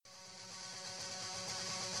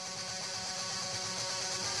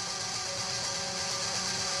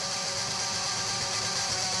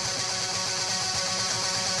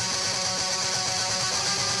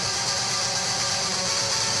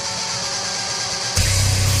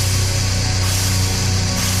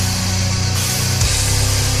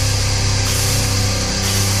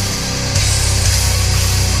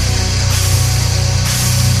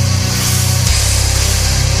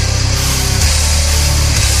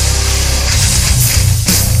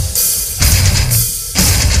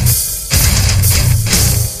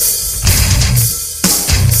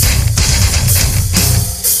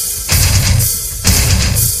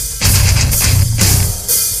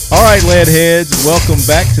right, lead heads, welcome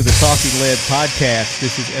back to the Talking Lead podcast.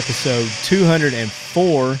 This is episode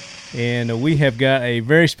 204, and we have got a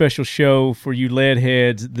very special show for you lead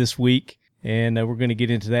heads this week, and we're going to get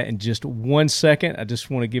into that in just 1 second. I just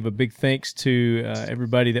want to give a big thanks to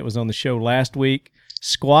everybody that was on the show last week.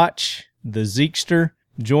 Squatch, the Zeekster,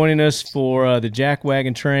 joining us for the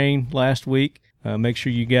Jackwagon Train last week. Make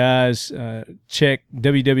sure you guys check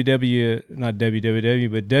WTN.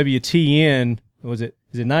 What was it?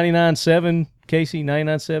 Is it 99.7, Casey?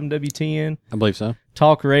 99.7 WTN? I believe so.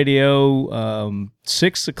 Talk radio,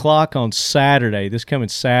 6 o'clock on Saturday. This coming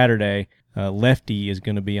Saturday, Lefty is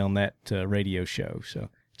going to be on that radio show. So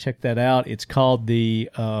check that out. It's called the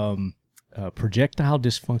Projectile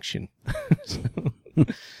Dysfunction.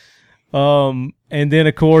 And then,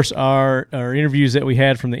 of course, our interviews that we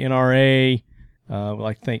had from the NRA. We'd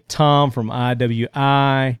like to thank Tom from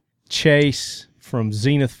IWI, Chase from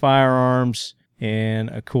Zenith Firearms, and,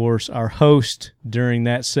 of course, our host during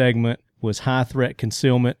that segment was High Threat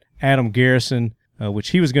Concealment, Adam Garrison, which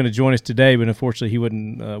he was going to join us today, but unfortunately he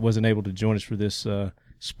wasn't able to join us for this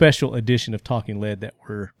special edition of Talking Lead that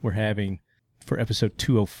we're having for episode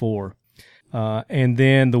 204. And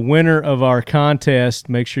then the winner of our contest,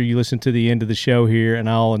 make sure you listen to the end of the show here, and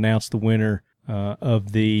I'll announce the winner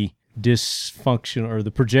of the dysfunction or the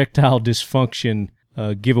projectile dysfunction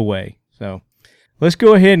giveaway. So let's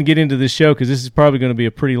go ahead and get into this show because this is probably going to be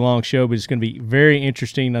a pretty long show, but it's going to be very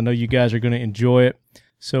interesting. I know you guys are going to enjoy it.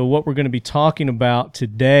 So what we're going to be talking about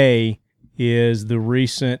today is the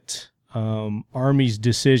recent Army's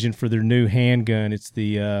decision for their new handgun. It's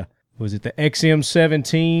the was it the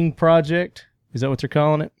XM17 project? Is that what they're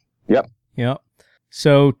calling it? Yep. Yep.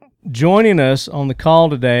 So joining us on the call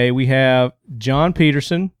today, we have John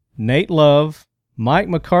Peterson, Nate Love, Mike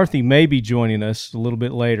McCarthy may be joining us a little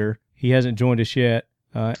bit later. He hasn't joined us yet.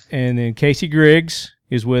 And then Casey Griggs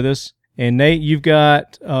is with us. And Nate, you've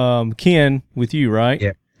got Ken with you, right?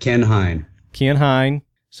 Yeah, Ken Hine. Ken Hine.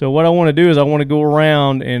 So what I want to do is I want to go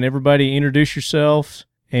around and everybody introduce yourselves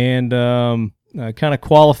and kind of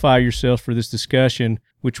qualify yourselves for this discussion,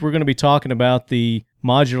 which we're going to be talking about the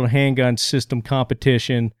modular handgun system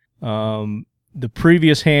competition, the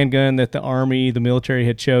previous handgun that the Army, the military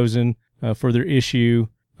had chosen for their issue,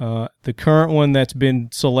 the current one that's been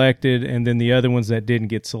selected, and then the other ones that didn't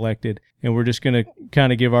get selected. And we're just going to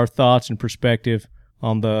kind of give our thoughts and perspective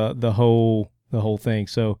on the whole thing.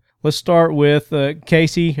 So let's start with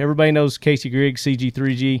Casey. Everybody knows Casey Griggs,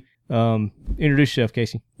 CG3G. Introduce yourself,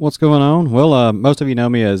 Casey. What's going on? Well, most of you know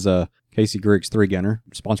me as Casey Griggs 3-Gunner,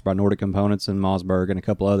 sponsored by Nordic Components in Mossberg and a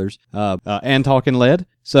couple others, and Talking Lead.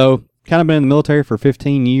 So kind of been in the military for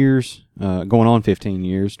 15 years, going on 15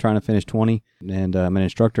 years, trying to finish 20, and I'm an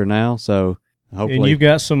instructor now, so hopefully. And you've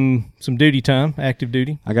got some duty time, active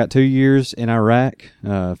duty? I got 2 years in Iraq,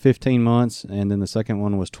 15 months, and then the second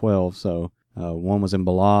one was 12, so one was in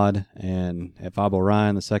Balad and at 5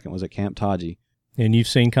 Orion, the second was at Camp Taji. And you've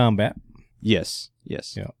seen combat? Yes.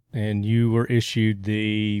 Yeah. And you were issued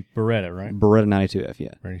the Beretta, right? Beretta 92F, yeah.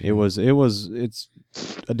 Right. It's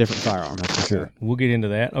a different firearm, that's for sure. We'll get into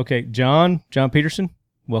that. Okay, John Peterson,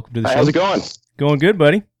 welcome to the show. How's it going? Going good,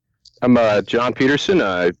 buddy. I'm John Peterson.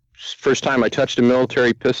 First time I touched a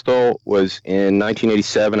military pistol was in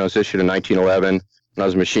 1987. I was issued in 1911. I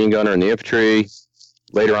was a machine gunner in the infantry.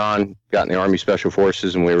 Later on, got in the Army Special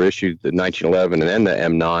Forces, and we were issued the 1911 and then the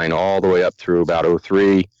M9 all the way up through about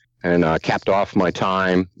 03. And capped off my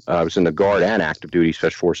time. I was in the Guard and Active Duty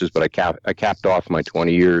Special Forces, but I capped off my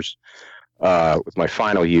 20 years with my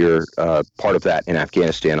final year, part of that in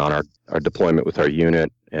Afghanistan on our deployment with our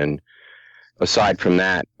unit. And aside from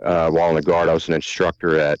that, while in the Guard, I was an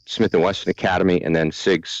instructor at Smith & Wesson Academy and then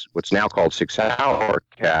SIG's, what's now called Sig Sauer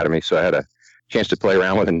Academy. So I had a chance to play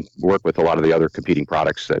around with and work with a lot of the other competing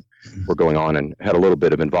products that were going on, and had a little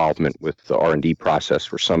bit of involvement with the R&D process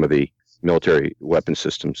for some of the military weapon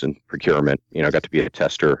systems and procurement. I got to be a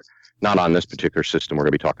tester, not on this particular system we're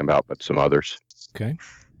going to be talking about, but some others. Okay,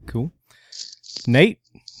 cool. Nate,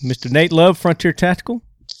 Mr. Nate Love, Frontier Tactical,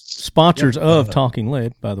 sponsors of Talking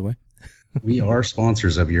Lead, by the way. We are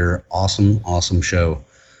sponsors of your awesome show.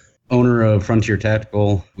 Owner of Frontier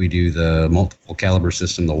Tactical, we do the multiple caliber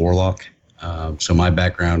system, the Warlock. So my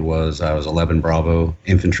background was I was 11 Bravo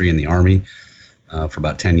infantry in the Army for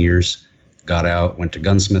about 10 years. Got out, went to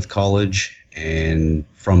gunsmith college, and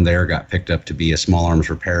from there got picked up to be a small arms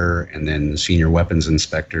repairer and then senior weapons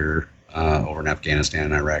inspector over in Afghanistan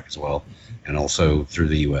and Iraq as well, and also through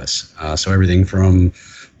the U.S. So everything from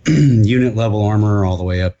unit level armor all the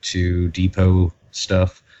way up to depot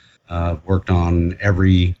stuff. Worked on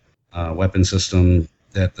every weapon system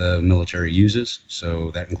that the military uses.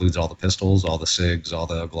 So that includes all the pistols, all the SIGs, all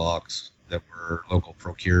the Glocks that were local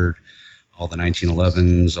procured, all the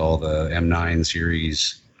 1911s, all the M9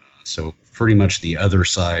 series. So pretty much the other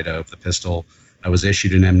side of the pistol. I was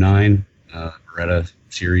issued an M9 Beretta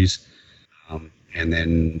series,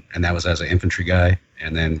 and that was as an infantry guy,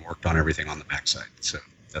 and then worked on everything on the backside. So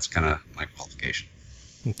that's kind of my qualification.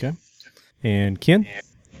 Okay. And Ken?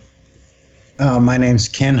 My name's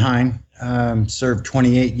Ken Hine. Served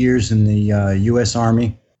 28 years in the U.S.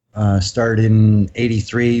 Army. Started in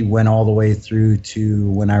 '83, went all the way through to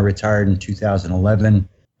when I retired in 2011.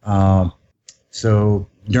 So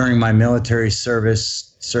during my military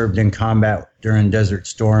service, served in combat during Desert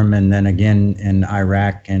Storm and then again in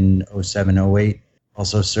Iraq in 07, 08.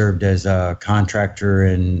 Also served as a contractor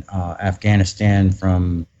in Afghanistan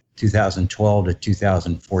from 2012 to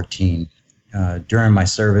 2014. During my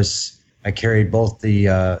service, I carried both the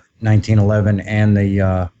 1911 and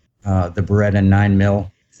the Beretta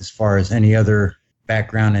 9mm. As far as any other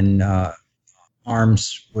background in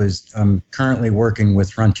arms, I'm currently working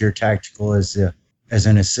with Frontier Tactical as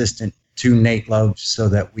an assistant to Nate Love, so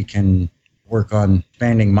that we can work on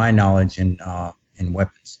expanding my knowledge in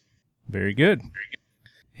weapons. Very good.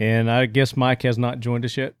 And I guess Mike has not joined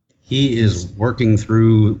us yet. He is working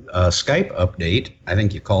through a Skype update. I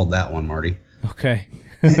think you called that one, Marty. Okay.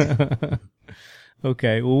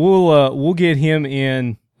 Okay. Well, we'll get him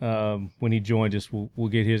in when he joins us. We'll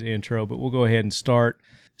get his intro, but we'll go ahead and start.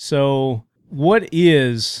 So, what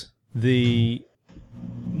is the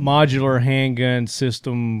modular handgun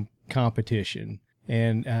system competition,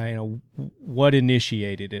 and what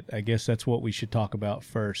initiated it? I guess that's what we should talk about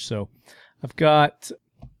first. So, I've got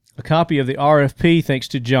a copy of the RFP, thanks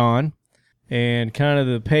to John. And kind of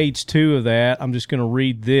the page 2 of that, I'm just going to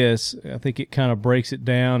read this. I think it kind of breaks it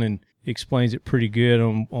down and explains it pretty good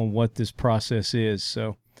on what this process is.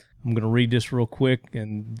 So I'm going to read this real quick,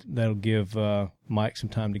 and that'll give Mike some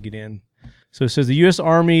time to get in. So it says the U.S.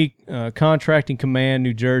 Army Contracting Command,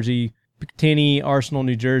 New Jersey, Picatinny Arsenal,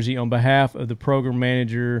 New Jersey, on behalf of the program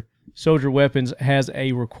manager, Soldier Weapons, has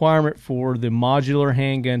a requirement for the Modular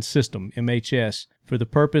Handgun System, MHS, for the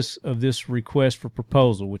purpose of this request for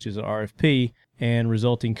proposal, which is an RFP, and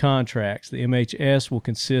resulting contracts. The MHS will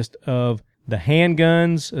consist of the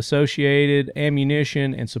handguns, associated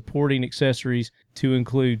ammunition, and supporting accessories to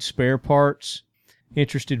include spare parts.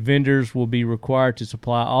 Interested vendors will be required to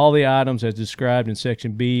supply all the items as described in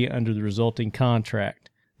Section B under the resulting contract.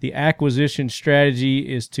 The acquisition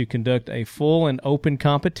strategy is to conduct a full and open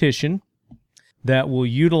competition that will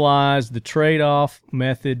utilize the trade-off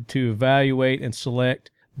method to evaluate and select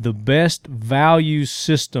the best value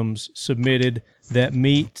systems submitted that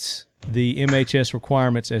meet the MHS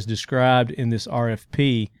requirements as described in this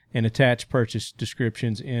RFP and attach purchase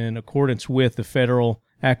descriptions in accordance with the Federal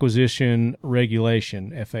Acquisition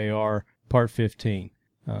Regulation, FAR, Part 15.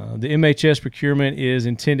 The MHS procurement is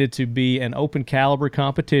intended to be an open caliber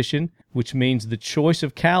competition, which means the choice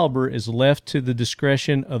of caliber is left to the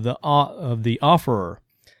discretion of the offerer.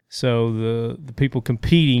 So the people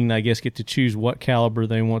competing, I guess, get to choose what caliber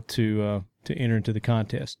they want to enter into the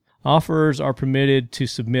contest. Offerers are permitted to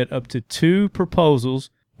submit up to 2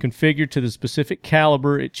 proposals configured to the specific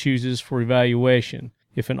caliber it chooses for evaluation.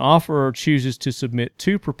 If an offerer chooses to submit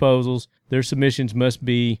 2 proposals, their submissions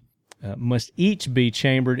must each be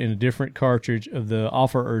chambered in a different cartridge of the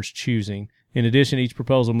offerer's choosing. In addition, each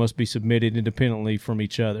proposal must be submitted independently from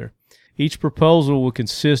each other. Each proposal will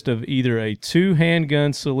consist of either a 2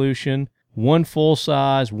 handgun solution, 1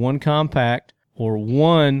 full-size, 1 compact, or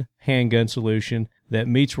 1 handgun solution that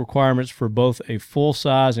meets requirements for both a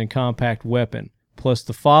full-size and compact weapon, plus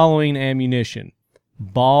the following ammunition: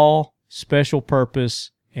 ball, special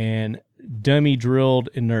purpose, and dummy-drilled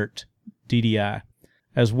inert, DDI,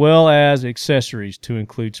 as well as accessories to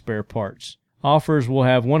include spare parts. Offers will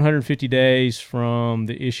have 150 days from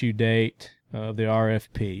the issue date of the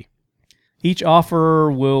RFP. Each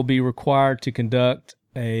offerer will be required to conduct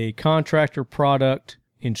a contractor product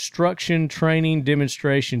instruction training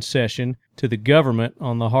demonstration session to the government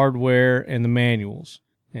on the hardware and the manuals,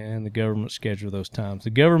 and the government schedule those times.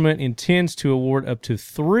 The government intends to award up to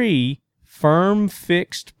 3 firm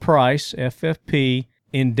fixed price, FFP,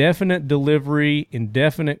 indefinite delivery,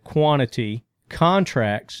 indefinite quantity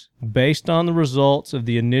contracts based on the results of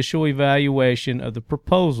the initial evaluation of the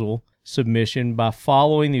proposal submission by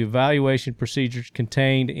following the evaluation procedures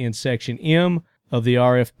contained in Section M of the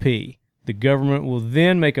RFP. The government will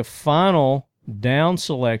then make a final down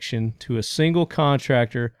selection to a single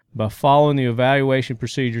contractor by following the evaluation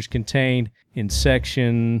procedures contained in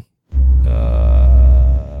Section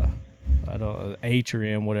H or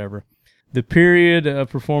M, whatever. The period of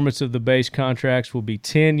performance of the base contracts will be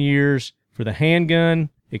 10 years for the handgun,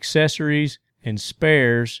 accessories, and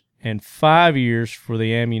spares, and 5 years for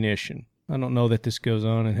the ammunition. I don't know that this goes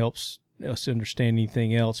on and helps us understand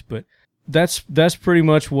anything else, but that's pretty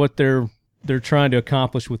much what they're trying to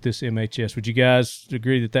accomplish with this MHS. Would you guys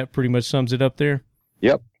agree that pretty much sums it up there?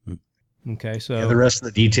 Yep. Okay, so Yeah, the rest of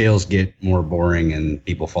the details get more boring and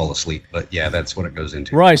people fall asleep, but yeah, that's what it goes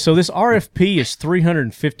into. right. So this RFP is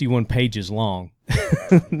 351 pages long.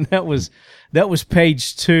 That was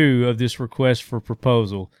page 2 of this request for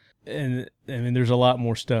proposal, and I mean there's a lot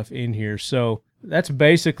more stuff in here. So that's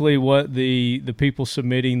basically what the people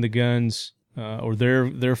submitting the guns or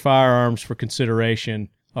their firearms for consideration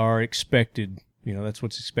are expected. That's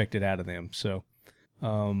what's expected out of them. So.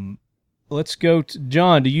 Let's go to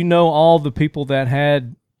John. Do you know all the people that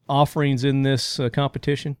had offerings in this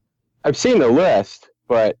competition? I've seen the list,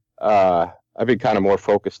 but I've been kind of more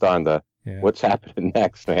focused on what's happening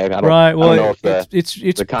next, man. I don't know if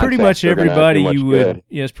it's pretty much everybody you would.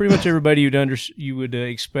 Yeah, it's pretty much everybody you would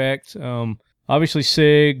expect. Obviously,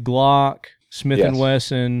 SIG, Glock, Smith and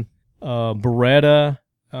Wesson, Beretta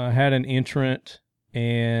had an entrant,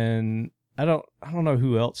 and I don't know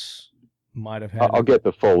who else might have had. I'll get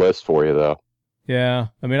the full list for you though. Yeah,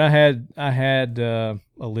 I mean, I had a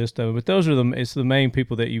list of them, but those are it's the main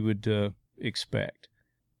people that you would expect.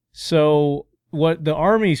 So what the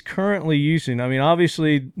Army's currently using, I mean,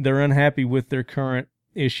 obviously they're unhappy with their current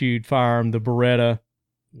issued firearm, the Beretta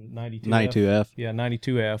 92F. Yeah,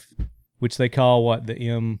 92F, which they call what, the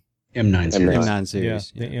M9 series. M9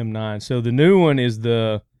 series. Yeah, the M9. So the new one is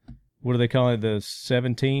what do they call it, the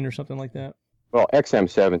 17 or something like that? Well,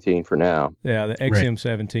 XM17 for now. Yeah, the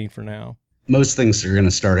XM17 for now. Most things are going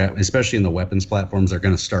to start out, especially in the weapons platforms, they're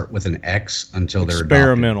going to start with an X until they're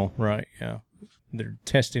experimental, adopted. Right? Yeah, they're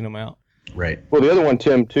testing them out. Right. Well, the other one,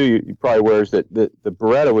 Tim, too, you probably aware is that the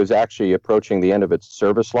Beretta was actually approaching the end of its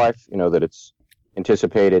service life. That it's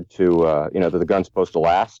anticipated to, that the gun's supposed to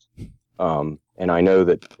last. And I know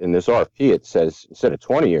that in this RFP it says instead of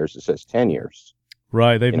 20 years, it says 10 years.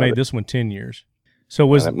 Right. They've made this one 10 years. So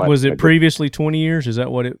was it previously 20 years? Is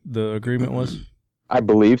that what the agreement was? I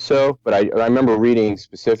believe so, but I remember reading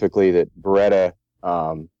specifically that Beretta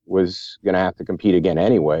was going to have to compete again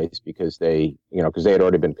anyways because they had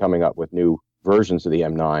already been coming up with new versions of the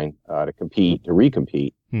M9 to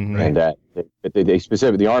recompete, and that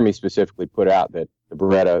the Army specifically put out that the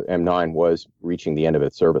Beretta M9 was reaching the end of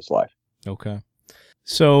its service life. Okay.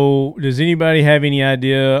 So does anybody have any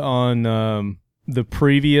idea on the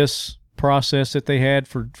previous process that they had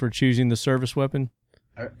for choosing the service weapon?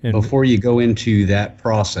 Before you go into that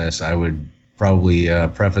process, I would probably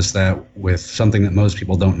preface that with something that most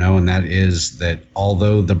people don't know, and that is that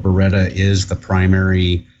although the Beretta is the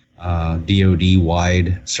primary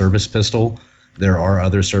DoD-wide service pistol, there are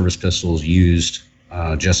other service pistols used,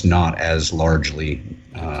 just not as largely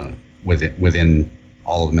within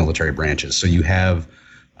all of the military branches. So you have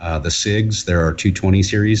the SIGs, there are 220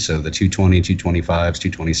 series, so the 220,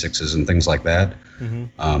 225s, 226s, and things like that.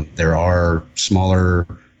 There are smaller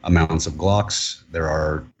amounts of Glocks. There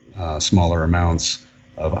are smaller amounts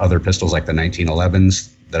of other pistols like the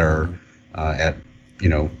 1911s that are at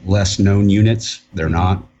less known units. They're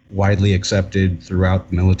not widely accepted throughout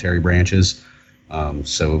the military branches.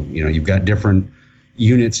 So you've got different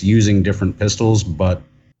units using different pistols, but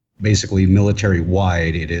basically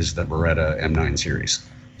military-wide, it is the Beretta M9 series.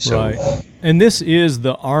 So, right. And this is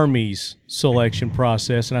the Army's selection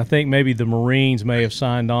process, and I think maybe the Marines may have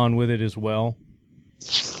signed on with it as well.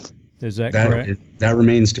 Is that correct? That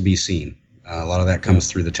remains to be seen. A lot of that comes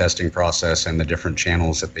through the testing process and the different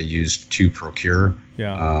channels that they use to procure.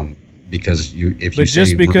 Yeah. Because but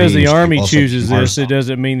just because the Army chooses this, it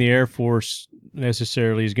doesn't mean the Air Force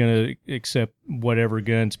necessarily is going to accept whatever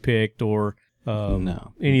guns picked or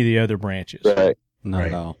any of the other branches. Right. Not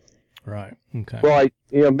at all. Right. Okay. Well,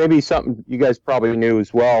 maybe something you guys probably knew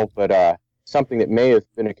as well, but something that may have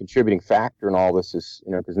been a contributing factor in all this is,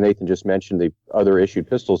 because Nathan just mentioned the other issued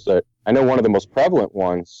pistols. That I know one of the most prevalent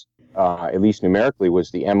ones, at least numerically, was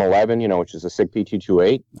the M11, which is a SIG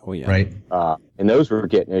P228. Oh yeah. Right. And those were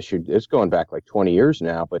getting issued. It's going back like 20 years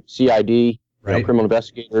now. But CID, criminal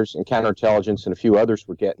investigators, and counterintelligence, and a few others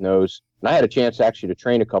were getting those. And I had a chance actually to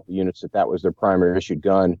train a couple units that was their primary issued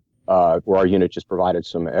gun. Where our unit just provided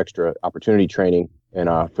some extra opportunity training and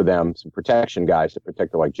for them, some protection guys to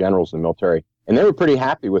protect their generals in the military. And they were pretty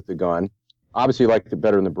happy with the gun. Obviously liked it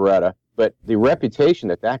better than the Beretta. But the reputation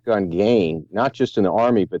that gun gained, not just in the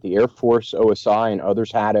Army, but the Air Force, OSI, and others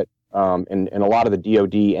had it. And a lot of the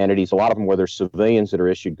DoD entities, a lot of them where there's civilians that are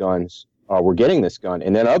issued guns, were getting this gun.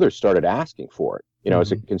 And then others started asking for it.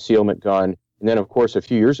 as a concealment gun. And then, of course, a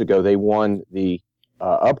few years ago, they won the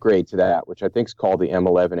upgrade to that, which I think is called the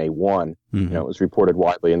M11A1. It was reported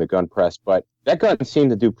widely in the gun press. But that gun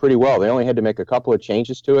seemed to do pretty well. They only had to make a couple of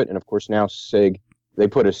changes to it. And, of course, now SIG, they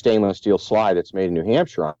put a stainless steel slide that's made in New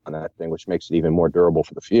Hampshire on that thing, which makes it even more durable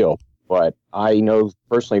for the field. But I know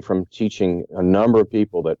personally from teaching a number of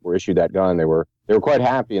people that were issued that gun, they were quite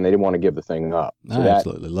happy and they didn't want to give the thing up. So I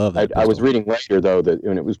absolutely love that. I was reading later, though, that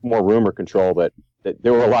and it was more rumor control that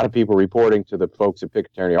there were a lot of people reporting to the folks at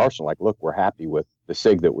Picatinny Arsenal, like, look, we're happy with the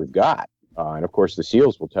SIG that we've got. And, of course, the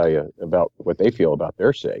SEALs will tell you about what they feel about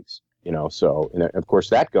their SIGs. So, and of course,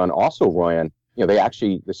 that gun also ran, the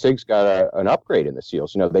SIGs got an upgrade in the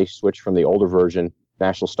SEALs. They switched from the older version,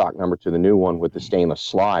 national stock number, to the new one with the stainless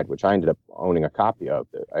slide, which I ended up owning a copy of.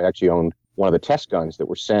 I actually owned one of the test guns that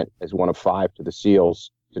were sent as one of 5 to the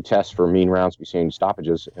SEALs to test for mean rounds, between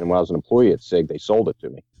stoppages. And when I was an employee at SIG, they sold it to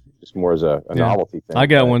me, just more as a novelty thing. I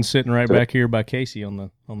got one sitting right back here by Casey on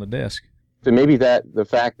the desk. So maybe the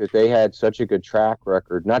fact that they had such a good track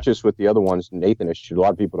record, not just with the other ones Nathan issued, a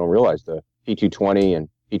lot of people don't realize the P220 and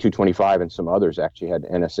P225 and some others actually had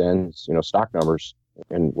NSNs, stock numbers,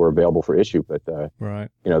 and were available for issue. But, right.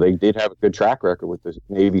 They did have a good track record with the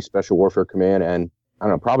Navy Special Warfare Command, and I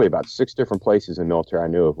don't know, probably about 6 different places in the military I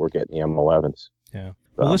knew of were getting the M11s. Yeah.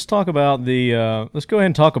 Well, let's talk about let's go ahead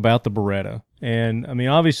and talk about the Beretta. And I mean,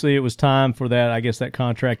 obviously it was time for that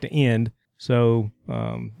contract to end. So,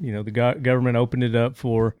 the government opened it up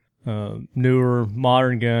for newer,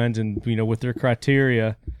 modern guns, and with their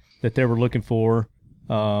criteria that they were looking for,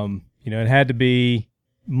 it had to be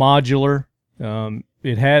modular.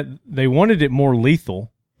 They wanted it more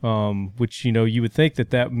lethal, which you would think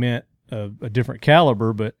that meant a different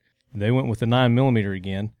caliber, but they went with the 9mm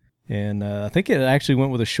again, and I think it actually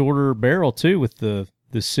went with a shorter barrel too with the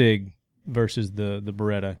SIG versus the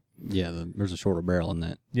Beretta. Yeah, there's a shorter barrel in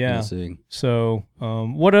that. Yeah. In the SIG. So,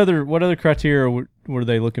 what other criteria were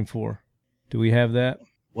they looking for? Do we have that?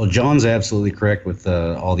 Well, John's absolutely correct with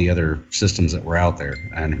all the other systems that were out there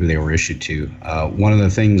and who they were issued to. One of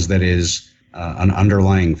the things that is an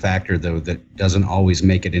underlying factor, though, that doesn't always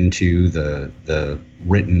make it into the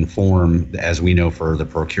written form, as we know for the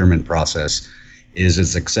procurement process, is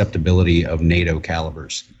its acceptability of NATO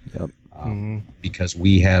calibers. Yep. Because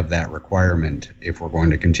we have that requirement if we're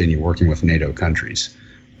going to continue working with NATO countries.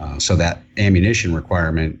 So that ammunition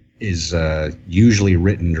requirement is usually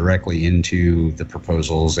written directly into the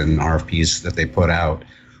proposals and RFPs that they put out,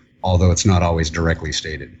 although it's not always directly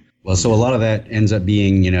stated. Well, so a lot of that ends up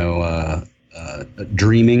being,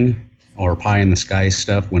 dreaming or pie in the sky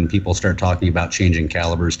stuff when people start talking about changing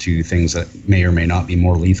calibers to things that may or may not be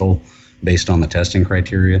more lethal based on the testing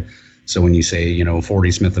criteria. So when you say,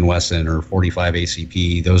 40 Smith & Wesson or 45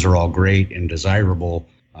 ACP, those are all great and desirable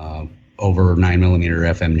over 9mm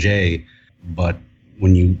FMJ. But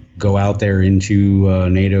when you go out there into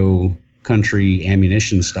NATO country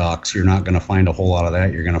ammunition stocks, you're not going to find a whole lot of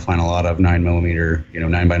that. You're going to find a lot of 9mm,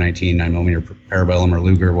 9x19, 9mm Parabellum or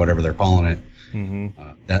Luger, whatever they're calling it. Mm-hmm.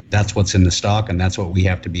 That's what's in the stock, and that's what we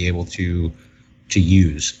have to be able to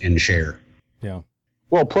use and share. Yeah.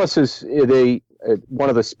 Well, plus one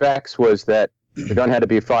of the specs was that the gun had to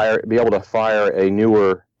be able to fire a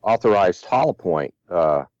newer authorized hollow point.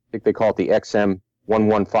 I think they call it the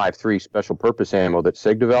XM1153 special purpose ammo that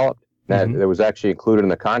SIG developed. That was actually included in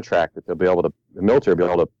the contract that the military will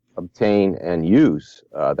be able to obtain and use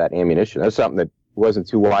that ammunition. That's something that wasn't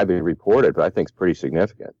too widely reported, but I think is pretty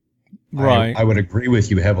significant. Right. I would agree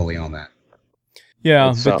with you heavily on that.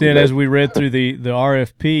 Yeah, but then as we read through the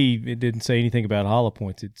RFP, it didn't say anything about hollow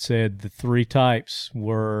points. It said the 3 types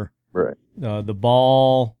were the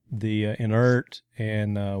ball, the inert,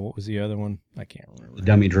 and what was the other one? I can't remember. The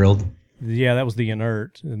dummy drilled. Yeah, that was the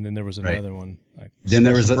inert, and then there was another one. Then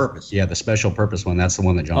there was the special purpose one. That's the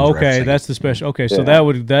one that John's referencing. That's the special. Okay, so that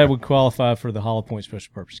would qualify for the hollow point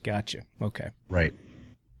special purpose. Gotcha. Okay. Right.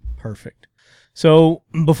 Perfect. So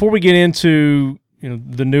before we get into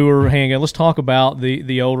the newer handgun, let's talk about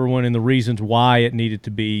the older one and the reasons why it needed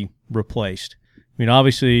to be replaced. I mean,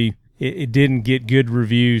 obviously, it didn't get good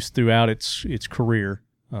reviews throughout its career,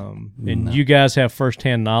 and you guys have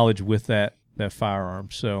firsthand knowledge with that firearm.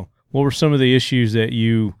 So, what were some of the issues that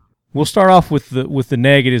you? We'll start off with the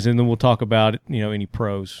negatives, and then we'll talk about any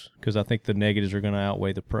pros, because I think the negatives are going to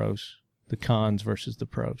outweigh the pros, the cons versus the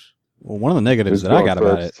pros. Well, one of the negatives that I got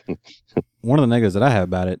about it, one of the negatives that I have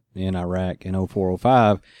about it in Iraq in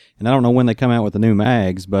 04-05, and I don't know when they come out with the new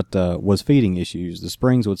mags, but was feeding issues. The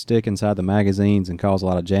springs would stick inside the magazines and cause a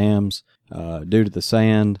lot of jams due to the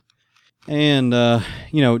sand. And,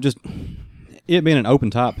 just it being an open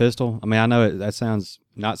top pistol, I mean, I know that sounds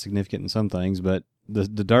not significant in some things, but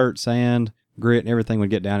the dirt, sand, grit, and everything would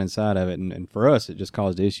get down inside of it. And for us, it just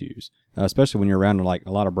caused issues, especially when you're around like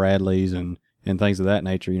a lot of Bradleys and things of that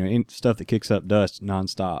nature, stuff that kicks up dust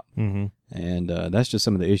nonstop. Mm-hmm. And that's just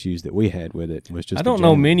some of the issues that we had with it. Was just I don't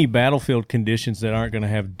know many battlefield conditions that aren't going to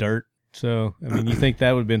have dirt. So, I mean, you think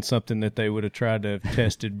that would have been something that they would have tried to have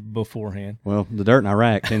tested beforehand? Well, the dirt in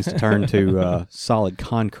Iraq tends to turn to solid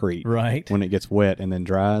concrete right when it gets wet and then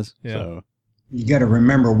dries. Yeah. So You got to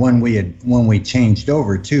remember when we changed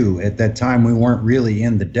over too. At that time, we weren't really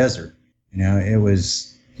in the desert. It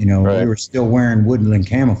was Right. we were still wearing woodland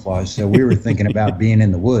camouflage, so we were thinking about being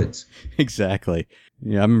in the woods. exactly.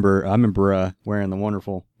 Yeah, I remember wearing the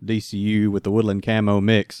wonderful DCU with the woodland camo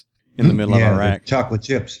mix in the middle of the Iraq. chocolate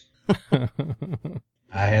chips.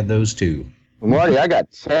 I had those too. Well, Marty, I got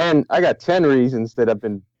 10 reasons that I've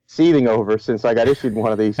been seething over since I got issued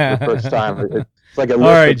one of these for the first time. It's like a list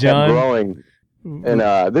right, that kept John. growing.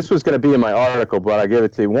 And this was going to be in my article, but I give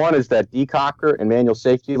it to you. One is that decocker and manual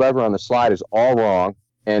safety lever on the slide is all wrong.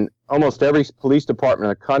 And almost every police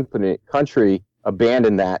department in the country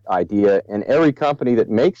abandoned that idea. And every company that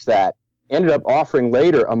makes that ended up offering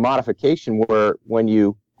later a modification where when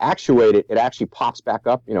you actuate it, it actually pops back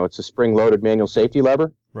up. It's a spring-loaded manual safety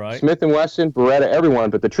lever. right Smith & Wesson, Beretta, everyone,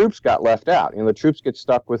 but the troops got left out. The troops get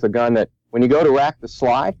stuck with a gun that when you go to rack the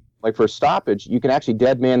slide, like for stoppage, you can actually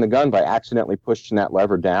dead man the gun by accidentally pushing that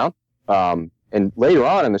lever down. And later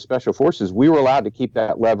on in the Special Forces, we were allowed to keep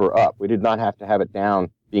that lever up. We did not have to have it down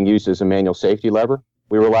being used as a manual safety lever.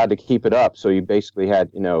 We were allowed to keep it up, so you basically had,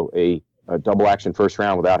 a double action first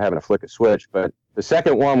round without having to flick a switch. But the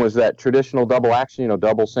second one was that traditional double action,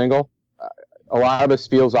 double single. A lot of us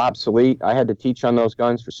feels obsolete. I had to teach on those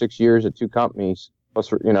guns for 6 years at 2 companies,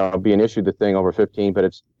 plus, being issued the thing over 15. But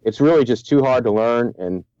it's really just too hard to learn,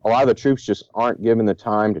 and a lot of the troops just aren't given the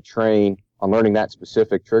time to train on learning that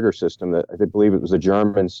specific trigger system that I believe it was the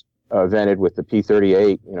Germans invented with the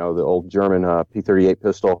P38, the old German P38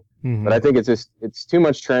 pistol. Mhm. But I think it's too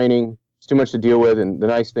much training. It's too much to deal with. And the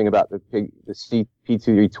nice thing about the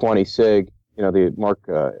P320 SIG, the Mark,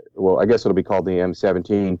 I guess it'll be called the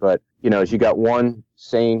M17, but, is you got one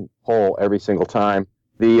same hole every single time.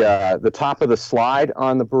 The top of the slide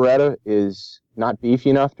on the Beretta is not beefy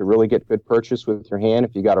enough to really get good purchase with your hand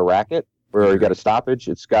if you got a racket or you got a stoppage.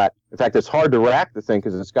 In fact, it's hard to rack the thing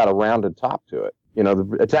because it's got a rounded top to it.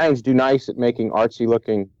 The Italians do nice at making artsy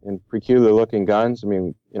looking and peculiar looking guns. I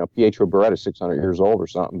mean, Pietro Beretta is 600 years old or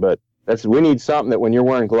something, but we need something that when you're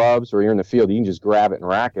wearing gloves or you're in the field, you can just grab it and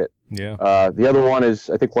rack it. Yeah. The other one is,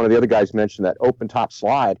 I think one of the other guys mentioned that open top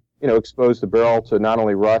slide, exposed the barrel to not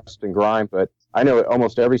only rust and grime, but I know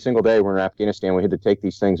almost every single day we're in Afghanistan, we had to take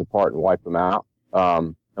these things apart and wipe them out.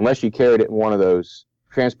 Unless you carried it in one of those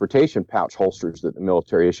transportation pouch holsters that the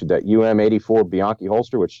military issued, that UM-84 Bianchi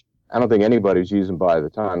holster, which I don't think anybody was using by the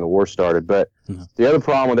time the war started. But the other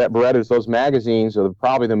problem with that Beretta is those magazines are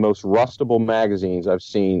probably the most rustable magazines I've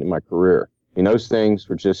seen in my career. Those things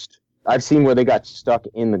were I've seen where they got stuck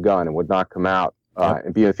in the gun and would not come out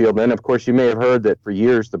and be in the field. And then, of course, you may have heard that for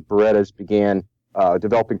years the Berettas began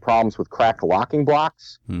developing problems with cracked locking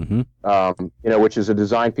blocks, which is a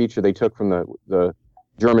design feature they took from the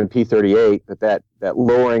German P38, that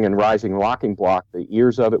lowering and rising locking block, the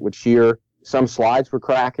ears of it would shear. Some slides were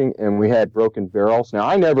cracking, and we had broken barrels. Now,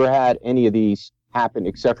 I never had any of these happen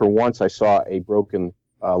except for once I saw a broken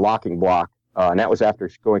locking block, and that was after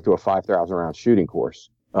going through a 5,000-round shooting course.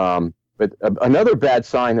 But another bad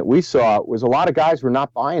sign that we saw was a lot of guys were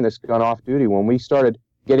not buying this gun off-duty. When we started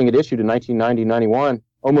getting it issued in 1990-91,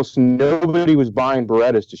 almost nobody was buying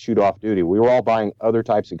Berettas to shoot off-duty. We were all buying other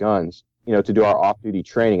types of guns, to do our off-duty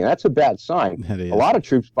training. And that's a bad sign. A lot of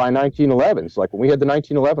troops buy 1911s. Like when we had the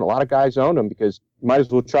 1911, a lot of guys owned them because you might as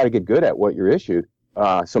well try to get good at what you're issued.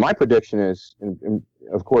 So my prediction is, and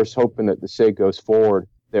of course, hoping that the SIG goes forward,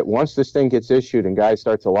 that once this thing gets issued and guys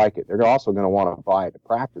start to like it, they're also going to want to buy it to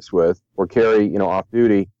practice with or carry,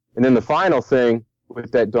 off-duty. And then the final thing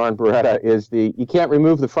with that darn Beretta is you can't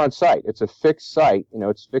remove the front sight. It's a fixed sight.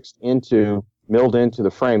 It's milled into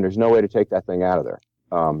the frame. There's no way to take that thing out of there.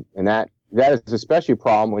 And that is especially a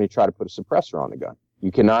problem when you try to put a suppressor on the gun.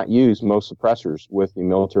 You cannot use most suppressors with the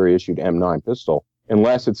military-issued M9 pistol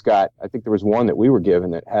unless it's got, I think there was one that we were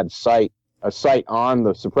given that had a sight on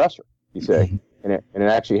the suppressor, you say, and it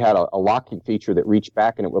actually had a locking feature that reached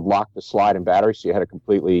back and it would lock the slide and battery, so you had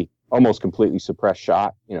a almost completely suppressed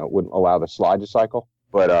shot. It wouldn't allow the slide to cycle.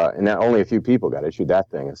 But and only a few people got issued that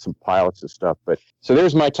thing, and some pilots and stuff. But so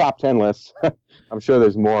there's my top 10 list. I'm sure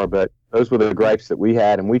there's more, but those were the gripes that we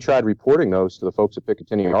had, and we tried reporting those to the folks at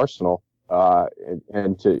Picatinny Arsenal,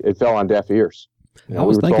 and it fell on deaf ears. I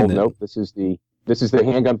was we were thinking told, that. nope, this is the this is the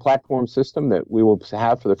handgun platform system that we will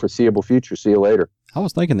have for the foreseeable future. See you later. I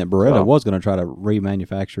was thinking that Beretta was going to try to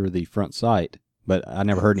remanufacture the front sight, but I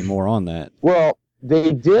never heard any more on that. Well,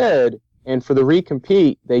 they did, and for the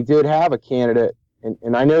recompete, they did have a candidate.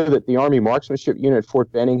 And I know that the Army Marksmanship Unit at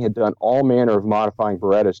Fort Benning had done all manner of modifying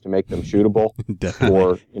Berettas to make them shootable.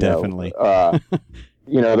 Definitely. For, Definitely.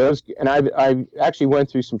 Those, and I actually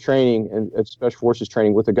went through some training and Special Forces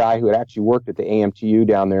training with a guy who had actually worked at the AMTU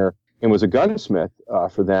down there and was a gunsmith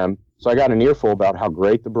for them. So I got an earful about how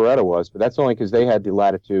great the Beretta was, but that's only because they had the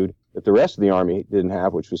latitude that the rest of the Army didn't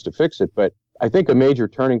have, which was to fix it. But I think a major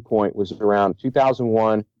turning point was around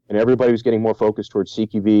 2001, and everybody was getting more focused towards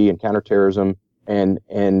CQB and counterterrorism. And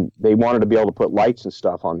they wanted to be able to put lights and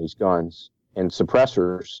stuff on these guns and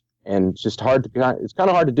suppressors, and it's just it's kind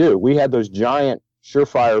of hard to do. We had those giant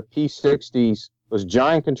Surefire P60s, those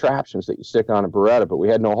giant contraptions that you stick on a Beretta, but we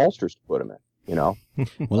had no holsters to put them in,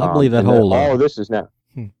 Well, I believe that whole all of this is now.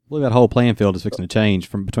 I believe that whole playing field is fixing to change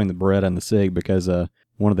from between the Beretta and the SIG, because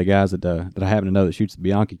one of the guys that I happen to know that shoots the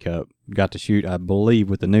Bianchi Cup got to shoot, I believe,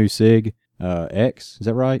 with the new SIG X. Is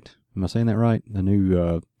that right? Am I saying that right? The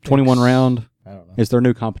new 21 round. I don't know. It's their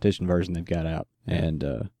new competition version they've got out,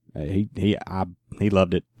 and he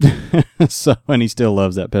loved it. So, and he still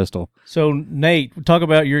loves that pistol. So, Nate, talk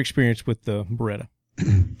about your experience with the Beretta.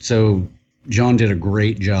 So, John did a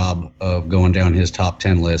great job of going down his top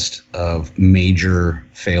 10 list of major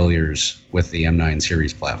failures with the M9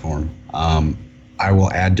 series platform. I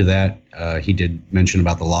will add to that. He did mention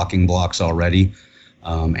about the locking blocks already,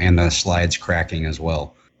 and the slides cracking as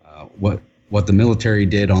well. What the military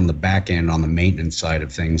did on the back end, on the maintenance side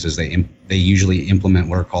of things, is they usually implement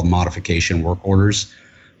what are called modification work orders.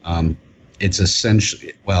 It's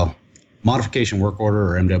essentially, modification work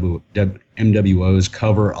order, or MWOs,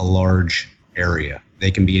 cover a large area.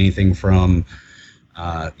 They can be anything from,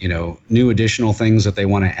 new additional things that they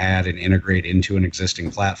want to add and integrate into an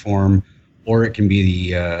existing platform, or it can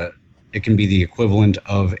be the equivalent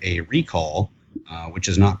of a recall. Which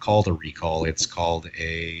is not called a recall. It's called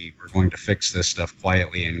we're going to fix this stuff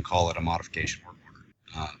quietly and call it a modification work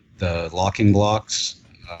order. The locking blocks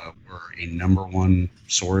were a number one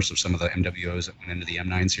source of some of the MWOs that went into the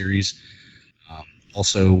M9 series.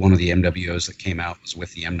 Also, one of the MWOs that came out was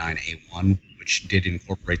with the M9A1, which did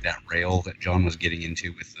incorporate that rail that John was getting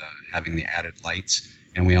into with having the added lights.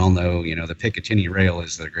 And we all know, the Picatinny rail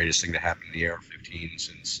is the greatest thing to happen to the AR-15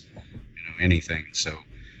 since, anything. So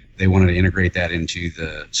they wanted to integrate that into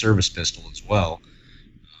the service pistol as well.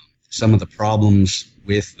 Some of the problems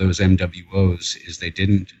with those MWOs is they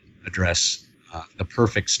didn't address the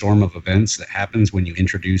perfect storm of events that happens when you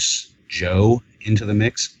introduce Joe into the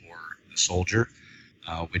mix, or the soldier,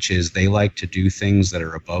 which is they like to do things that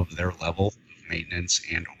are above their level of maintenance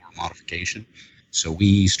and or modification. So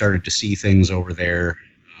we started to see things over there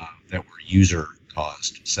that were user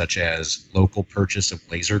caused, such as local purchase of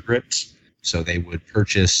laser grips. So they would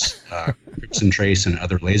purchase grips and trace and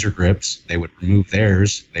other laser grips. They would remove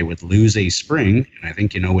theirs. They would lose a spring, and I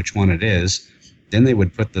think you know which one it is. Then they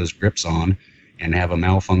would put those grips on and have a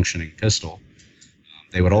malfunctioning pistol.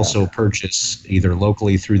 They would also purchase either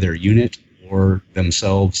locally through their unit or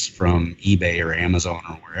themselves from eBay or Amazon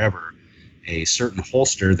or wherever a certain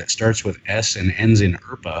holster that starts with S and ends in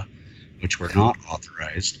IRPA, which were not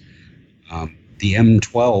authorized. The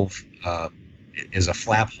M12 is a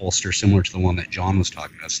flap holster similar to the one that John was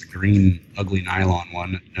talking about. It's the green, ugly nylon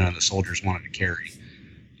one that none of the soldiers wanted to carry.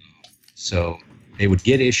 So they would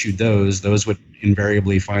get issued those. Those would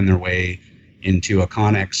invariably find their way into a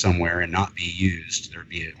Connex somewhere and not be used. There'd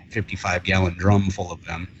be a 55-gallon drum full of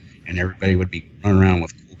them, and everybody would be running around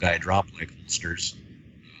with cool guy drop leg holsters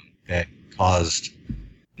that caused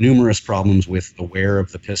numerous problems with the wear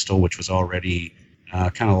of the pistol, which was already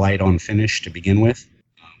kind of light on finish to begin with.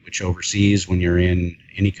 Which overseas, when you're in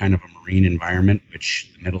any kind of a marine environment,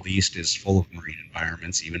 which the Middle East is full of marine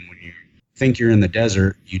environments, even when you think you're in the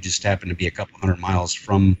desert, you just happen to be a couple hundred miles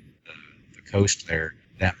from the coast there,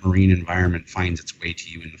 that marine environment finds its way to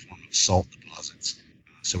you in the form of salt deposits.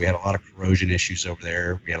 So we had a lot of corrosion issues over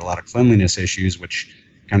there. We had a lot of cleanliness issues, which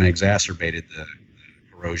kind of exacerbated the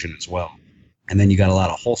corrosion as well. And then you got a lot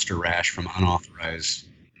of holster rash from unauthorized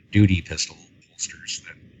duty pistol holsters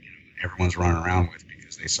that everyone's running around with.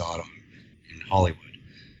 They saw it in Hollywood.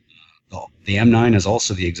 The M9 is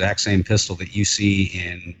also the exact same pistol that you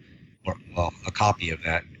see a copy of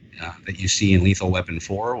that you see in Lethal Weapon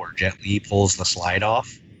 4, where Jet Li pulls the slide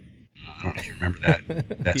off. I don't know if you remember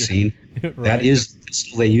that scene. Right. That is the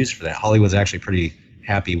pistol they used for that. Hollywood's actually pretty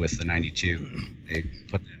happy with the 92. They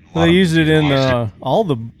put they used it in all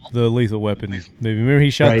the Lethal Weapon movies. Remember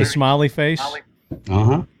he shot the smiley face?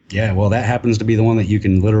 Uh-huh. Yeah, well, that happens to be the one that you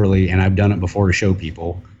can literally, and I've done it before to show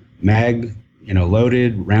people, mag,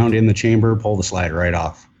 loaded, round in the chamber, pull the slide right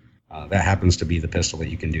off. That happens to be the pistol that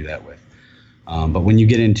you can do that with. But when you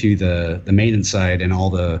get into the maintenance side and all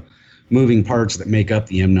the moving parts that make up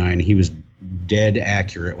the M9, he was dead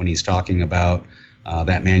accurate when he's talking about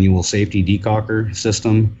that manual safety decocker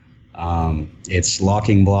system. It's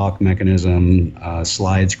locking block mechanism,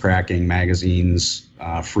 slides cracking, magazines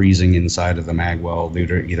freezing inside of the mag well due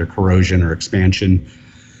to either corrosion or expansion.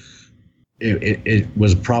 It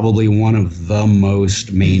was probably one of the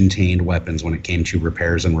most maintained weapons when it came to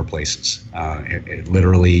repairs and replaces. It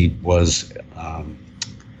literally was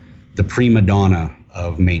the prima donna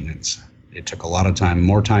of maintenance. It took a lot of time,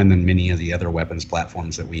 more time than many of the other weapons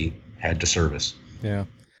platforms that we had to service. Yeah.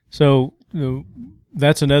 So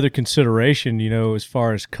that's another consideration, as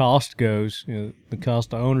far as cost goes, the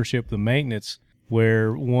cost of ownership, the maintenance,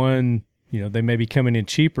 where one, they may be coming in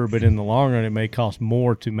cheaper, but in the long run, it may cost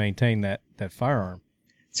more to maintain that firearm.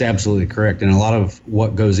 It's absolutely correct. And a lot of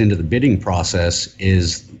what goes into the bidding process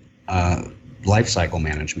is life cycle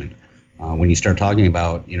management. When you start talking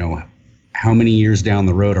about, how many years down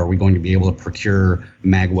the road are we going to be able to procure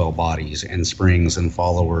magwell bodies and springs and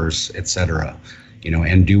followers, et cetera?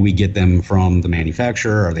 And do we get them from the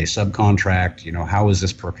manufacturer? Are they subcontract? How is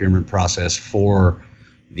this procurement process for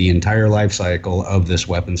the entire life cycle of this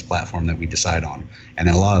weapons platform that we decide on? And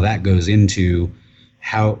a lot of that goes into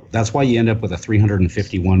that's why you end up with a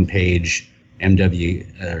 351-page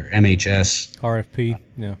MHS RFP,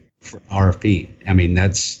 yeah. For RFP. I mean,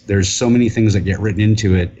 there's so many things that get written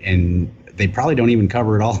into it, and they probably don't even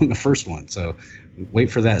cover it all in the first one. So wait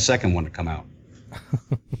for that second one to come out.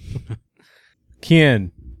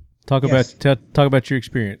 Ken, talk Yes. about your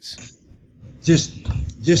experience. Just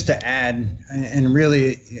to add, and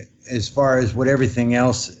really, as far as what everything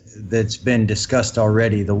else that's been discussed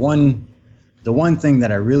already, the one thing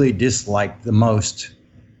that I really dislike the most,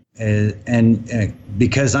 and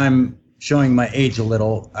because I'm showing my age a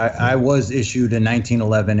little, I was issued in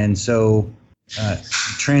 1911, and so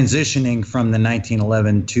transitioning from the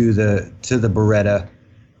 1911 to the Beretta,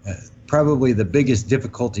 probably the biggest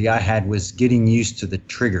difficulty I had was getting used to the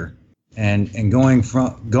trigger and going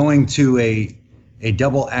to a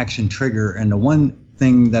double action trigger. And the one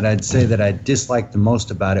thing that I'd say that I disliked the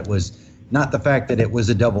most about it was not the fact that it was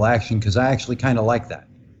a double action, because I actually kind of like that.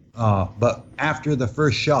 But after the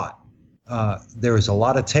first shot, there was a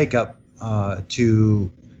lot of take up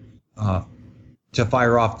to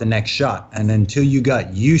fire off the next shot. And until you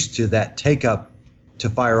got used to that take up to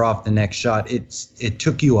fire off the next shot, it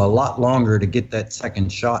took you a lot longer to get that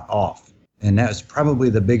second shot off. And that was probably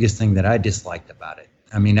the biggest thing that I disliked about it.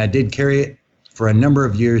 I mean, I did carry it for a number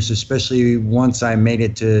of years, especially once I made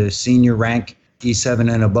it to senior rank,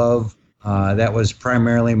 E7 and above. That was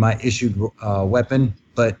primarily my issued weapon,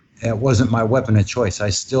 but it wasn't my weapon of choice. I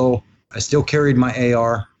still carried my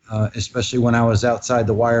AR, especially when I was outside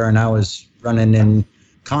the wire and I was running in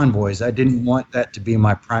convoys. I didn't want that to be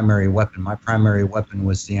my primary weapon. My primary weapon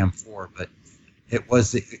was the M4, but it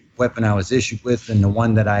was the weapon I was issued with and the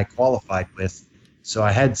one that I qualified with. So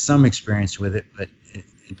I had some experience with it, but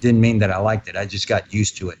it didn't mean that I liked it. I just got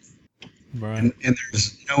used to it. Right. And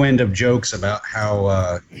there's no end of jokes about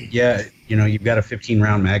how, you've got a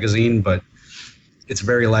 15-round magazine, but it's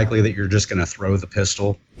very likely that you're just going to throw the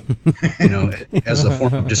pistol, as a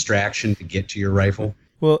form of distraction to get to your rifle.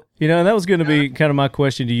 Well, and that was going to be kind of my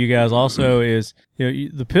question to you guys also is,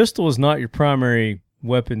 the pistol is not your primary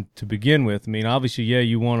weapon to begin with. I mean, obviously, yeah,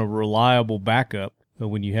 you want a reliable backup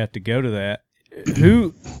when you have to go to that.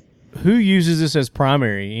 Who uses this as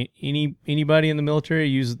primary? Anybody in the military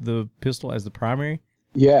use the pistol as the primary?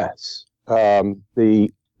 Yes.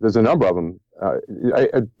 There's a number of them.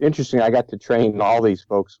 Interesting, I got to train all these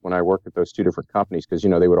folks when I worked at those two different companies because,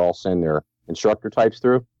 they would all send their instructor types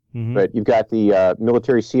through. Mm-hmm. But you've got the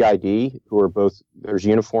military CID, who are both, there's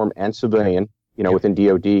uniform and civilian, within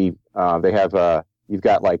DOD. They have, you've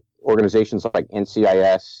got like organizations like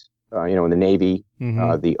NCIS, in the Navy,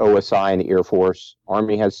 mm-hmm. The OSI in the Air Force.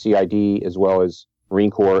 Army has CID as well as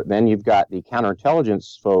Marine Corps. Then you've got the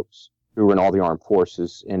counterintelligence folks who are in all the armed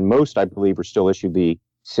forces. And most, I believe, are still issued the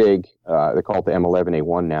SIG. They call it the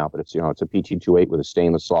M11A1 now, but it's, it's a PT-28 with a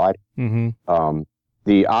stainless slide. Mm-hmm.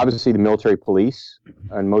 Obviously the military police,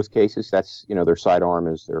 in most cases, that's, their sidearm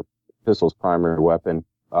is their pistol's primary weapon.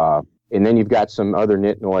 And then you've got some other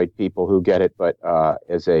nitnoid people who get it, but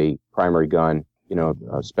as a primary gun,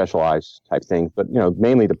 specialized type thing. But,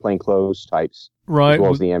 mainly the plainclothes types, right, as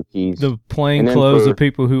well as the MPs. The plainclothes of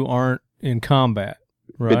people who aren't in combat,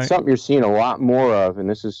 right? It's something you're seeing a lot more of, and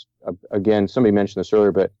this is, again, somebody mentioned this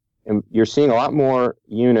earlier, but and you're seeing a lot more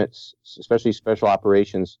units, especially special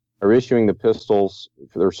operations, are issuing the pistols.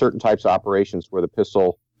 There are certain types of operations where the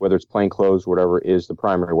pistol, whether it's plainclothes, whatever, is the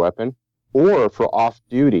primary weapon, or for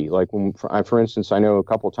off-duty. Like, for instance, I know a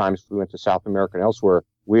couple of times we went to South America and elsewhere,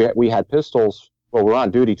 we had pistols. Well, we're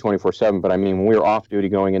on duty 24/7, but I mean, when we were off-duty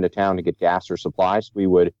going into town to get gas or supplies, we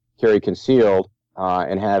would carry concealed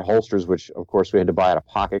and had holsters, which, of course, we had to buy out of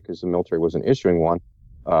pocket because the military wasn't issuing one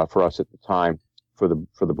for us at the time for the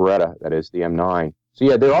Beretta, that is, the M9. So,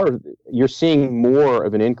 yeah, you're seeing more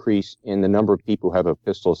of an increase in the number of people who have a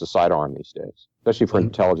pistol as a sidearm these days, especially for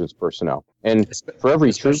intelligence personnel. And for every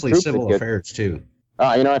especially troop civil affairs, too.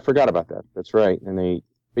 I forgot about that. That's right.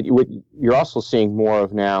 But what you're also seeing more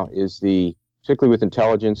of now is particularly with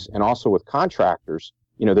intelligence and also with contractors,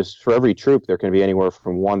 for every troop, there can be anywhere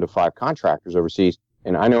from 1 to 5 contractors overseas.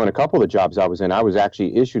 And I know in a couple of the jobs I was in, I was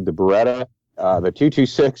actually issued the Beretta, the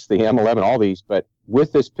 226, the M11, all these. But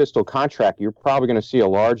with this pistol contract, you're probably going to see a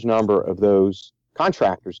large number of those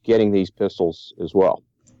contractors getting these pistols as well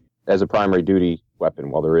as a primary duty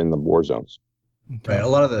weapon while they're in the war zones. Okay. Right. A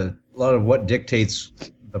lot of what dictates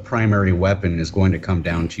the primary weapon is going to come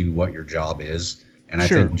down to what your job is. And I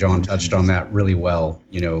think John touched on that really well,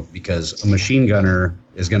 because a machine gunner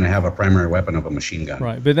is going to have a primary weapon of a machine gun.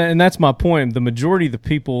 Right. But and that's my point. The majority of the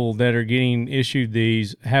people that are getting issued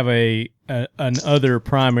these have an other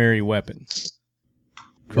primary weapon.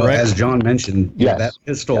 Correct? Well, as John mentioned, yes. That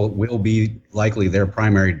pistol will be likely their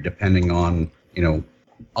primary, depending on,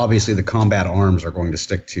 obviously the combat arms are going to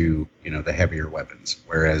stick to, the heavier weapons,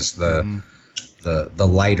 whereas the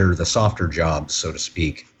lighter, the softer jobs, so to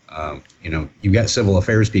speak, you've got civil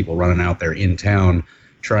affairs people running out there in town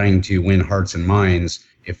trying to win hearts and minds.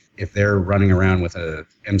 If they're running around with a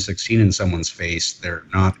M16 in someone's face, they're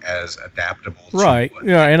not as adaptable. Right.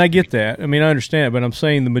 Yeah, and I get that. I mean, I understand it, but I'm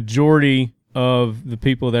saying the majority of the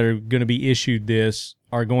people that are going to be issued this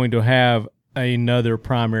are going to have another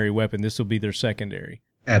primary weapon. This will be their secondary.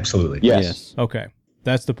 Absolutely. Yes. Okay.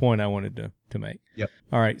 That's the point I wanted to make. Yep.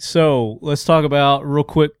 All right. So let's talk about real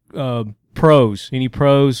quick pros. Any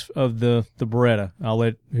pros of the Beretta? I'll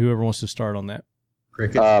let whoever wants to start on that.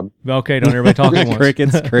 Crickets. Okay, don't everybody talk at once.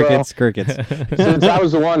 Crickets. Since I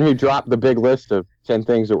was the one who dropped the big list of 10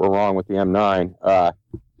 things that were wrong with the M9,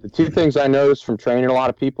 the 2 things I noticed from training a lot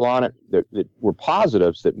of people on it that were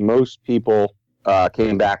positives that most people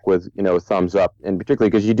came back with, thumbs up, and particularly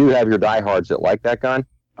because you do have your diehards that like that gun.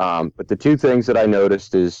 But the 2 things that I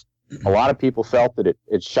noticed is a lot of people felt that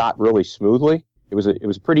it shot really smoothly. It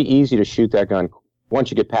was pretty easy to shoot that gun. Once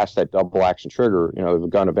you get past that double action trigger, the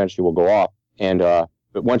gun eventually will go off. And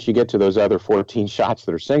but once you get to those other 14 shots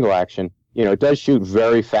that are single action, it does shoot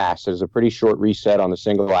very fast. There's a pretty short reset on the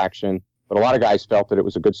single action. But a lot of guys felt that it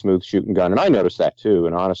was a good, smooth shooting gun, and I noticed that too.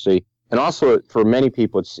 And honestly, and also for many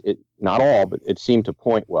people, it not all, but it seemed to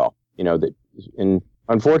point well. And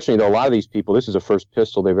unfortunately, though, a lot of these people, this is the first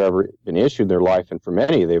pistol they've ever been issued in their life, and for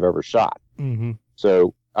many, they've ever shot. Mm-hmm.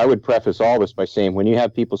 So I would preface all this by saying, when you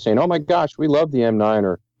have people saying, "Oh my gosh, we love the M9,"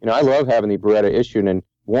 or I love having the Beretta issued, and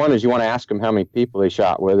one is you want to ask them how many people they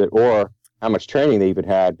shot with it, or how much training they even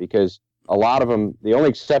had, because a lot of them, the only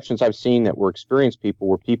exceptions I've seen that were experienced people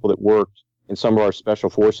were people that worked in some of our special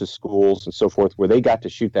forces schools and so forth, where they got to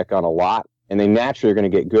shoot that gun a lot, and they naturally are going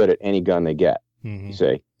to get good at any gun they get, you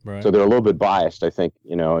see. Right. So they're a little bit biased, I think,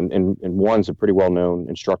 and one's a pretty well-known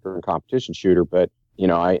instructor and competition shooter, but,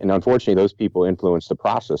 and unfortunately those people influenced the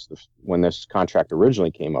process when this contract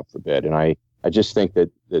originally came up for bid, and I just think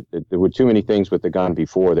that there were too many things with the gun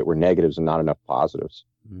before that were negatives and not enough positives.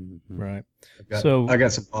 Mm-hmm. Right. I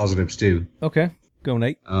got some positives too. Okay. Go,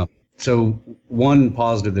 Nate. So one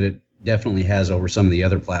positive that it definitely has over some of the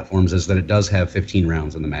other platforms is that it does have 15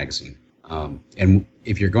 rounds in the magazine. And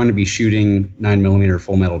if you're going to be shooting 9mm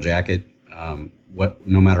full metal jacket,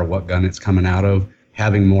 no matter what gun it's coming out of,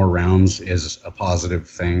 having more rounds is a positive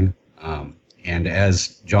thing. And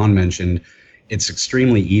as John mentioned, it's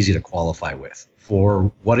extremely easy to qualify with.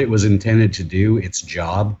 For what it was intended to do, its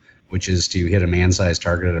job, which is to hit a man-sized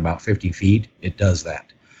target at about 50 feet, it does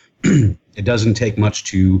that. It doesn't take much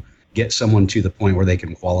to get someone to the point where they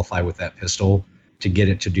can qualify with that pistol to get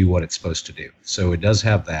it to do what it's supposed to do. So it does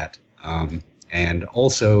have that. And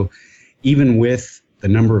also, even with the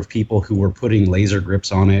number of people who were putting laser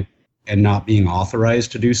grips on it and not being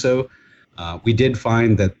authorized to do so, we did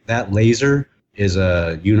find that laser is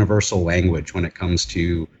a universal language when it comes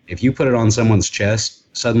to, if you put it on someone's chest,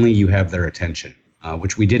 suddenly you have their attention,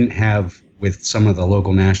 which we didn't have with some of the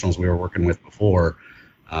local nationals we were working with before.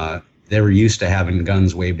 They were used to having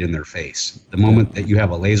guns waved in their face. The moment that you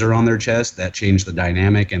have a laser on their chest, that changed the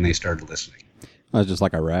dynamic and they started listening. Well, it's just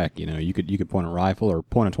like Iraq, you could point a rifle or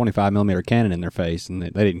point a 25 millimeter cannon in their face, and they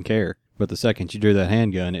didn't care. But the second you drew that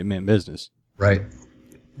handgun, it meant business. Right.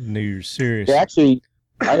 Knew you're serious. Yeah, actually,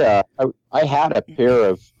 I had a pair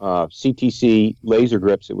of CTC laser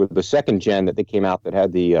grips. It was the second gen that they came out that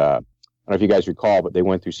had the, I don't know if you guys recall, but they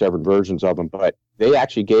went through several versions of them. But they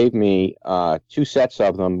actually gave me 2 sets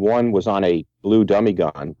of them. One was on a blue dummy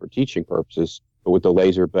gun for teaching purposes, but with the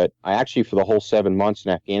laser. But I actually, for the whole 7 months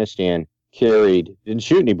in Afghanistan, didn't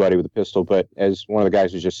shoot anybody with a pistol. But as one of the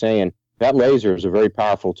guys was just saying, that laser is a very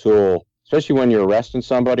powerful tool, especially when you're arresting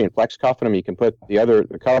somebody and flex cuffing them. You can put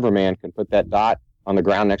the cover man can put that dot on the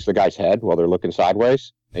ground next to the guy's head while they're looking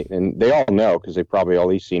sideways. And they all know because they've probably at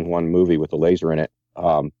least seen one movie with a laser in it.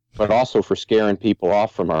 But also for scaring people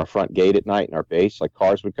off from our front gate at night in our base, like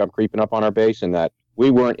cars would come creeping up on our base, and that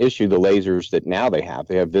we weren't issued the lasers that now they have.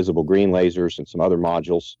 They have visible green lasers and some other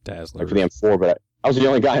modules like for the M4, but I was the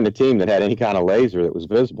only guy in the team that had any kind of laser that was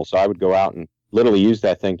visible. So I would go out and literally use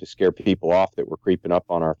that thing to scare people off that were creeping up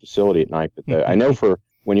on our facility at night. But I know for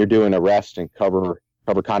when you're doing arrest and cover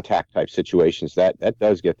contact type situations, that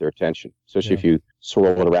does get their attention, especially if you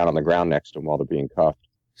swirl it around on the ground next to them while they're being cuffed.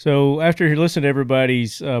 So after you listen to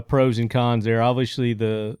everybody's pros and cons there, obviously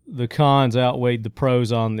the cons outweighed the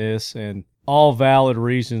pros on this, and all valid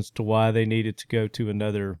reasons to why they needed to go to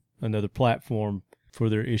another platform for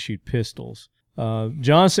their issued pistols.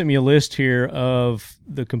 John sent me a list here of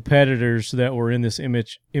the competitors that were in this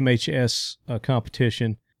MHS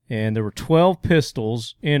competition, and there were 12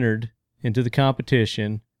 pistols entered into the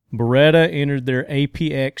competition. Beretta entered their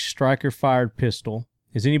APX striker-fired pistol.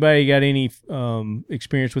 Has anybody got any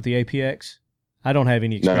experience with the APX? I don't have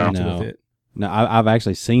any experience with it. No, I've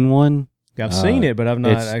actually seen one. I've seen it, but I've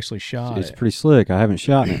not actually shot it. It's pretty slick. I haven't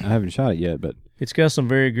shot it yet, but it's got some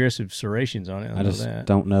very aggressive serrations on it. I just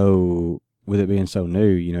don't know. With it being so new,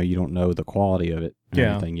 you don't know the quality of it or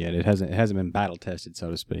anything yet. It hasn't been battle tested, so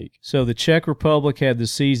to speak. So the Czech Republic had the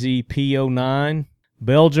CZ-P09.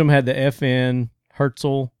 Belgium had the FN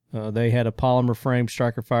Herzl. They had a polymer frame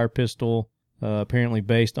striker fire pistol, apparently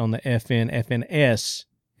based on the FN-FNS,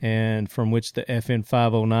 and from which the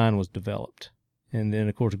FN-509 was developed. And then,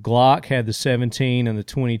 of course, Glock had the 17 and the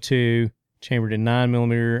 22, chambered in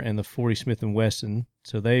 9mm, and the 40 Smith & Wesson.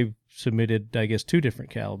 So they submitted, I guess, 2 different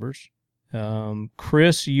calibers.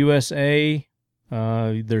 Chris USA,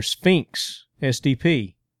 their Sphinx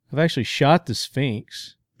SDP. I've actually shot the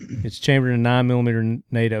Sphinx. It's chambered in 9mm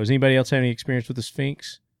NATO. Does anybody else have any experience with the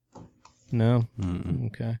Sphinx? No? Mm-mm.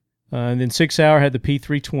 Okay. And then 6 Hour had the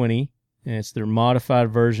P320, and it's their modified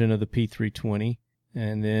version of the P320.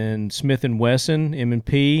 And then Smith & Wesson,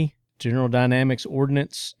 M&P, General Dynamics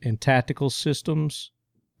Ordnance and Tactical Systems,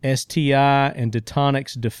 STI, and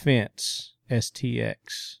Detonics Defense,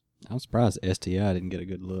 STX. I'm surprised STI didn't get a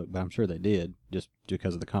good look, but I'm sure they did, just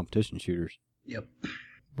because of the competition shooters. Yep.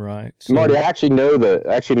 Right. So, Marty, I actually know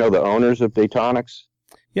the owners of Detonics.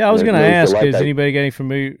 Yeah, I was going to ask, has anybody got any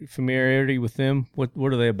familiarity with them? What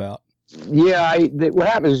are they about? Yeah, what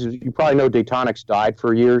happens is you probably know Detonics died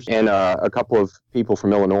for years, and a couple of people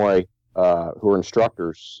from Illinois who are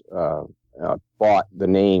instructors bought the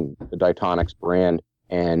name, the Detonics brand.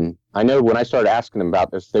 And I know when I started asking them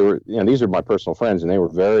about this, they were, these are my personal friends, and they were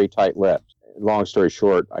very tight-lipped. Long story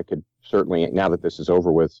short, I could certainly, now that this is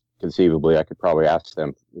over with, conceivably, I could probably ask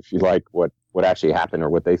them, if you like, what actually happened or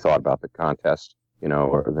what they thought about the contest,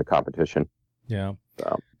 or the competition. Yeah.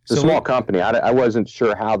 So, it's a small company. I wasn't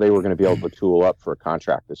sure how they were going to be able to tool up for a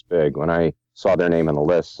contract this big. When I saw their name on the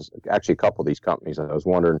list, actually a couple of these companies, I was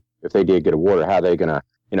wondering if they did get awarded, how they going to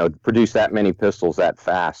produce that many pistols that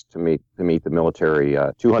fast to meet the military,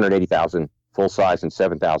 280,000 full size and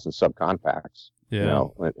 7,000 subcompacts. Yeah.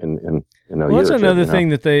 In well, that's another thing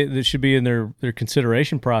that should be in their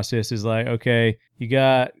consideration process is like, okay, you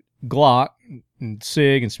got Glock and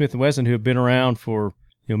SIG and Smith & Wesson who have been around for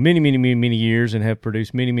many years and have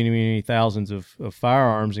produced many thousands of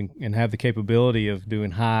firearms and have the capability of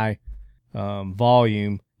doing high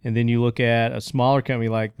volume. And then you look at a smaller company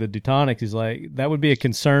like the Detonics, is like, that would be a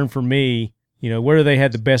concern for me, whether they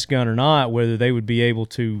had the best gun or not, whether they would be able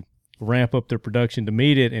to ramp up their production to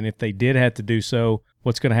meet it. And if they did have to do so,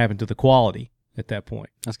 what's going to happen to the quality at that point?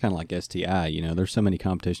 That's kind of like STI. There's so many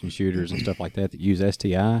competition shooters and stuff like that use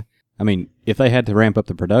STI. I mean, if they had to ramp up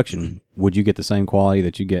the production, would you get the same quality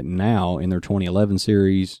that you get now in their 2011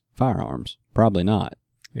 series firearms? Probably not.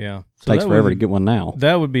 Yeah. So takes forever to get one now.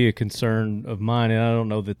 That would be a concern of mine, and I don't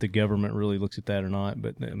know that the government really looks at that or not,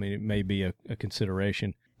 but I mean, it may be a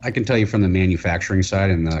consideration. I can tell you from the manufacturing side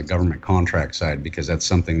and the government contract side, because that's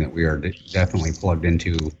something that we are definitely plugged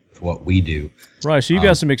into for what we do. Right, so you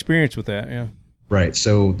got some experience with that, yeah. Right.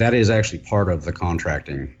 So that is actually part of the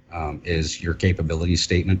contracting, is your capability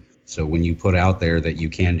statement. So when you put out there that you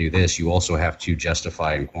can do this, you also have to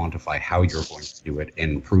justify and quantify how you're going to do it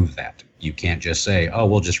and prove that. You can't just say, oh,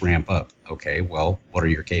 we'll just ramp up. Okay, well, what are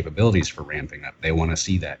your capabilities for ramping up? They want to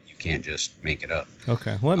see that. You can't just make it up.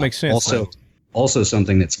 Okay, well, that makes sense. Also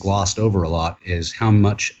something that's glossed over a lot is how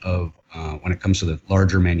much of, when it comes to the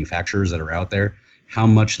larger manufacturers that are out there, how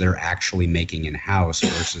much they're actually making in-house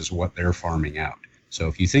versus what they're farming out. So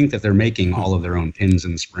if you think that they're making all of their own pins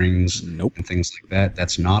and springs and things like that,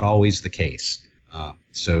 that's not always the case.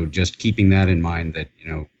 So just keeping that in mind, that,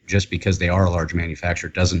 just because they are a large manufacturer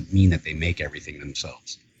doesn't mean that they make everything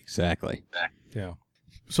themselves. Exactly. Yeah.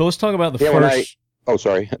 So let's talk about the first. Oh,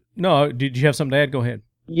 sorry. No, did you have something to add? Go ahead.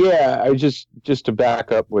 Yeah, I just to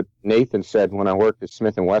back up what Nathan said, when I worked at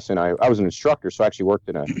Smith & Wesson, I was an instructor, so I actually worked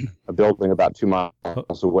in a building about 2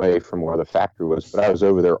 miles away from where the factory was, but I was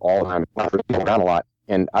over there all the time, around a lot,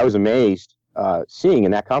 and I was amazed seeing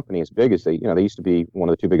in that company, as big as they used to be one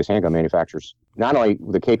of the 2 biggest handgun manufacturers, not only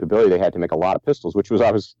the capability they had to make a lot of pistols, which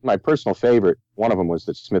was my personal favorite. One of them was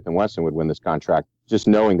that Smith & Wesson would win this contract, just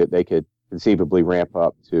knowing that they could conceivably ramp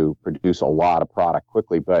up to produce a lot of product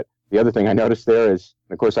quickly. But the other thing I noticed there is,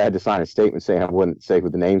 and of course, I had to sign a statement saying I wouldn't say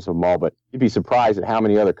with the names of them all, but you'd be surprised at how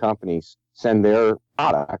many other companies send their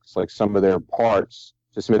products, like some of their parts,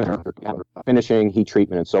 to Smith & finishing, heat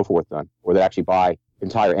treatment, and so forth done, or they actually buy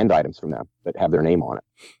entire end items from them that have their name on it.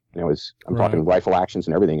 I'm talking rifle actions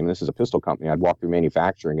and everything. I mean, this is a pistol company. I'd walk through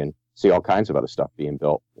manufacturing and see all kinds of other stuff being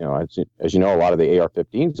built. As you know, a lot of the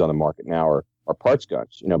AR-15s on the market now are parts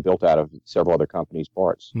guns, built out of several other companies'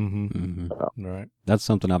 parts. Right. That's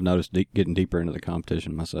something I've noticed getting deeper into the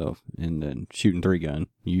competition myself, and then shooting 3-gun.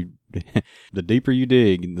 The deeper you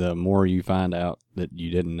dig, the more you find out that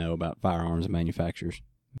you didn't know about firearms manufacturers.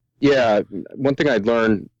 Yeah, one thing I'd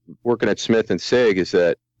learned working at Smith and Sig is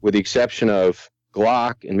that, with the exception of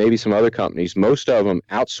Glock and maybe some other companies, most of them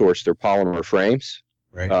outsource their polymer frames.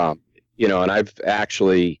 Right. And I've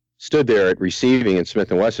actually stood there at receiving in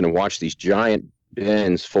Smith & Wesson and watched these giant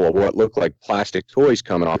bins full of what looked like plastic toys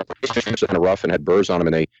coming off, kind of rough and had burrs on them.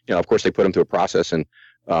 And they, of course, they put them through a process and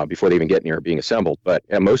before they even get near being assembled. But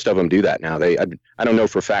most of them do that now. I don't know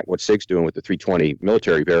for a fact what SIG's doing with the 320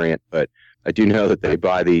 military variant, but I do know that they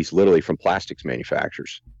buy these literally from plastics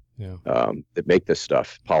manufacturers that make this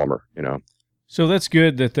stuff, polymer, So that's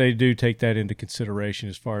good that they do take that into consideration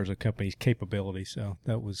as far as a company's capability. So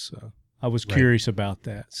that was... I was curious about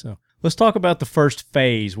that. So let's talk about the first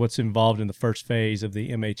phase, what's involved in the first phase of the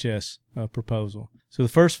MHS proposal. So the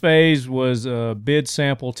first phase was bid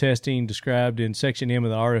sample testing described in Section M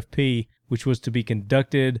of the RFP, which was to be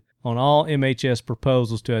conducted on all MHS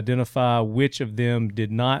proposals to identify which of them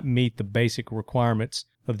did not meet the basic requirements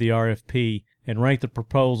of the RFP and rank the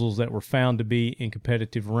proposals that were found to be in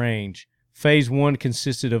competitive range. Phase 1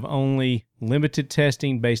 consisted of only limited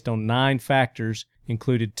testing based on 9 factors,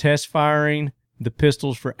 included test firing the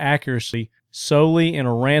pistols for accuracy solely in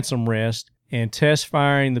a ransom rest and test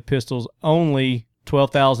firing the pistols only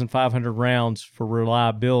 12,500 rounds for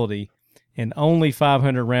reliability and only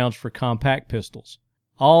 500 rounds for compact pistols,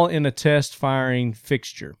 all in a test firing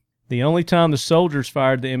fixture. The only time the soldiers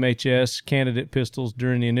fired the MHS candidate pistols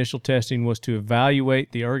during the initial testing was to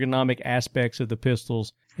evaluate the ergonomic aspects of the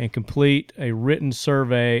pistols and complete a written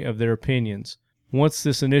survey of their opinions. Once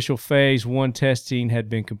this initial Phase 1 testing had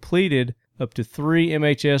been completed, up to 3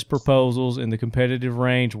 MHS proposals in the competitive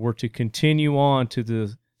range were to continue on to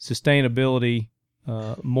the sustainability,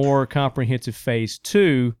 more comprehensive Phase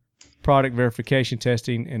 2 product verification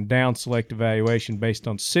testing and down select evaluation based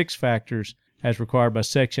on 6 factors as required by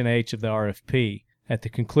Section H of the RFP. At the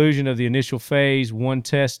conclusion of the initial Phase 1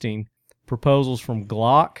 testing, proposals from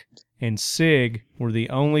Glock and SIG were the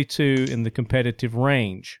only 2 in the competitive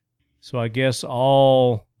range. So I guess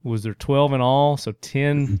was there 12 in all? So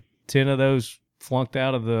 10 of those flunked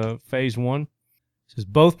out of the Phase 1. It says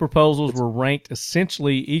both proposals were ranked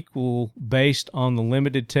essentially equal based on the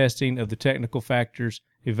limited testing of the technical factors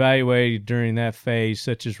evaluated during that phase,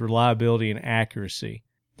 such as reliability and accuracy.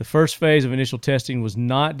 The first phase of initial testing was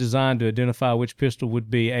not designed to identify which pistol would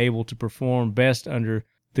be able to perform best under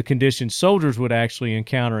the conditions soldiers would actually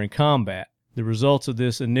encounter in combat. The results of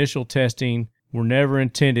this initial testing were never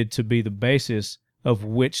intended to be the basis of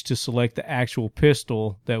which to select the actual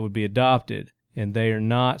pistol that would be adopted, and they are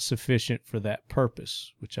not sufficient for that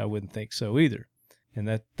purpose, which I wouldn't think so either.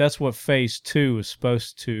 And that's what Phase 2 is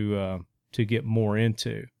supposed to get more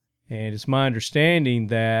into. And it's my understanding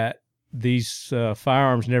that these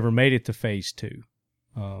firearms never made it to Phase 2.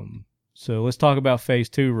 So let's talk about Phase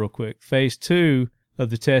 2 real quick. Phase 2 of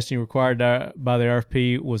the testing required by the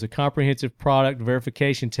RFP was a comprehensive product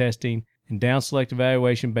verification testing and down-select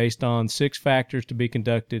evaluation based on 6 factors to be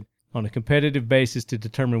conducted on a competitive basis to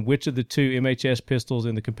determine which of the 2 MHS pistols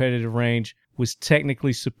in the competitive range was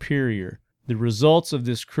technically superior. The results of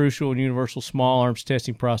this crucial and universal small arms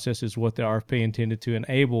testing process is what the RFP intended to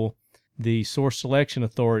enable the Source Selection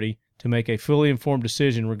Authority to make a fully informed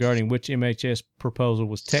decision regarding which MHS proposal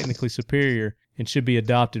was technically superior and should be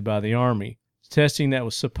adopted by the Army. Testing that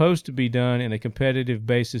was supposed to be done in a competitive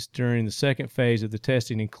basis during the second phase of the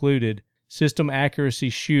testing included system accuracy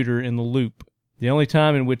shooter in the loop, the only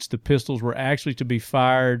time in which the pistols were actually to be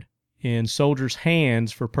fired in soldiers'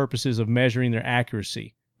 hands for purposes of measuring their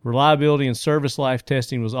accuracy. Reliability and service life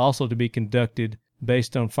testing was also to be conducted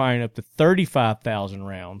based on firing up to 35,000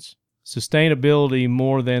 rounds. Sustainability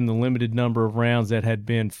more than the limited number of rounds that had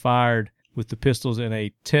been fired with the pistols in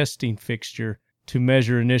a testing fixture to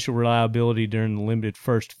measure initial reliability during the limited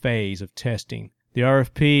first phase of testing. The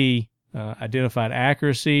RFP identified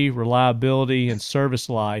accuracy, reliability, and service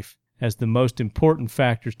life as the most important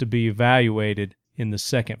factors to be evaluated in the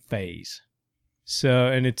second phase. So,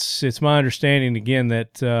 and it's my understanding again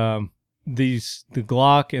that the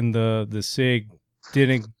Glock and the SIG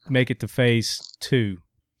didn't make it to phase 2.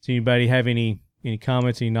 Does anybody have any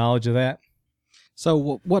comments, any knowledge of that?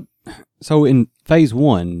 So what? So in phase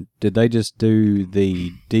 1, did they just do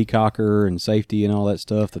the decocker and safety and all that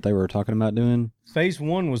stuff that they were talking about doing? Phase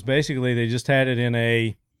 1 was basically they just had it in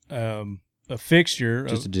a fixture,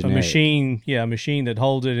 just a machine, a machine that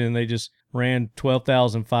holds it, and they just ran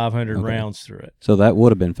 12,500 rounds through it. So that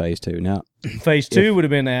would have been phase 2. Now, phase 2 would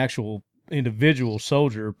have been the actual individual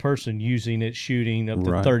soldier or person using it, shooting up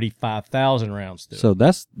to 35,000 rounds through. So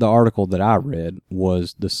that's the article that I read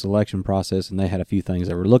was the selection process, and they had a few things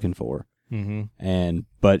they were looking for. Mm-hmm.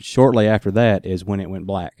 But shortly after that is when it went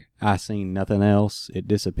black. I seen nothing else. It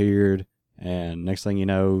disappeared, and next thing you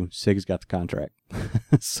know, SIG's got the contract.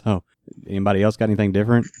 So anybody else got anything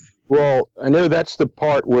different? Well, I know that's the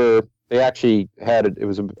part where they actually had it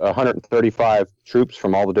was 135 troops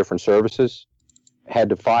from all the different services had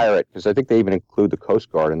to fire it, because I think they even include the Coast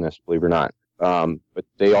Guard in this, believe it or not. But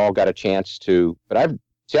they all got a chance to. But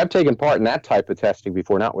I've taken part in that type of testing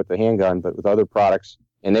before, not with the handgun, but with other products.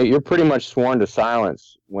 And you're pretty much sworn to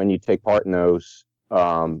silence when you take part in those,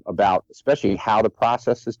 about especially how the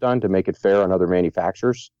process is done to make it fair on other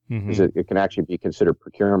manufacturers, because it can actually be considered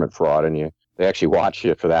procurement fraud, and they actually watch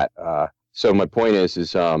you for that. So my point is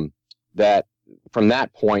that from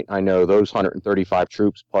that point, I know those 135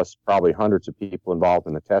 troops plus probably hundreds of people involved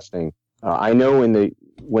in the testing. I know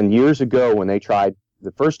when years ago when they tried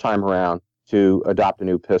the first time around to adopt a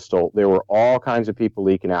new pistol, there were all kinds of people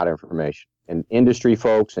leaking out information, and industry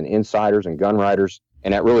folks and insiders and gun writers,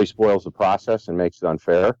 and that really spoils the process and makes it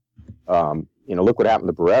unfair. Look what happened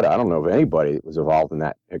to Beretta. I don't know of anybody that was involved in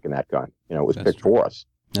that picking that gun. It was picked for us.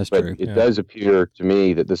 That's but true. It does appear to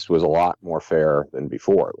me that this was a lot more fair than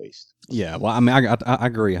before, at least. Yeah, well, I mean, I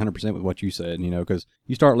agree 100% with what you said, because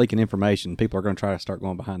you start leaking information, people are going to try to start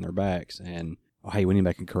going behind their backs and, hey, we need to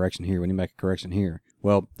make a correction here, we need to make a correction here.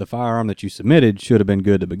 Well, the firearm that you submitted should have been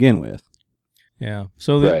good to begin with. Yeah.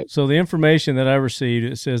 So the information that I received,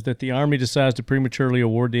 it says that the Army decides to prematurely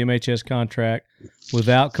award the MHS contract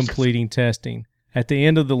without completing testing. At the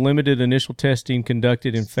end of the limited initial testing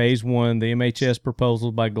conducted in Phase 1, the MHS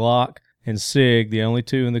proposals by Glock and SIG, the only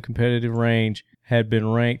 2 in the competitive range, had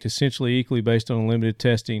been ranked essentially equally based on limited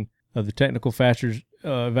testing of the technical factors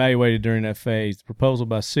evaluated during that phase. The proposal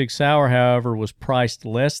by Sig Sauer, however, was priced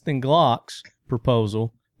less than Glock's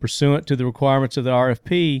proposal. Pursuant to the requirements of the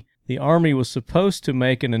RFP, the Army was supposed to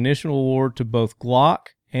make an initial award to both Glock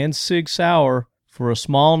and Sig Sauer for a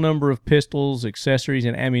small number of pistols, accessories,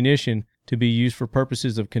 and ammunition to be used for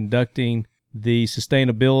purposes of conducting the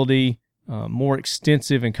sustainability, more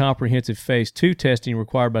extensive and comprehensive Phase 2 testing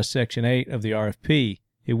required by Section 8 of the RFP.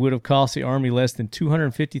 It would have cost the Army less than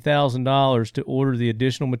 $250,000 to order the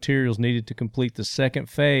additional materials needed to complete the second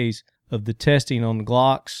phase of the testing on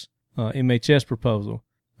Glock's MHS proposal.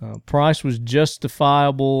 Price was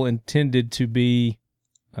justifiable, intended to be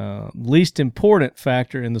least important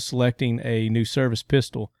factor in the selecting a new service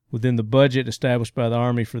pistol within the budget established by the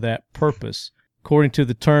Army for that purpose, according to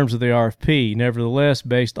the terms of the RFP. Nevertheless,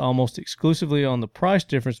 based almost exclusively on the price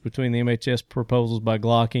difference between the MHS proposals by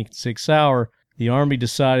Glock Inc. and Sig Sauer, the Army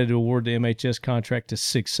decided to award the MHS contract to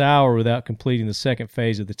Sig Sauer without completing the second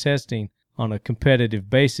phase of the testing on a competitive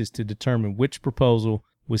basis to determine which proposal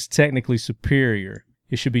was technically superior.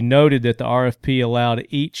 It should be noted that the RFP allowed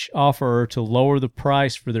each offerer to lower the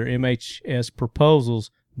price for their MHS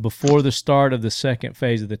proposals before the start of the second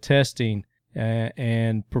phase of the testing,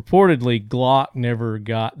 and purportedly Glock never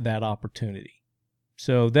got that opportunity.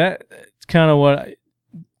 So that's kind of what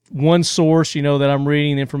one source, that I'm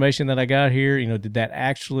reading, the information that I got here, did that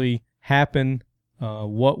actually happen?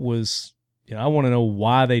 What was, I want to know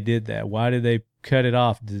why they did that. Why did they cut it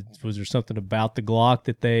off? Was there something about the Glock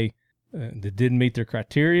that that didn't meet their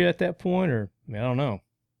criteria at that point, or I don't know.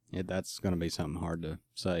 Yeah, that's going to be something hard to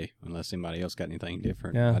say unless anybody else got anything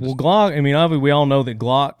different. Yeah, Glock, obviously we all know that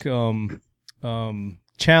Glock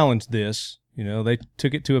challenged this. They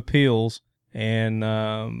took it to appeals,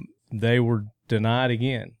 and they were denied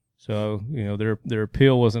again. So, their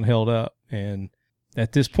appeal wasn't held up. And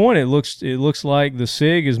at this point, it looks like the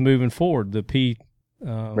SIG is moving forward. The P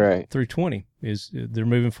 320 they're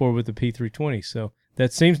moving forward with the P320. So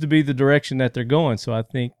that seems to be the direction that they're going. So I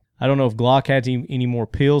don't know if Glock has any more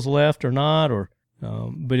appeals left or not,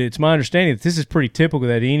 but it's my understanding that this is pretty typical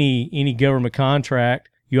that any government contract,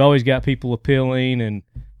 you always got people appealing and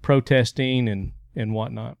protesting and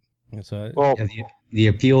whatnot. And so, the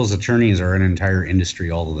appeals attorneys are an entire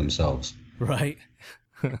industry all to themselves. Right.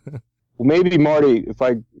 Well, maybe Marty, if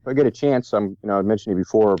I get a chance, I mentioned you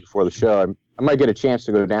before the show, I might get a chance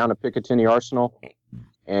to go down to Picatinny Arsenal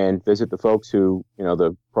and visit the folks who,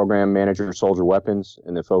 the program manager, soldier weapons,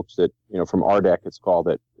 and the folks that, from RDEC, it's called,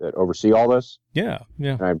 that oversee all this. Yeah.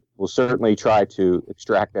 And I will certainly try to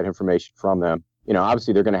extract that information from them.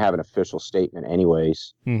 Obviously they're going to have an official statement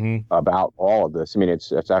anyways about all of this.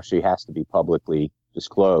 It's actually has to be publicly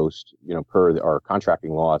disclosed, per our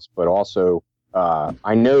contracting laws. But also,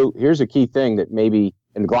 I know here's a key thing that maybe,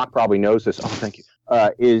 and Glock probably knows this. Oh, thank you.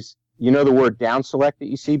 Is the word down select that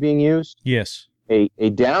you see being used? Yes. A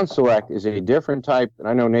down select is a different type, and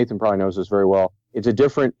I know Nathan probably knows this very well. It's a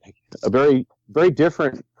very, very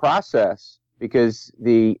different process, because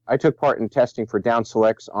I took part in testing for down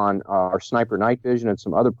selects on our Sniper Night Vision and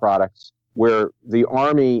some other products, where the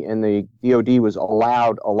Army and the DoD was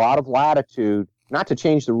allowed a lot of latitude, not to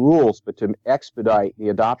change the rules, but to expedite the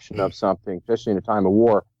adoption of something, especially in a time of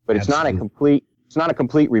war. But it's not a complete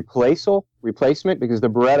replacement, because the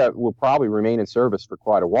Beretta will probably remain in service for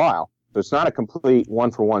quite a while. So it's not a complete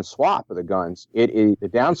one-for-one swap of the guns. The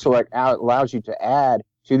down select allows you to add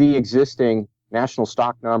to the existing national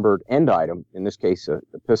stock numbered end item, in this case,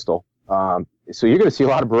 the pistol. So you're going to see a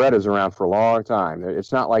lot of Berettas around for a long time.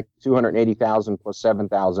 It's not like 280,000 plus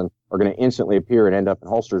 7,000 are going to instantly appear and end up in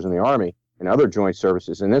holsters in the Army and other joint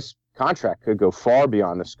services. And this contract could go far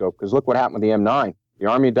beyond the scope, because look what happened with the M9. The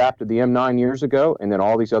Army adapted the M9 years ago, and then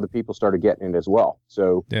all these other people started getting it as well.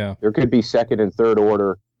 So there could be second and third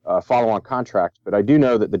order follow-on contracts. But I do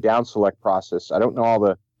know that the down select process, I don't know all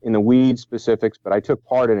the in the weeds specifics, but I took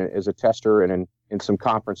part in it as a tester and in some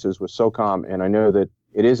conferences with SOCOM, and I know that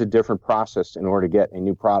it is a different process in order to get a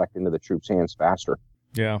new product into the troops' hands faster.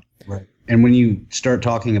 Yeah. Right. And when you start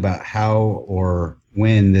talking about how or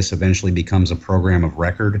when this eventually becomes a program of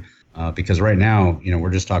record, because right now, we're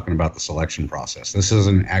just talking about the selection process. This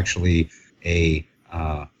isn't actually a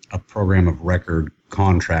program of record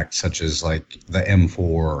contract, such as like the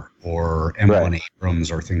M4 or M1 Abrams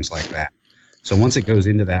or things like that. So once it goes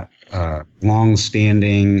into that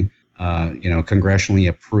long-standing, congressionally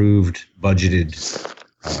approved, budgeted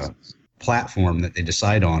platform that they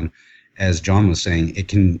decide on, as John was saying, it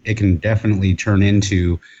can definitely turn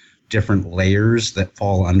into different layers that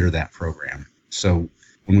fall under that program. So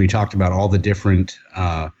when we talked about all the different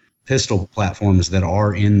pistol platforms that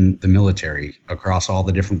are in the military across all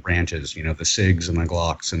the different branches, the SIGs and the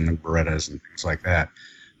Glocks and the Berettas and things like that,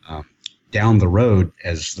 down the road,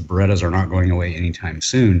 as the Berettas are not going away anytime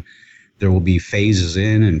soon, there will be phases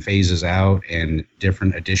in and phases out and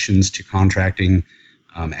different additions to contracting.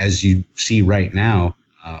 As you see right now,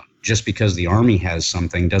 just because the Army has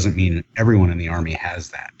something doesn't mean everyone in the Army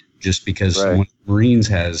has that. Just because someone in the Marines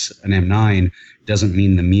has an M9 doesn't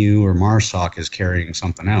mean the MEU or MARSOC is carrying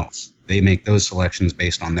something else. They make those selections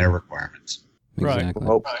based on their requirements. Exactly.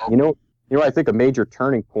 Well, I think a major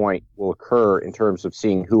turning point will occur in terms of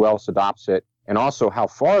seeing who else adopts it, and also how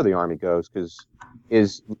far the Army goes, because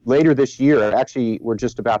is later this year, actually we're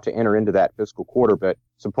just about to enter into that fiscal quarter, but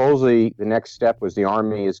supposedly the next step was the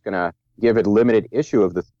Army is going to give it a limited issue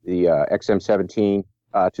of the XM17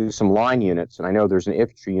 to some line units. And I know there's an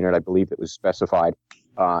infantry unit, I believe, that was specified,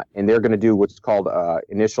 and they're going to do what's called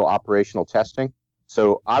initial operational testing.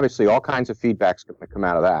 So obviously all kinds of feedback's going to come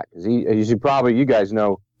out of that, because as you guys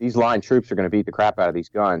know, these line troops are going to beat the crap out of these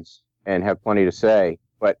guns and have plenty to say.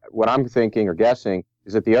 But what I'm thinking or guessing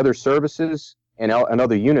is that the other services and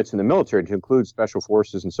other units in the military, to include special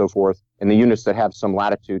forces and so forth, and the units that have some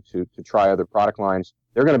latitude to try other product lines,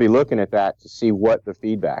 they're going to be looking at that to see what the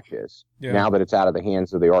feedback is now that it's out of the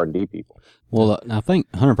hands of the R&D people. Well, I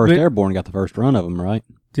think 101st Airborne got the first run of them, right?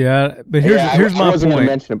 Yeah, but here's my point. I wasn't going to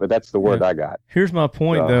mention it, but that's the word I got. Here's my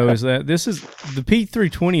point, though, is that the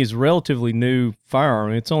P320 is a relatively new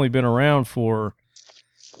firearm. It's only been around for,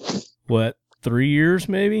 3 years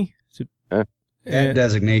maybe? That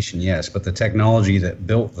designation, yes, but the technology that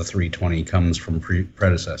built the 320 comes from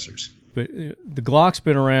predecessors. But the Glock's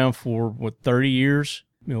been around for 30 years.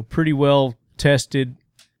 Pretty well tested.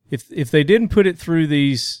 If they didn't put it through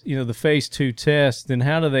these, the phase 2 tests, then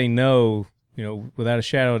how do they know? Without a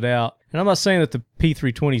shadow of doubt. And I'm not saying that the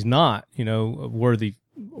P320 is not, a worthy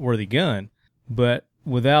gun, but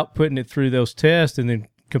without putting it through those tests and then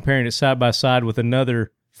comparing it side by side with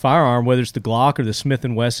another firearm, whether it's the Glock or the Smith &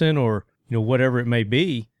 Wesson or whatever it may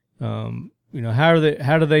be, how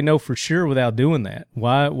do they know for sure without doing that?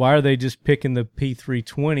 Why are they just picking the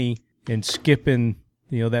P320 and skipping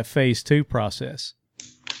that phase 2 process?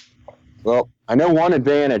 Well, I know one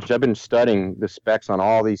advantage. I've been studying the specs on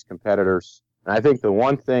all these competitors, and I think the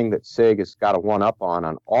one thing that SIG has got a one-up on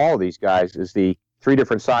all of these guys is the 3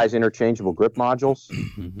 different size interchangeable grip modules,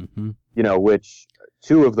 which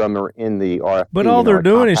 2 of them are in the RFP. But all they're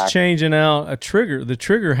doing is changing out the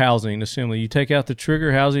trigger housing assembly. You take out the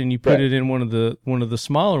trigger housing and you put it in one of the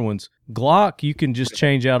smaller ones. Glock, you can just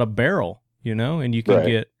change out a barrel, and you can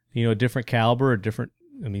get, a different caliber,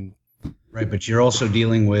 Right, but you're also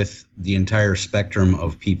dealing with the entire spectrum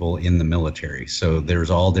of people in the military. So there's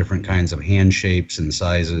all different kinds of hand shapes and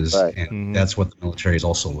sizes, and that's what the military is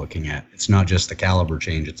also looking at. It's not just the caliber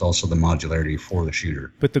change, it's also the modularity for the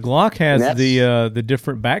shooter. But the Glock has the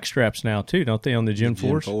different back straps now, too, don't they, on the Gen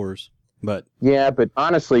 4s? But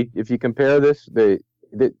honestly, if you compare this,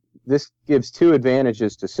 this gives 2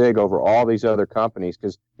 advantages to SIG over all these other companies,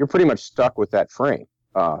 because you're pretty much stuck with that frame,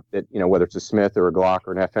 whether it's a Smith or a Glock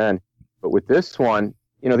or an FN. But with this one,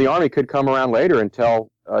 the Army could come around later and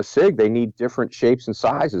tell SIG they need different shapes and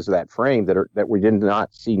sizes of that frame that we did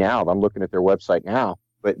not see now. I'm looking at their website now,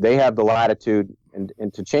 but they have the latitude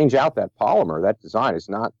and to change out that polymer, that design is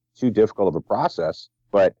not too difficult of a process.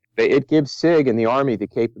 But it gives SIG and the Army the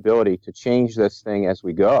capability to change this thing as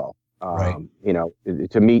we go.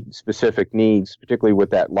 To meet specific needs, particularly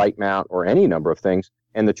with that light mount or any number of things.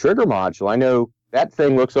 And the trigger module, I know. That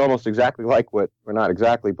thing looks almost exactly like not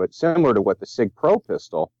exactly, but similar to what the SIG Pro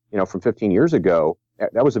pistol, from 15 years ago.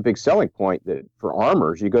 That was a big selling point that for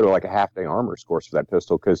armors, you go to like a half-day armors course for that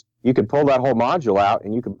pistol, because you could pull that whole module out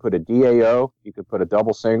and you could put a DAO, you could put a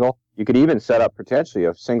double single, you could even set up potentially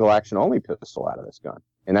a single action only pistol out of this gun.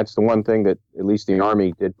 And that's the one thing that at least the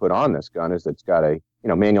Army did put on this gun, is that it's got a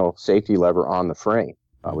manual safety lever on the frame,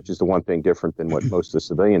 which is the one thing different than what most of the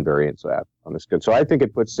civilian variants have on this gun. So I think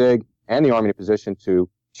it puts SIG and the Army in a position to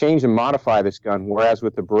change and modify this gun, whereas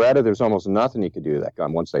with the Beretta, there's almost nothing you could do to that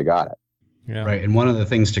gun once they got it. Yeah. Right, and one of the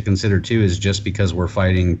things to consider, too, is just because we're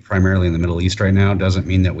fighting primarily in the Middle East right now doesn't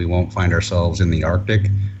mean that we won't find ourselves in the Arctic,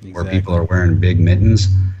 where people are wearing big mittens,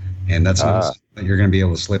 and that's not that you're going to be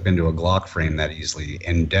able to slip into a Glock frame that easily,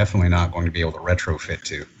 and definitely not going to be able to retrofit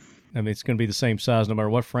to. It's going to be the same size no matter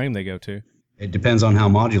what frame they go to. It depends on how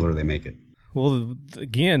modular they make it. Well,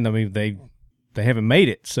 again, they haven't made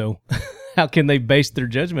it, so how can they base their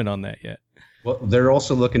judgment on that yet? Well, they're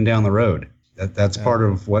also looking down the road. That's part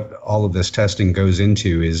of what all of this testing goes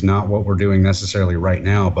into, is not what we're doing necessarily right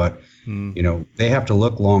now, but they have to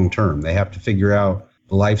look long term. They have to figure out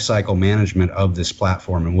the life cycle management of this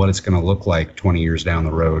platform and what it's going to look like 20 years down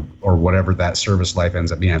the road, or whatever that service life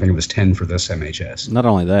ends up being. I think it was 10 for this MHS. Not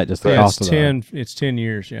only that, just the cost of it's 10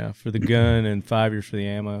 years, for the gun, and 5 years for the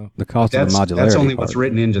ammo. The cost of the modularity. That's only what's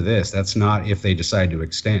written into this. That's not if they decide to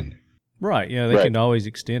extend. Right, they can always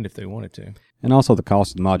extend if they wanted to. And also the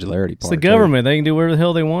cost of the modularity part. It's the government. They can do whatever the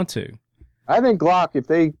hell they want to. I think Glock, if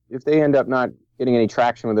they end up not getting any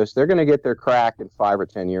traction with this, they're going to get their crack in 5 or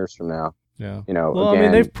 10 years from now. Yeah. Well,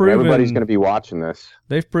 again, they've proven everybody's going to be watching this.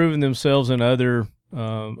 They've proven themselves in other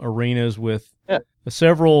arenas with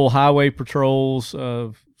several highway patrols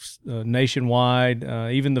nationwide.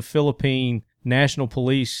 Even the Philippine National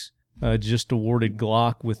Police just awarded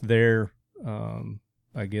Glock with their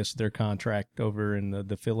contract over in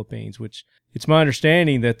the Philippines, which it's my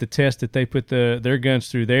understanding that the test that they put their guns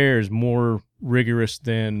through there is more rigorous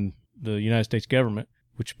than the United States government,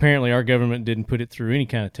 which apparently our government didn't put it through any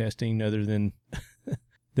kind of testing other than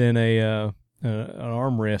an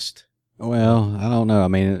armrest. Well, I don't know.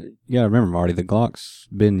 You got to remember, Marty, the Glock's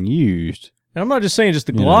been used. And I'm not just saying just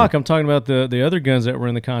the Glock. I'm talking about the other guns that were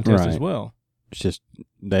in the contest as well. It's just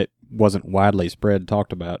that wasn't widely spread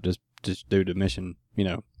talked about just due to mission Hey,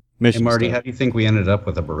 Marty, stuff. how do you think we ended up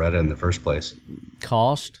with a Beretta in the first place?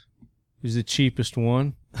 Cost is the cheapest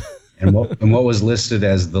one. And what was listed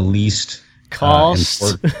as the least Cost.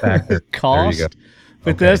 important factor? Cost. There you go.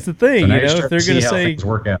 But Okay. that's the thing, So now you're if starting they're to going to see how say, things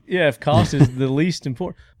work out. yeah, if cost is the least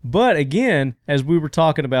important. But again, as we were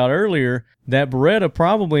talking about earlier, that Beretta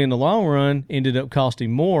probably in the long run ended up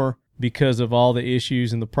costing more because of all the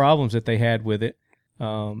issues and the problems that they had with it.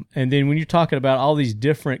 And then when you're talking about all these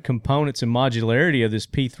different components and modularity of this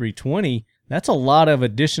P320, that's a lot of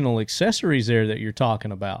additional accessories there that you're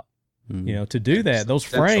talking about. To do that. Those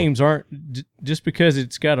frames aren't just because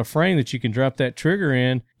it's got a frame that you can drop that trigger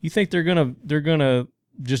in. You think they're gonna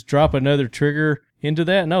just drop another trigger into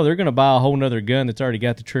that? No, they're gonna buy a whole nother gun that's already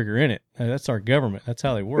got the trigger in it. That's our government. That's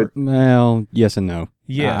how they work. Well, yes and no.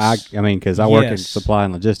 Yes. I mean, because I work in supply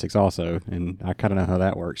and logistics also, and I kind of know how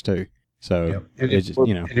that works too. So it's just,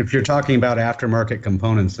 And if you're talking about aftermarket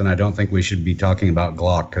components, then I don't think we should be talking about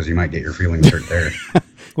Glock because you might get your feelings hurt there.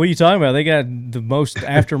 What are you talking about? They got the most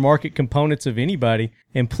aftermarket components of anybody.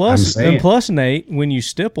 And plus, Nate, when you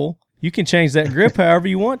stipple, you can change that grip however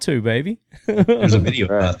you want to, baby. There's a video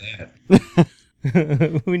about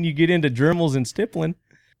that. When you get into Dremels and stippling.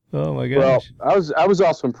 Oh, my gosh. Well, I was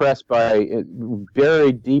also impressed by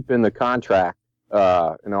very deep in the contract, in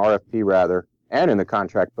the RFP rather, and in the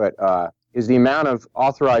contract, but is the amount of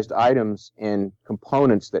authorized items and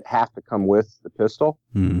components that have to come with the pistol,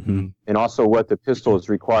 and also what the pistol is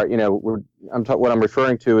required. What I'm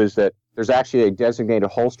referring to is that there's actually a designated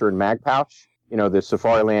holster and mag pouch. The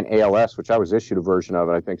Safariland ALS, which I was issued a version of,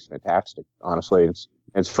 and I think it's fantastic. Honestly,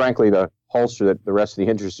 it's frankly the holster that the rest of the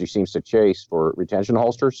industry seems to chase for retention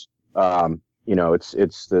holsters.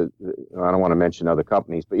 It's I don't want to mention other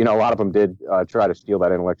companies, but a lot of them did try to steal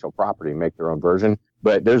that intellectual property and make their own version.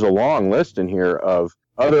 But there's a long list in here of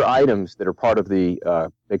other items that are part of the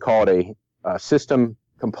they call it a system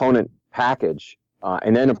component package,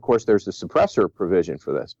 and then of course there's the suppressor provision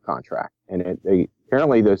for this contract, and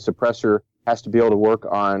apparently the suppressor has to be able to work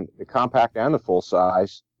on the compact and the full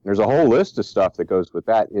size. There's a whole list of stuff that goes with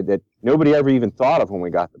that nobody ever even thought of when we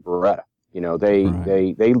got the Beretta.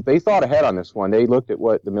 They thought ahead on this one. They looked at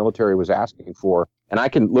what the military was asking for,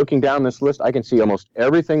 and looking down this list, I can see almost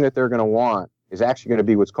everything that they're going to want is actually going to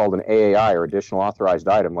be what's called an AAI, or additional authorized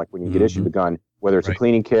item. Like when you get issued the gun, whether it's a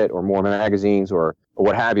cleaning kit or more magazines or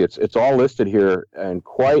what have you, it's all listed here. And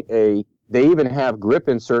they even have grip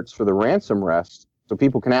inserts for the ransom rest, so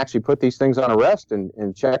people can actually put these things on a rest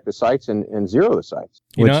and check the sights and zero the sights.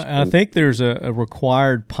 I think there's a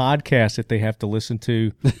required podcast that they have to listen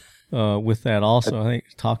to with that also. I think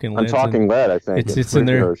Talking Lead. Talking Lead, I think. It's in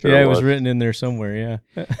there. Sure it was written in there somewhere,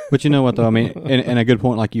 yeah. But you know what, though? I mean, and a good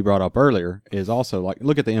point like you brought up earlier is also, like,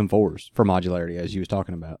 look at the M4s for modularity, as you was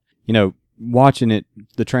talking about. Watching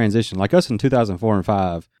the transition, like us in 2004 and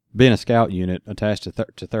 5, being a scout unit attached to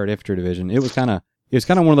 3rd Infantry Division, it was kind of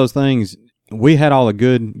one of those things. We had all the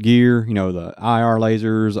good gear, the IR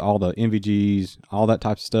lasers, all the NVGs, all that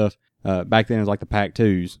type of stuff. Back then it was like the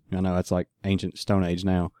PAC-2s. I know that's like ancient Stone Age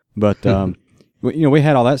now. But, we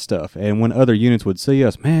had all that stuff. And when other units would see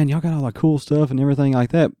us, man, y'all got all that cool stuff and everything like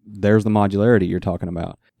that, there's the modularity you're talking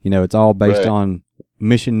about. It's all based on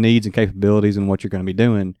mission needs and capabilities and what you're going to be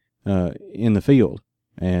doing in the field.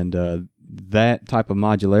 And that type of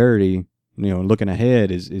modularity, looking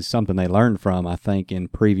ahead is something they learned from, I think, in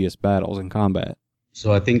previous battles and combat.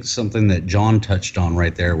 So I think something that John touched on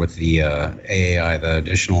right there with the AAI, the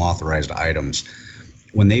additional authorized items,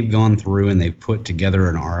 when they've gone through and they've put together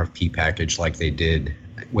an RFP package like they did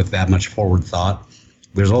with that much forward thought,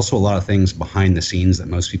 there's also a lot of things behind the scenes that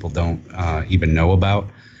most people don't even know about,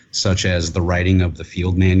 such as the writing of the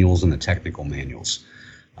field manuals and the technical manuals.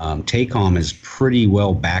 TACOM is pretty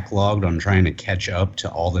well backlogged on trying to catch up to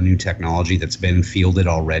all the new technology that's been fielded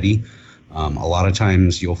already. A lot of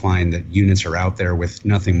times you'll find that units are out there with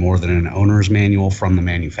nothing more than an owner's manual from the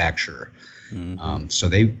manufacturer. So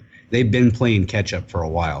they've been playing catch up for a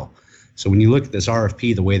while. So when you look at this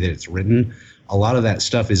RFP, the way that it's written, a lot of that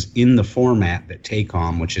stuff is in the format that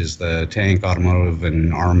TACOM, which is the Tank, Automotive,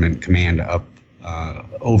 and Armament Command, up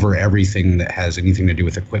over everything that has anything to do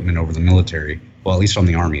with equipment over the military, well, at least on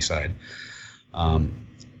the Army side.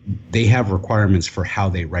 They have requirements for how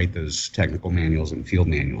they write those technical manuals and field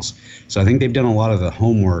manuals. So I think they've done a lot of the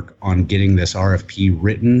homework on getting this RFP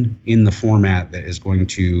written in the format that is going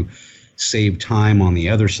to save time on the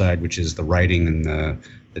other side, which is the writing and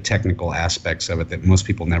the technical aspects of it that most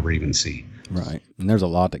people never even see. Right. And there's a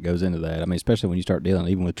lot that goes into that. I mean, especially when you start dealing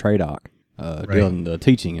even with TRADOC, dealing the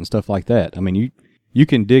teaching and stuff like that. I mean, you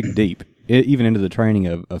can dig deep, even into the training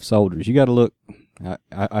of soldiers. You got to look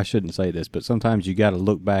I shouldn't say this, but sometimes you got to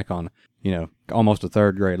look back on, almost a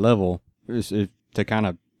third grade level to kind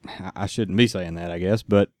of, I shouldn't be saying that, I guess,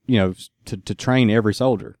 but, to train every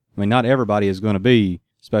soldier. I mean, not everybody is going to be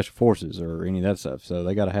special forces or any of that stuff. So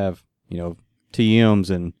they got to have, TMs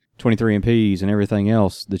and 23 MPs and everything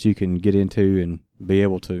else that you can get into and be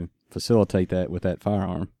able to facilitate that with that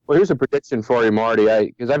firearm. Well, here's a prediction for you, Marty.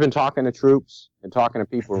 Because I've been talking to troops and talking to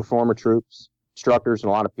people who are former troops, instructors, and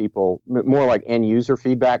a lot of people, more like end user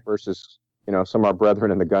feedback versus, some of our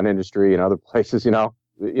brethren in the gun industry and other places, not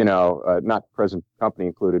the present company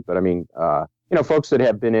included, but I mean, folks that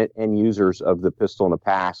have been end users of the pistol in the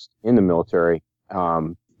past in the military.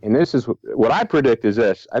 And this is what I predict is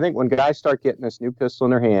this. I think when guys start getting this new pistol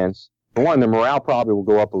in their hands, for one, the morale probably will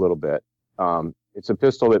go up a little bit. It's a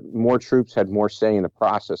pistol that more troops had more say in the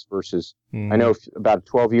process versus, I know about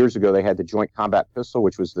 12 years ago, they had the Joint Combat Pistol,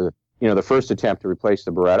 which was the first attempt to replace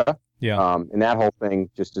the Beretta. Yeah. And that whole thing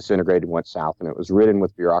just disintegrated and went south, and it was ridden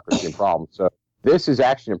with bureaucracy and problems. So this is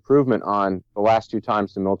actually an improvement on the last 2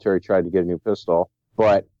 times the military tried to get a new pistol.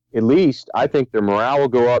 But at least I think their morale will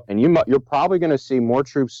go up, and you're probably going to see more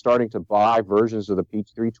troops starting to buy versions of the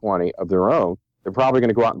P320 of their own. They're probably going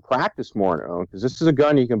to go out and practice more on their own, because this is a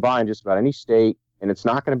gun you can buy in just about any state, and it's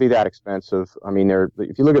not going to be that expensive. I mean,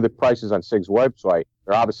 if you look at the prices on SIG's website,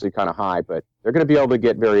 they're obviously kind of high, but they're going to be able to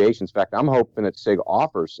get variations. In fact, I'm hoping that SIG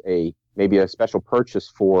offers maybe a special purchase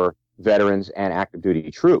for veterans and active duty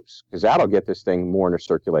troops, because that'll get this thing more into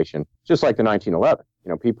circulation, just like the 1911.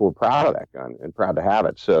 People were proud of that gun and proud to have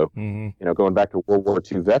it. So, going back to World War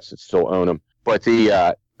II vets that still own them. But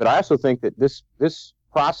but I also think that this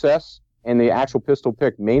process and the actual pistol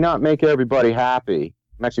pick may not make everybody happy.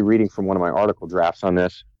 I'm actually reading from one of my article drafts on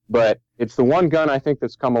this, but it's the one gun I think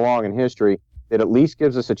that's come along in history that at least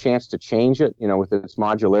gives us a chance to change it. With its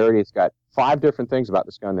modularity, it's got 5 different things about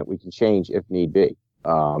this gun that we can change if need be.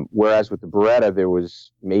 Whereas with the Beretta, there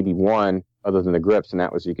was maybe one other than the grips, and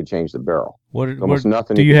that was you could change the barrel.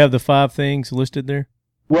 Nothing. Do you have the 5 things listed there?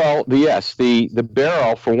 Well, the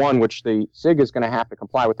barrel, for one, which the SIG is going to have to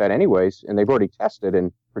comply with that anyways, and they've already tested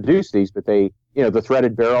and produced these, but the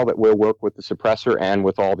threaded barrel that will work with the suppressor and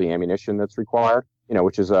with all the ammunition that's required,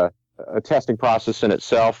 which is a testing process in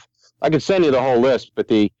itself. I could send you the whole list, but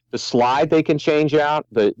the slide they can change out,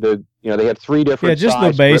 they had 3 different just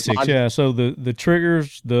size the basics, yeah. So the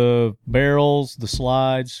triggers, the barrels, the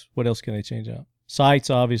slides, what else can they change out? Sights,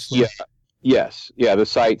 obviously. Yeah. Yes. Yeah, the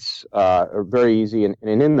sights are very easy. And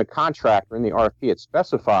in the contract or in the RFP, it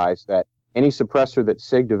specifies that any suppressor that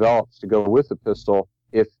SIG develops to go with the pistol,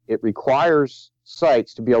 if it requires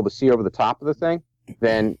sights to be able to see over the top of the thing,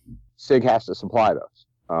 then SIG has to supply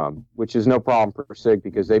those, which is no problem for SIG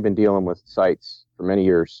because they've been dealing with sights for many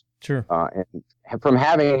years. Sure. And from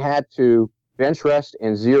having had to bench rest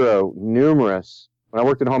and zero numerous, when I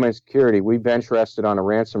worked at Homeland Security, we bench rested on a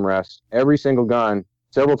ransom rest every single gun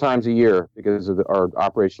several times a year because of our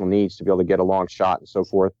operational needs to be able to get a long shot and so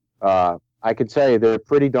forth. I could say they're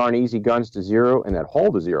pretty darn easy guns to zero and that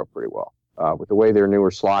hold to zero pretty well with the way their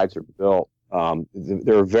newer slides are built.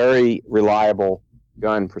 They're a very reliable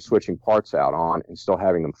gun for switching parts out on and still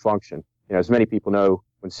having them function. As many people know,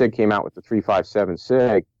 when SIG came out with the 357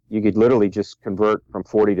 SIG, you could literally just convert from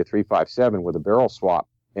 40 to 357 with a barrel swap.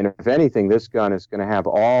 And if anything, this gun is going to have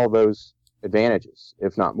all those advantages,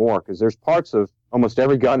 if not more, because there's parts of almost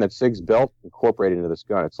every gun that SIG's built incorporated into this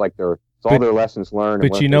gun. It's like it's all their lessons learned.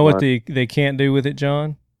 But you know what they can't do with it,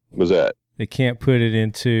 John? What's that? They can't put it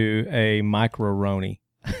into a micro-roni.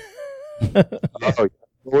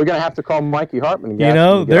 We're going to have to call Mikey Hartman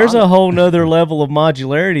again. There's a whole nother level of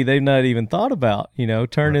modularity they've not even thought about,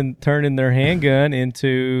 turning their handgun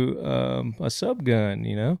into a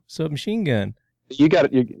subgun, submachine gun.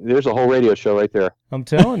 There's a whole radio show right there. I'm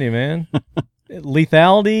telling you, man.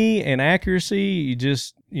 Lethality and accuracy, you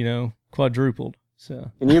just, quadrupled.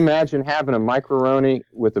 So can you imagine having a micro-roni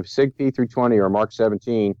with a SIG P320 or a Mark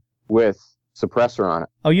 17 with suppressor on it?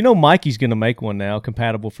 Oh, Mikey's going to make one now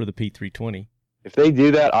compatible for the P320. If they do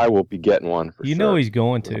that, I will be getting one for sure. He's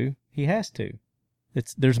going to. He has to.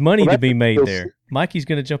 There's money to be made there. Mikey's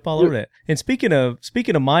going to jump all over that. And speaking of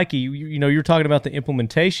Mikey, you're talking about the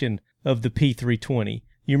implementation of the P320.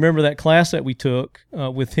 You remember that class that we took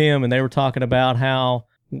with him, and they were talking about how,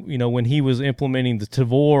 when he was implementing the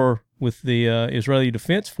Tavor with the Israeli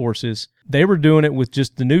Defense Forces, they were doing it with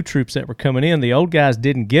just the new troops that were coming in. The old guys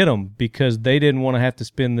didn't get them because they didn't want to have to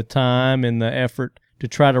spend the time and the effort to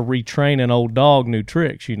try to retrain an old dog new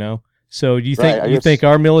tricks, So do you think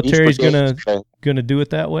our military is gonna do it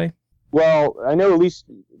that way? Well, I know at least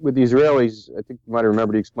with the Israelis, I think you might have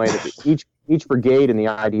remembered to explain it. Each brigade in the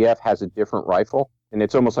IDF has a different rifle. and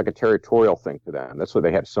it's almost like a territorial thing to them. That's why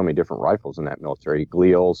they have so many different rifles in that military,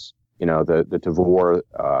 Gliels, the Tavor,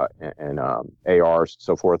 and ARs,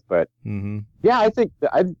 so forth. But yeah, I think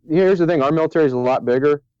here's the thing: our military is a lot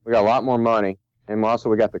bigger. We got a lot more money, and also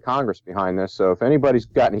we got the Congress behind this. So if anybody's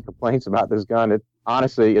got any complaints about this gun, it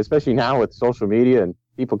honestly, especially now with social media and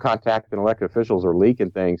people contacting elected officials or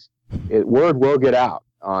leaking things, word will get out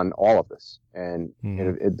on all of this. And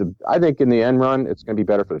I think in the end run, it's going to be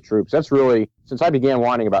better for the troops. That's really, since I began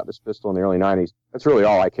whining about this pistol in the early 90s, that's really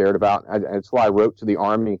all I cared about. That's why I wrote to the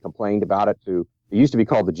Army and complained about it. It used to be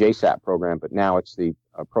called the JSAP program, but now it's the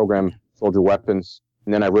program Soldier Weapons.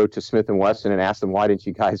 And then I wrote to Smith & Wesson and asked them, why didn't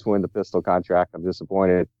you guys win the pistol contract? I'm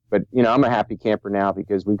disappointed. But, I'm a happy camper now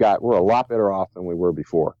because we're a lot better off than we were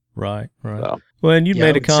before. Right. So. Well, and you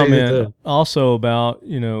made a comment also about,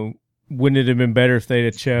 wouldn't it have been better if they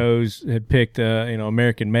had picked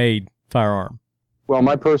American-made firearm? Well,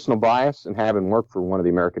 my personal bias, and having worked for one of the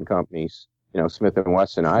American companies, Smith &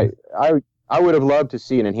 Wesson, I would have loved to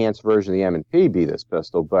see an enhanced version of the M&P be this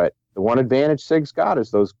pistol, but the one advantage SIG's got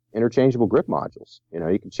is those interchangeable grip modules.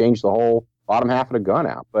 You can change the whole bottom half of the gun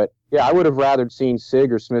out. But yeah, I would have rather seen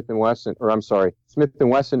SIG or Smith & Wesson or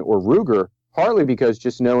Ruger, partly because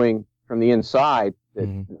just knowing from the inside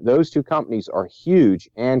that those two companies are huge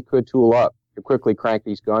and could tool up to quickly crank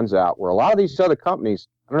these guns out, where a lot of these other companies,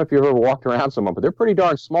 I don't know if you've ever walked around some of them, but they're pretty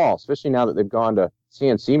darn small, especially now that they've gone to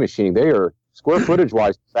CNC machining. They are, square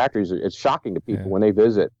footage-wise, factories, it's shocking to people when they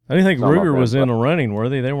visit. I didn't think Ruger was in the running, were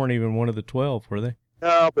they? They weren't even one of the 12, were they?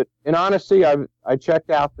 No, but in honesty, I checked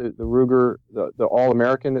out the Ruger, the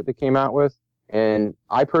All-American that they came out with, and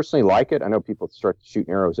I personally like it. I know people start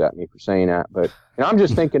shooting arrows at me for saying that, but I'm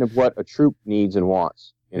just thinking of what a troop needs and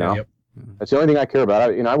wants. Yep. That's the only thing I care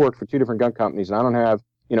about. I worked for two different gun companies, and I don't have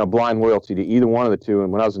blind loyalty to either one of the two.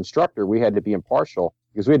 And when I was instructor, we had to be impartial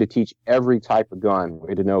because we had to teach every type of gun. We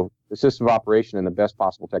had to know the system of operation and the best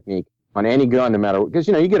possible technique on any gun, no matter because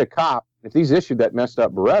you get a cop. If he's issued that messed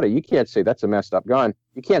up Beretta, you can't say that's a messed up gun.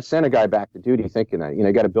 You can't send a guy back to duty thinking that. You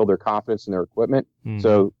got to build their confidence in their equipment.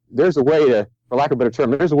 So there's a way to, for lack of a better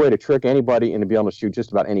term, there's a way to trick anybody into being able to shoot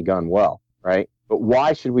just about any gun well, right? But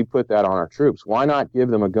why should we put that on our troops? Why not give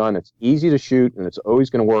them a gun that's easy to shoot and it's always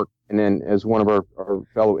going to work? And then, as one of our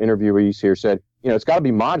fellow interviewees here said, it's got to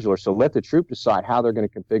be modular. So let the troop decide how they're going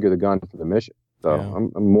to configure the gun for the mission.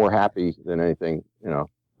 So I'm more happy than anything,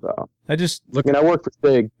 So I work for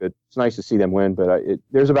SIG, but it's nice to see them win. But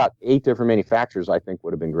there's about 8 different manufacturers I think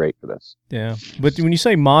would have been great for this. Yeah, but when you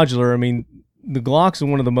say modular, I mean the Glock's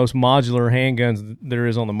one of the most modular handguns there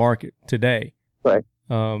is on the market today. Right.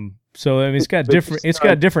 So I mean, it's got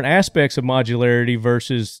different aspects of modularity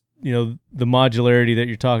versus the modularity that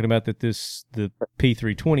you're talking about that the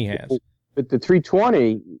P320 has. But the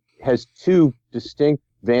 320 has 2 distinct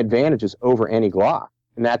advantages over any Glock,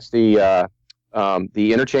 and that's the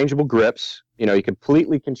interchangeable grips. You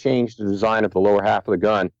completely can change the design of the lower half of the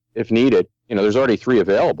gun if needed. There's already 3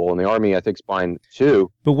 available, and the Army, I think, is buying 2.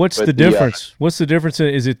 But what's the difference? What's the difference?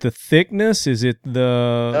 Is it the thickness? Is it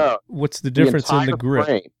what's the difference in the grip?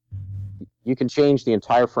 Frame. You can change the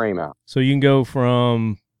entire frame out. So you can go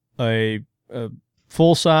from a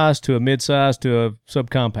full size to a mid size to a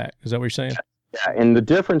subcompact. Is that what you're saying? Yeah, and the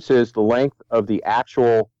difference is the length of the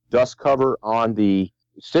actual dust cover on the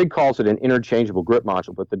SIG calls it an interchangeable grip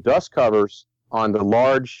module, but the dust covers on the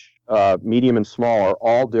large, medium, and small are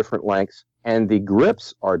all different lengths, and the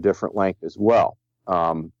grips are different length as well.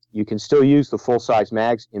 You can still use the full-size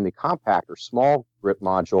mags in the compact or small grip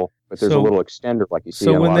module, but there's a little extender like you see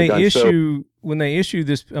on a lot of guns. When they issue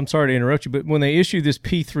this, I'm sorry to interrupt you, but when they issue this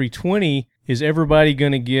P320, is everybody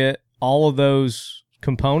going to get all of those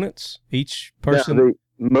components? Each person?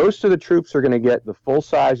 Most of the troops are going to get the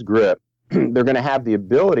full-size grip. They're going to have the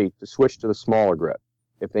ability to switch to the smaller grip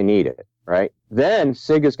if they need it, right? Then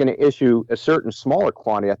SIG is going to issue a certain smaller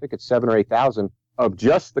quantity, I think it's 7,000 or 8,000, of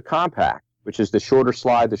just the compact, which is the shorter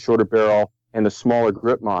slide, the shorter barrel, and the smaller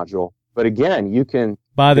grip module. But again, you can...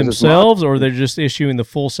 By themselves, or they're just issuing the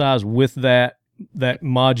full size with that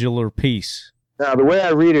modular piece? Now, the way I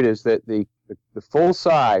read it is that the full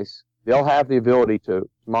size, they'll have the ability to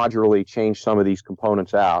modularly change some of these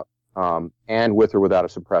components out, and with or without a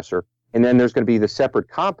suppressor. And then there's going to be the separate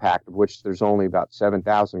compact, of which there's only about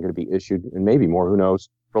 7,000 going to be issued, and maybe more, who knows,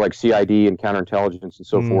 for like CID and counterintelligence and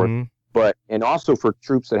so forth. And also for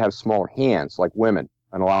troops that have smaller hands, like women,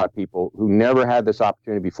 and a lot of people who never had this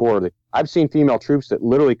opportunity before. I've seen female troops that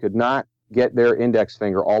literally could not get their index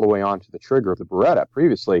finger all the way onto the trigger of the Beretta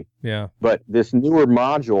previously. Yeah. But this newer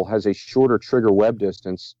module has a shorter trigger web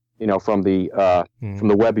distance, from the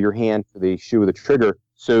web of your hand to the shoe of the trigger.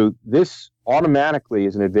 So this automatically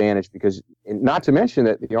is an advantage because And not to mention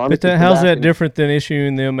that the Army. But how's that different than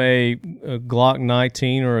issuing them a Glock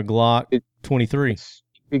 19 or a Glock 23?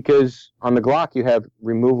 Because on the Glock you have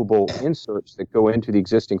removable inserts that go into the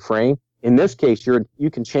existing frame. In this case, you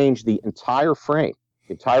can change the entire frame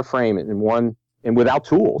in one and without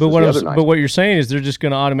tools. But what you're saying is they're just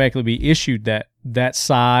going to automatically be issued that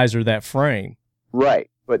size or that frame. Right,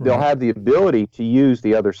 but they'll have the ability to use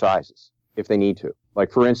the other sizes if they need to.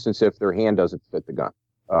 Like, for instance, if their hand doesn't fit the gun,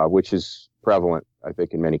 which is prevalent, I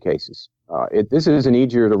think, in many cases. This is an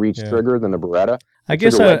easier to reach trigger than the Beretta. I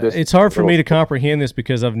guess it's hard for me to comprehend this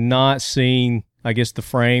because I've not seen, I guess, the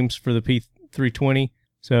frames for the P320.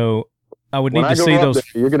 So I would need to see those.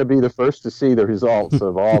 You're going to be the first to see the results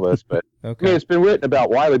of all this. But okay. I mean, it's been written about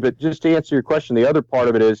widely. But just to answer your question, the other part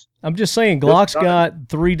of it is, I'm just saying Glock's got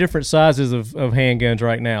 3 different sizes of handguns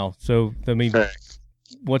right now. So I mean,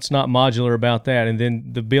 what's not modular about that? And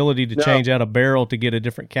then the ability to change out a barrel to get a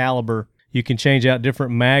different caliber. You can change out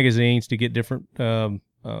different magazines to get different.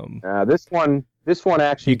 This one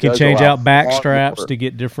actually. You can change out back straps to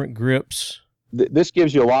get different grips. This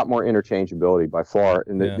gives you a lot more interchangeability by far,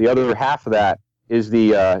 and the other half of that is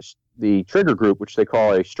the trigger group, which they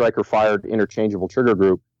call a striker-fired interchangeable trigger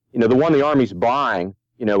group. You know, the one the Army's buying,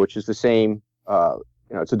 you know, which is the same.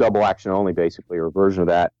 It's a double action only, basically, or a version of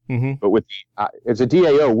that. Mm-hmm. But with it's a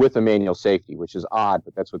DAO with a manual safety, which is odd,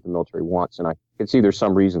 but that's what the military wants, and I can see there's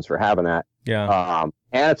some reasons for having that. Yeah.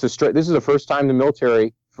 And this is the first time the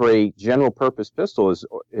military, for a general purpose pistol,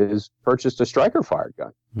 is purchased a striker fired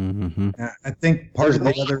gun. Mm-hmm. I think part of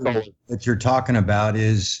the other that you're talking about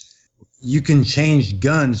is you can change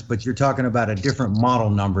guns, but you're talking about a different model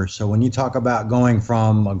number. So when you talk about going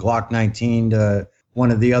from a Glock 19 to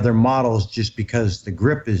one of the other models, just because the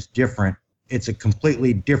grip is different, it's a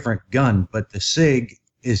completely different gun, but the SIG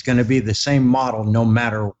is going to be the same model no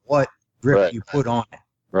matter what grip you put on it.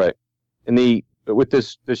 Right. And with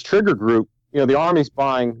this trigger group, you know, the Army's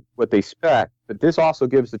buying what they spec, but this also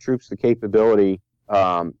gives the troops the capability,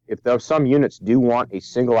 if there are some units do want a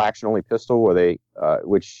single action only pistol, where they,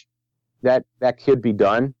 which that could be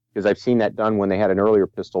done, because I've seen that done when they had an earlier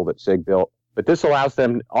pistol that SIG built. But this allows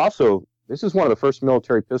them also. This is one of the first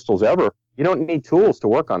military pistols ever. You don't need tools to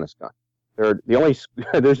work on this gun. You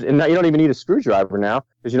don't even need a screwdriver now,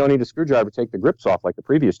 because you don't need a screwdriver to take the grips off like the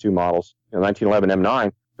previous 2 models, 1911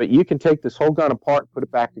 M9. But you can take this whole gun apart, put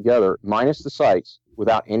it back together, minus the sights,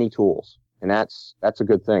 without any tools, and that's a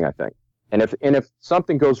good thing, I think. And if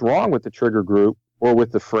something goes wrong with the trigger group or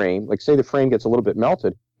with the frame, like say the frame gets a little bit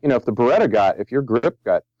melted, you know, if your grip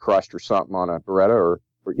got crushed or something on a Beretta, or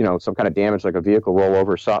you know, some kind of damage like a vehicle rollover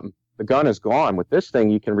or something, the gun is gone. With this thing,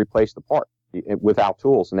 you can replace the part without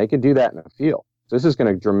tools, and they can do that in the field. So this is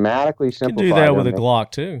going to dramatically simplify. You can do that with a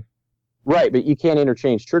Glock too. Right, but you can't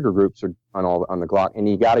interchange trigger groups on the Glock, and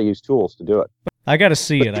you got to use tools to do it. I got to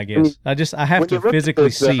see it, I guess. I have to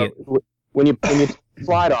physically see it. When you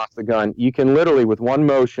slide off the gun, you can literally, with one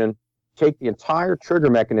motion, take the entire trigger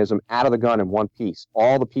mechanism out of the gun in one piece.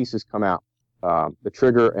 All the pieces come out, the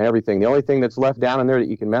trigger and everything. The only thing that's left down in there that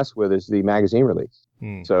you can mess with is the magazine release.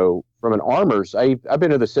 So from an armor's, I've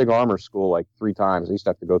been to the SIG Armor School like 3 times. I used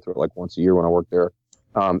to have to go through it like once a year when I worked there.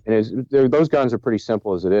 And those guns are pretty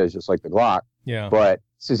simple as it is, just like the Glock. Yeah. But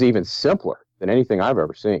this is even simpler than anything I've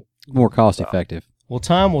ever seen. More cost effective. Well,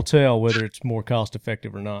 time will tell whether it's more cost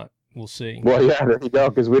effective or not. We'll see. Well, yeah, there you go,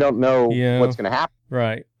 because we don't know what's going to happen.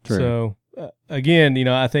 Right. True. So, again, you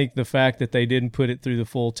know, I think the fact that they didn't put it through the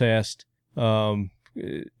full test,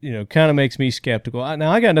 you know, kind of makes me skeptical.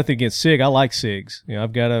 Now, I got nothing against SIG. I like SIGs. You know,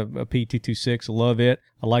 I've got a P226. I love it.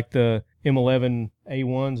 I like the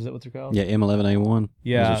M11A1s. Is that what they're called? Yeah, M11A1.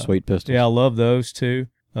 Yeah. Those are sweet pistols. Yeah, I love those too.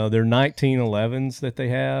 They're 1911s that they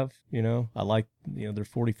have. You know, I like, you know, they're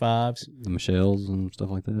 45s. The Michelles and stuff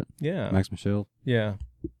like that. Yeah. Max Michelle. Yeah.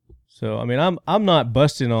 So, I mean, I'm not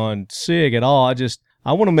busting on SIG at all.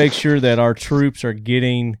 I want to make sure that our troops are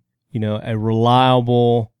getting, you know, a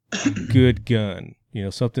reliable, good gun. You know,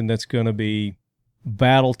 something that's going to be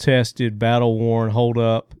battle tested, battle worn, hold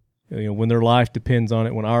up, you know, when their life depends on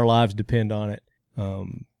it, when our lives depend on it.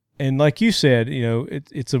 And like you said, you know,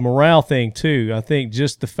 it's a morale thing too. I think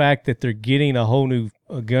just the fact that they're getting a whole new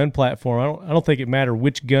gun platform, I don't think it mattered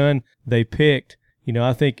which gun they picked. You know,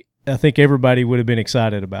 I think everybody would have been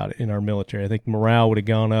excited about it in our military. I think morale would have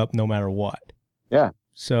gone up no matter what. Yeah.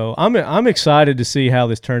 So I'm excited to see how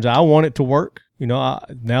this turns out. I want it to work. You know,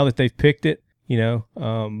 now that they've picked it, you know,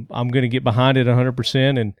 I'm going to get behind it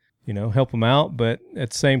 100% and, you know, help them out. But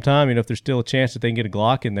at the same time, you know, if there's still a chance that they can get a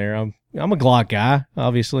Glock in there, I'm a Glock guy,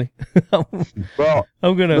 obviously. Well,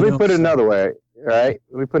 let me put it another way, right?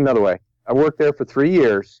 Let me put it another way. I worked there for 3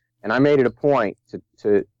 years, and I made it a point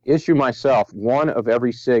to issue myself one of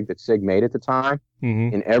every SIG that SIG made at the time,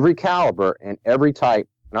 in every caliber and every type.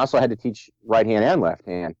 And I also had to teach right hand and left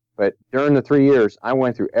hand. But during the 3 years, I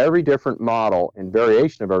went through every different model and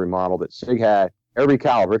variation of every model that SIG had, every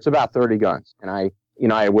caliber. It's about 30 guns. And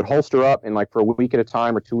I would holster up, and like for a week at a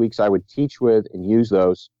time or 2 weeks, I would teach with and use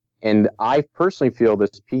those. And I personally feel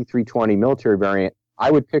this P320 military variant,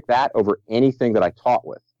 I would pick that over anything that I taught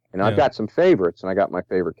with. And I've got some favorites, and I got my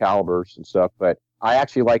favorite calibers and stuff, but I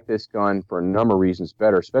actually like this gun for a number of reasons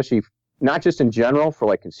better, especially not just in general for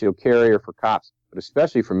like concealed carry or for cops, but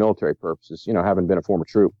especially for military purposes, having been a former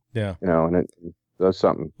troop. Yeah. And it does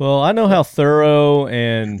something. Well, I know how thorough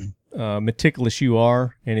and meticulous you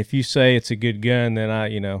are, and if you say it's a good gun, then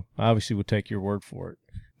I obviously would take your word for it.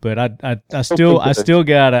 But I still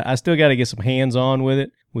gotta get some hands on with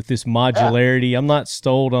it, with this modularity. I'm not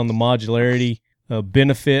sold on the modularity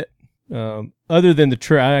benefit. Other than the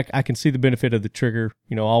trigger, I can see the benefit of the trigger.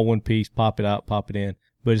 All one piece, pop it out, pop it in.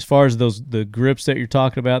 But as far as the grips that you're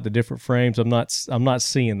talking about, the different frames, I'm not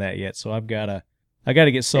seeing that yet. So I gotta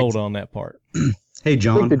get sold on that part. Hey,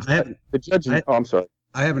 John, I'm sorry.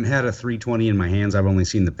 I haven't had a 320 in my hands. I've only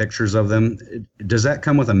seen the pictures of them. Does that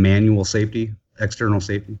come with a manual safety, external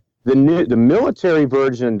safety? The military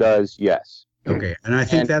version does, yes. Okay, and I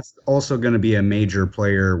think that's also going to be a major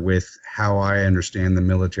player with how I understand the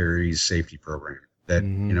military's safety program. That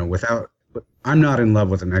I'm not in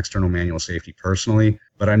love with an external manual safety personally,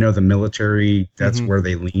 but I know the military, that's where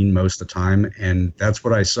they lean most of the time, and that's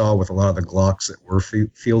what I saw with a lot of the Glocks that were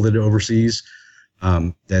fielded overseas.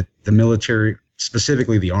 That the military,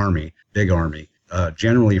 specifically the Army, big Army,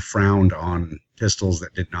 generally frowned on pistols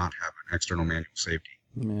that did not have an external manual safety.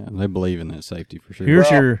 Yeah, they believe in that safety for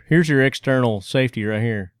sure. Here's your external safety right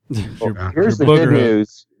here. Here's the good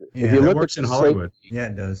news. Yeah, if you it works in Hollywood. Yeah,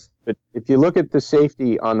 it does. But if you look at the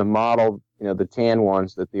safety on the model, the tan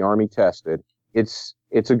ones that the Army tested, it's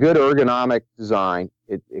a good ergonomic design.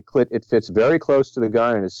 It fits very close to the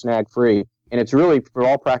gun and is snag free. And it's really, for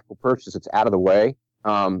all practical purposes, it's out of the way.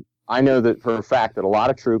 I know that for a fact that a lot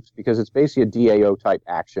of troops, because it's basically a DAO type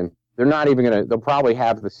action, they're not even they'll probably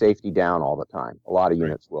have the safety down all the time. A lot of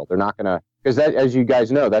units will. They're not going to, because that, as you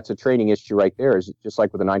guys know, that's a training issue right there. Is just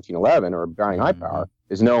like with a 1911 or a Browning high power,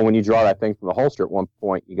 is knowing when you draw that thing from the holster at one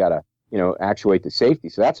point, you got to, actuate the safety.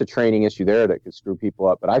 So that's a training issue there that could screw people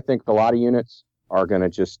up. But I think a lot of units are going to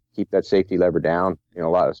just keep that safety lever down, a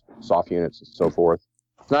lot of soft units and so forth.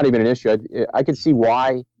 It's not even an issue. I can see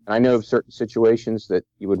why, and I know of certain situations that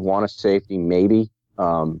you would want a safety maybe.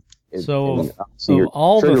 I'm thinking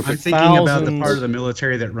about the part of the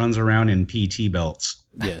military that runs around in PT belts.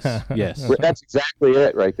 Yes. That's exactly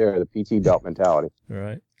it right there, the PT belt mentality.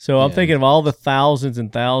 Right. So I'm thinking of all the thousands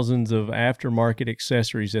and thousands of aftermarket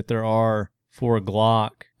accessories that there are for a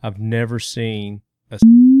Glock. I've never seen What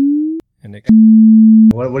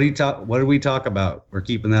did we talk about? We're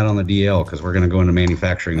keeping that on the DL because we're going to go into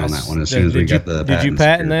manufacturing on that one as soon as we get the patents. Did you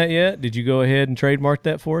patent that yet? Did you go ahead and trademark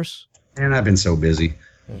that for us? And I've been so busy.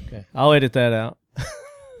 Okay. I'll edit that out.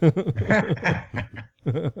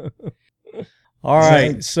 All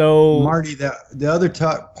right. So Marty, the other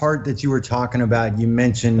part that you were talking about, you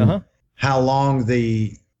mentioned how long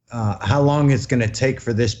it's going to take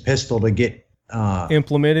for this pistol to get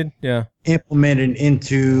implemented. Yeah. Implemented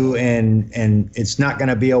into, and it's not going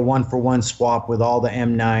to be a 1-for-1 swap with all the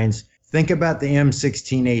M9s. Think about the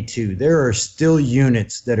M16A2. There are still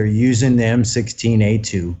units that are using the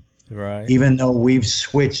M16A2. Right. Even though we've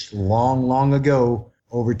switched long ago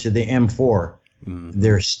over to the M4,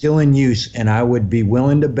 they're still in use, and I would be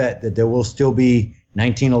willing to bet that there will still be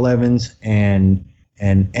 1911s and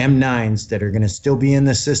M9s that are going to still be in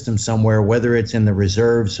the system somewhere, whether it's in the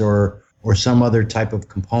reserves or some other type of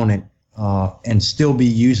component, and still be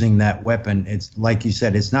using that weapon. It's like you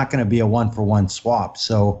said, it's not going to be a 1-for-1 swap.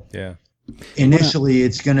 So yeah. Initially,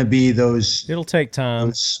 it's going to be those. It'll take time.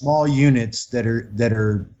 Those small units that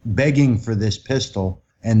are begging for this pistol,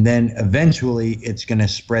 and then eventually it's going to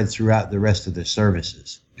spread throughout the rest of the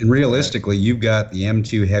services. And realistically, you've got the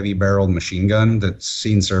M2 heavy-barreled machine gun that's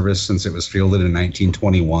seen service since it was fielded in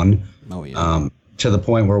 1921. Oh yeah. To the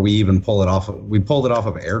point where we even pulled it off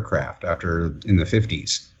of aircraft in the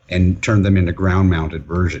 50s and turned them into ground-mounted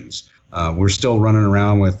versions. We're still running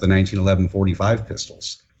around with the 1911 45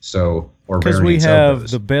 pistols. Because we have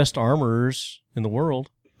the best armorers in the world.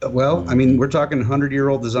 Well, I mean, we're talking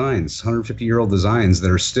 100-year-old designs, 150-year-old designs that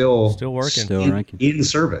are still working, in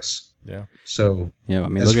service. Yeah. So, yeah, I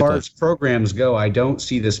mean, as far as programs go, I don't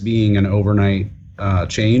see this being an overnight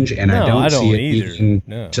change, and I don't see it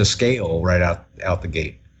being to scale right out the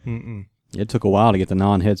gate. Mm-mm. It took a while to get the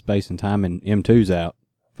non-headspace and time and M2s out.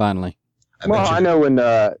 Finally. I know when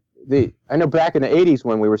I know back in the 80s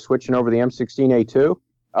when we were switching over the M16A2,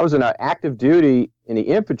 I was in active duty in the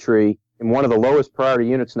infantry in one of the lowest priority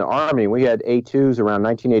units in the Army. We had A2s around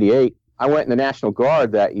 1988. I went in the National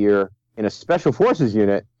Guard that year in a Special Forces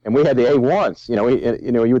unit, and we had the A1s.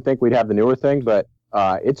 You would think we'd have the newer thing, but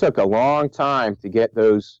it took a long time to get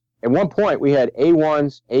those. At one point, we had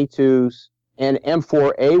A1s, A2s, and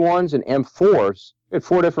M4 A1s and M4s. We had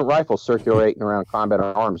 4 different rifles circulating around combat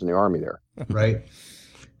arms in the Army there. Right.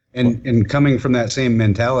 And coming from that same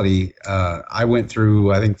mentality, I went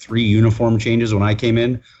through, I think, 3 uniform changes when I came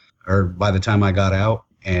in, or by the time I got out.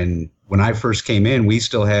 And when I first came in, we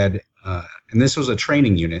still had, and this was a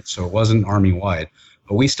training unit, so it wasn't Army-wide,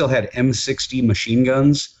 but we still had M60 machine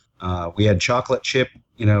guns. We had chocolate chip,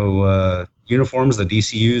 uniforms, the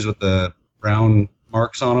DCUs with the brown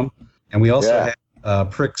marks on them. And we also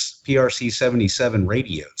had Pricks PRC-77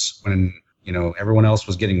 radios when everyone else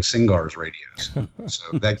was getting Singar's radios.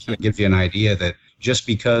 So that kind of gives you an idea that just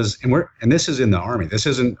because, and this is in the Army, this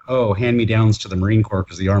isn't, hand-me-downs to the Marine Corps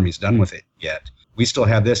because the Army's done with it yet. We still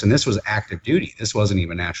have this, and this was active duty. This wasn't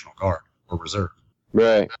even National Guard or Reserve.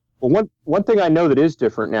 Right. Well, one thing I know that is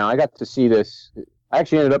different now, I got to see this. I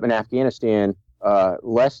actually ended up in Afghanistan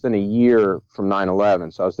less than a year from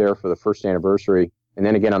 9/11. So I was there for the first anniversary, and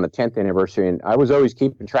then again on the 10th anniversary. And I was always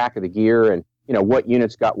keeping track of the gear and what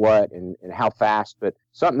units got what and how fast. But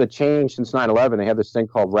something that changed since 9/11, they have this thing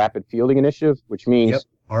called Rapid Fielding Initiative, which means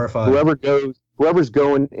RFI. whoever's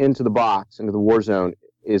going into the box, into the war zone,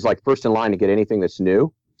 is like first in line to get anything that's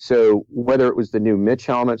new. So whether it was the new Mitch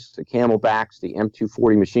helmets, the Camelbacks, the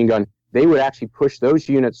M240 machine gun, they would actually push those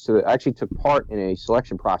units I actually took part in a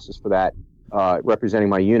selection process for that, representing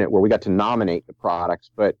my unit, where we got to nominate the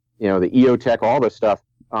products. But, the EOTech, all this stuff,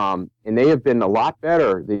 and they have been a lot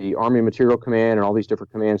better, the Army Material Command and all these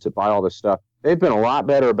different commands that buy all this stuff, they've been a lot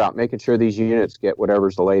better about making sure these units get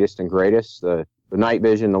whatever's the latest and greatest, the night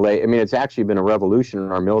vision, it's actually been a revolution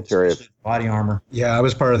in our military. Body armor. Yeah, I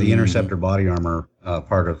was part of the interceptor body armor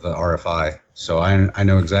part of the RFI, so I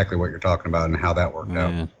know exactly what you're talking about and how that worked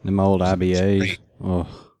out. Them old IBAs. Oh.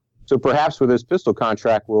 So perhaps with this pistol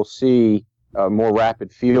contract, we'll see more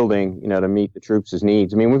rapid fielding, to meet the troops'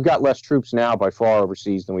 needs. We've got less troops now by far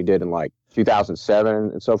overseas than we did in like 2007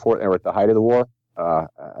 and so forth, and we're at the height of the war.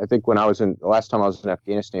 I think when the last time I was in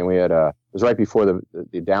Afghanistan, we had, it was right before the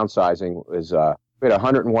downsizing, we had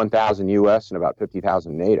 101,000 U.S. and about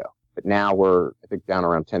 50,000 NATO. But now we're, I think, down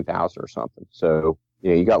around 10,000 or something. So,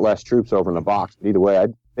 you got less troops over in the box. But either way,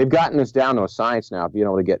 they've gotten us down to a science now, being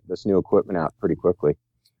able to get this new equipment out pretty quickly.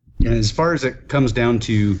 And as far as it comes down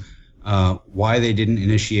to why they didn't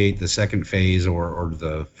initiate the second phase or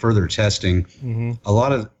the further testing, a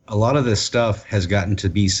lot of this stuff has gotten to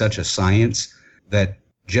be such a science that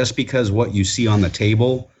just because what you see on the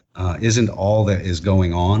table isn't all that is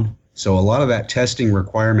going on. So a lot of that testing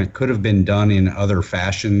requirement could have been done in other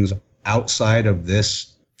fashions outside of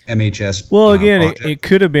this MHS. Well, again, it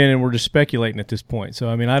could have been, and we're just speculating at this point. So,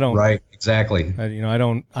 I don't. Right, exactly. I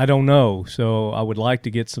don't know. So I would like to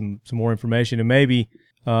get some more information, and maybe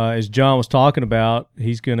as John was talking about,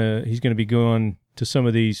 he's gonna be going to some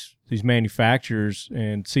of these manufacturers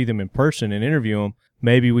and see them in person and interview them.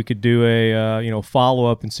 Maybe we could do a follow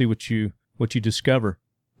up and see what you discover.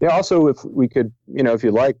 Yeah. Also, if we could, if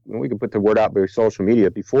you'd like, we could put the word out by social media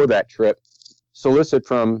before that trip. Solicit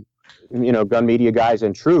from, gun media guys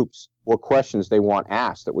and troops what questions they want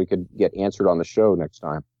asked that we could get answered on the show next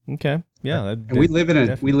time. Okay. Yeah. And we live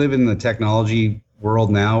in the technology world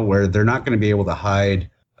now where they're not going to be able to hide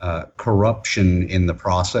corruption in the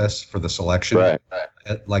process for the selection, right,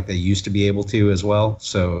 like they used to be able to as well.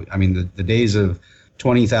 So, the days of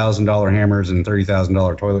 $20,000 hammers and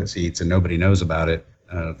 $30,000 toilet seats and nobody knows about it,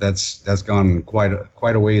 that's gone quite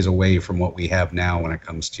a ways away from what we have now when it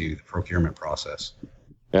comes to the procurement process.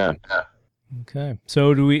 Yeah. Okay.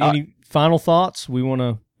 So, any final thoughts?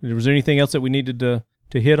 Was there anything else that we needed to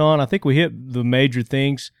hit on? I think we hit the major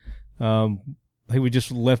things. I think we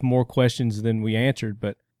just left more questions than we answered,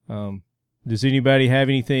 but does anybody have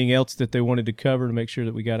anything else that they wanted to cover to make sure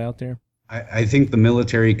that we got out there? I think the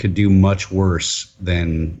military could do much worse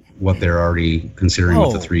than what they're already considering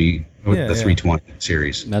with the 320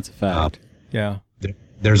 series. That's a fact. Yeah.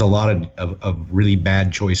 There's a lot of really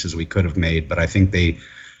bad choices we could have made, but I think they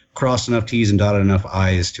crossed enough T's and dotted enough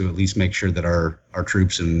I's to at least make sure that our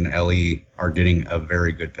troops in LE are getting a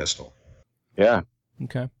very good pistol. Yeah.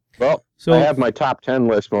 Okay. Well, so I have my top 10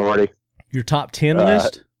 list, Marty. Your top 10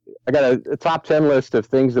 list? I got a top 10 list of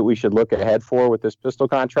things that we should look ahead for with this pistol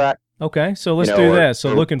contract. Okay, so let's do that.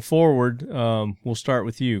 So looking forward, we'll start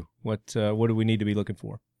with you. What do we need to be looking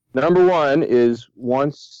for? Number one is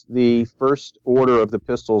once the first order of the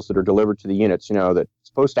pistols that are delivered to the units, that's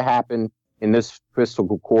supposed to happen in this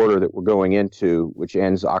fiscal quarter that we're going into, which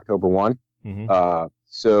ends October 1. Mm-hmm.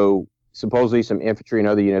 So supposedly some infantry and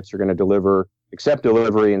other units are going to accept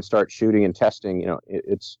delivery and start shooting and testing.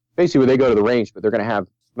 It's basically where they go to the range, but they're going to have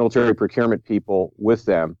military procurement people with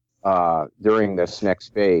them during this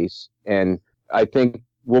next phase. And I think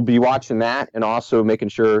we'll be watching that and also making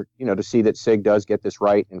sure, to see that SIG does get this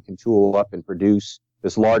right and can tool up and produce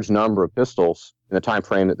this large number of pistols in the time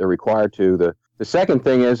frame that they're required to. The second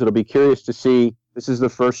thing is it'll be curious to see, this is the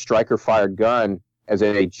first striker-fired gun as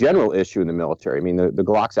a general issue in the military. I mean, the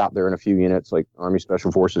Glock's out there in a few units, like Army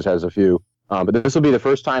Special Forces has a few. But this will be the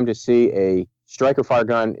first time to see a striker-fire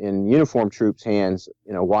gun in uniformed troops' hands,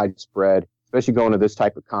 widespread, especially going to this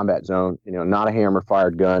type of combat zone, not a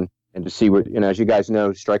hammer-fired gun. And to see what, as you guys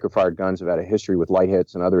know, striker-fired guns have had a history with light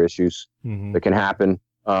hits and other issues that can happen.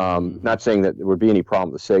 Not saying that there would be any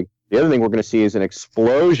problem with SIG. The other thing we're going to see is an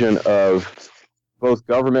explosion of both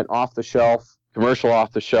government off-the-shelf, commercial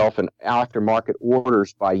off-the-shelf, and aftermarket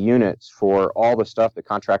orders by units for all the stuff the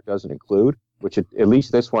contract doesn't include, which at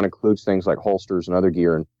least this one includes things like holsters and other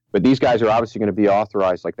gear. But these guys are obviously going to be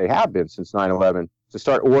authorized, like they have been since 9/11, to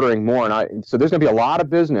start ordering more. So there's going to be a lot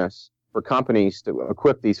of business for companies to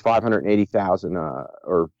equip these 580,000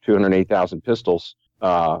 or 280,000 pistols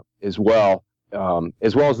as well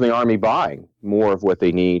as the Army buying more of what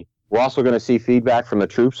they need. We're also going to see feedback from the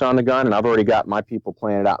troops on the gun, and I've already got my people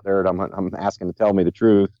planted out there, and I'm asking to tell me the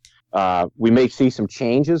truth. We may see some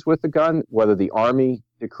changes with the gun, whether the Army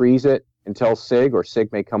decrees it and tells SIG, or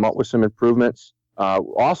SIG may come up with some improvements.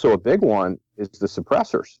 Also, a big one is the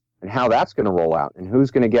suppressors and how that's going to roll out, and who's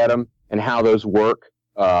going to get them, and how those work,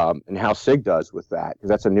 and how SIG does with that, because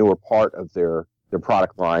that's a newer part of their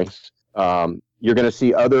product lines. You're going to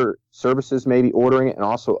see other services maybe ordering it, and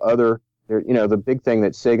also other. The big thing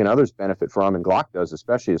that SIG and others benefit from, and Glock does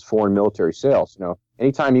especially, is foreign military sales.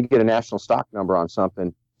 Anytime you get a national stock number on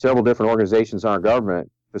something, several different organizations in our government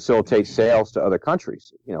facilitate sales to other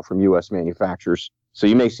countries, from U.S. manufacturers. So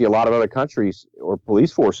you may see a lot of other countries or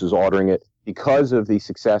police forces ordering it because of the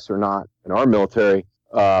success or not in our military.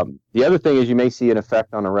 The other thing is you may see an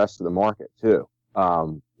effect on the rest of the market too.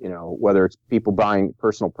 Whether it's people buying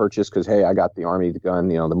personal purchase because, hey, I got the Army gun,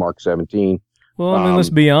 the Mark 17. Well, I mean, let's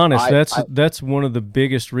be honest. That's one of the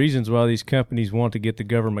biggest reasons why these companies want to get the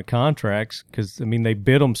government contracts, because they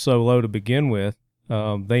bid them so low to begin with.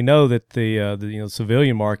 They know that the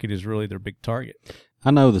civilian market is really their big target. I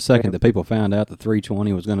know the second that people found out the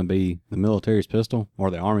 320 was going to be the military's pistol, or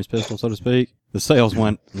the Army's pistol, so to speak, the sales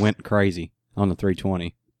went crazy on the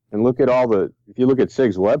 320. And look at if you look at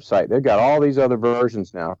SIG's website, they've got all these other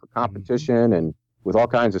versions now for competition and with all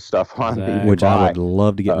kinds of stuff on it. Which I would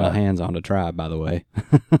love to get my hands on to try, by the way.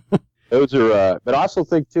 Those are, but I also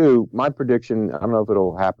think too, my prediction, I don't know if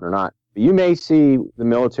it'll happen or not, but you may see the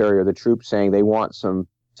military or the troops saying they want some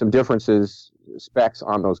differences, specs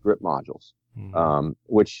on those grip modules,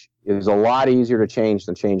 which is a lot easier to change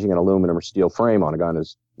than changing an aluminum or steel frame on a gun,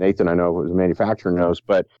 as Nathan, I know, who's a manufacturer, knows.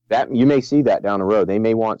 But that you may see that down the road. They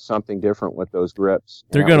may want something different with those grips.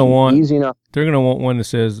 They're going to want easy enough. They're going to want one that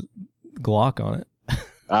says Glock on it.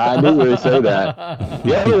 I knew you were going to say that.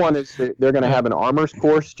 The other one is they're going to have an armor's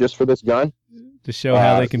course just for this gun to show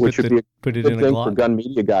how they can put it in a Glock for gun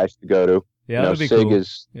media guys to go to. Yeah, that'd be cool.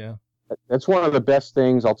 That's one of the best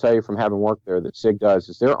things I'll tell you from having worked there that SIG does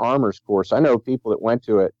is their armor's course. I know people that went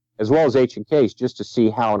to it as well as H&K's just to see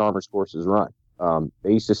how an armor's course is run.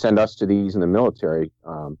 They used to send us to these in the military,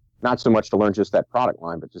 not so much to learn just that product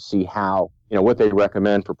line, but to see how, what they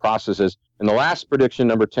recommend for processes. And the last prediction,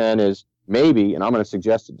 number 10, is maybe, and I'm going to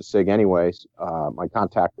suggest it to SIG anyways, my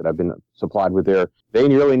contact that I've been supplied with there, they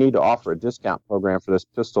really need to offer a discount program for this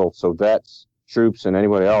pistol so vets, troops, and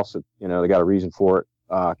anybody else that, they got a reason for it,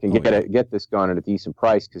 can get this gun at a decent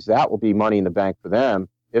price, because that will be money in the bank for them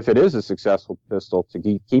if it is a successful pistol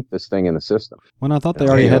to keep this thing in the system. Well, I thought they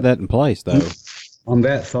already had that in place, though. On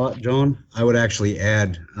that thought, John, I would actually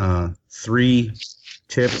add 3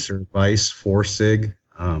 tips or advice for SIG.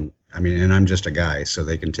 And I'm just a guy, so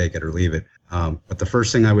they can take it or leave it. But the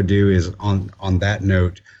first thing I would do is on that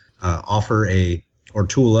note, offer or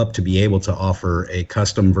tool up to be able to offer a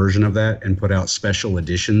custom version of that and put out special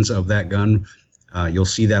editions of that gun. You'll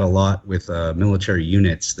see that a lot with military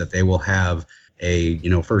units, that they will have a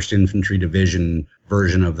 1st Infantry Division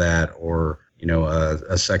version of that, or a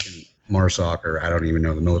 2nd MARSOC, or I don't even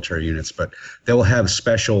know the military units, but they'll have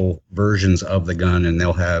special versions of the gun, and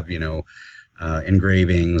they'll have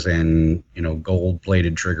engravings and gold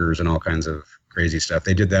plated triggers and all kinds of crazy stuff.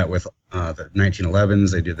 They did that with the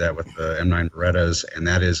 1911s. They did that with the M9 Berettas, and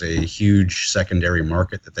that is a huge secondary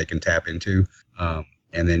market that they can tap into. And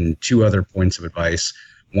then two other points of advice.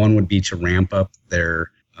 One would be to ramp up their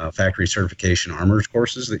factory certification armors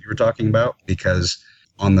courses that you were talking about, because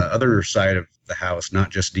on the other side of the house,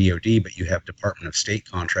 not just DoD, but you have Department of State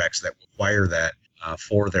contracts that require that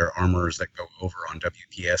for their armors that go over on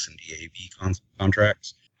WPS and DAV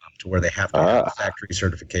contracts, to where they have to have factory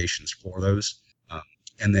certifications for those.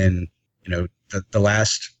 And then, the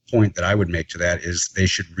last point that I would make to that is they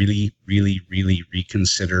should really, really, really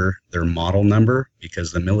reconsider their model number,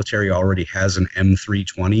 because the military already has an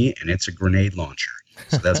M320 and it's a grenade launcher.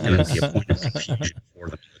 So that's going to be a point of confusion for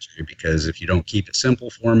the military, because if you don't keep it simple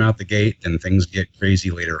for them out the gate, then things get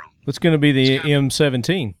crazy later on. What's going to be the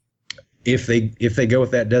M17? If they go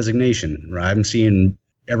with that designation, I'm seeing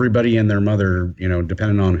everybody and their mother,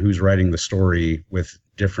 depending on who's writing the story, with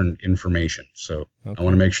different information. So okay. I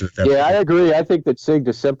want to make sure that. Yeah, I agree. I think that SIG,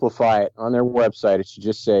 to simplify it on their website, it should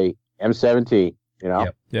just say M17.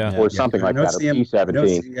 Or something like that, or P17.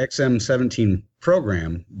 It's the XM17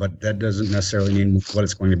 program, but that doesn't necessarily mean what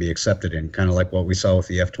it's going to be accepted in, kind of like what we saw with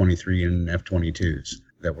the F-23 and F-22s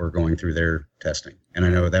that were going through their testing. And I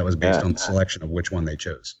know that was based on the selection of which one they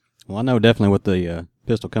chose. Well, I know definitely with the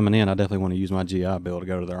pistol coming in, I definitely want to use my GI Bill to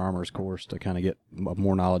go to their armor's course to kind of get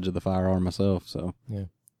more knowledge of the firearm myself. So, yeah.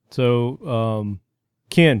 So,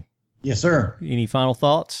 Ken. Yes, sir. Any final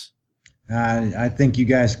thoughts? I think you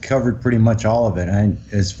guys covered pretty much all of it.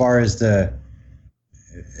 As far as the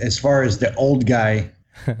old guy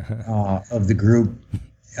of the group,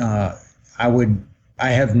 I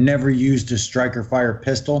have never used a striker fire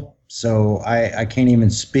pistol, so I can't even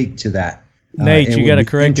speak to that. Nate, you got to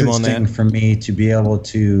correct him on that. Interesting for me to be able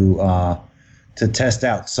to test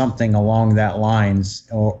out something along that lines,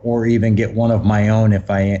 or even get one of my own if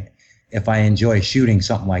I enjoy shooting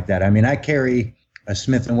something like that. I mean, I carry a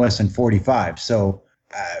Smith & Wesson 45, so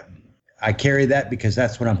I carry that because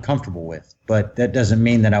that's what I'm comfortable with. But that doesn't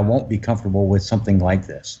mean that I won't be comfortable with something like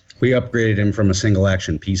this. We upgraded him from a single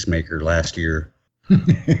action Peacemaker last year.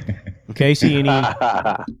 Casey,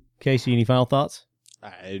 any final thoughts?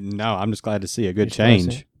 No, I'm just glad to see a good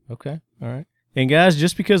change. Okay, all right. And guys,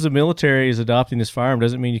 just because the military is adopting this firearm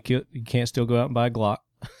doesn't mean you can't still go out and buy a Glock.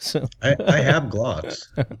 So I have Glocks.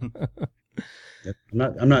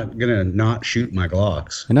 I'm not gonna not shoot my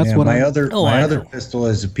Glocks. And that's what my other pistol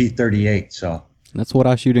is a P38. So that's what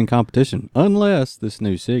I shoot in competition. Unless this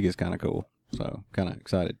new SIG is kind of cool. So kind of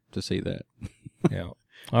excited to see that. Yeah.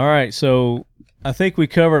 All right. So I think we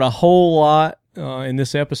covered a whole lot in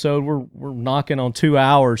this episode. We're knocking on 2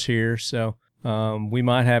 hours here, so we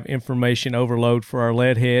might have information overload for our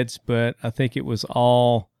lead heads, but I think it was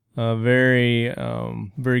all very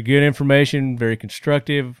good information, very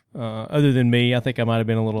constructive. Other than me, I think I might have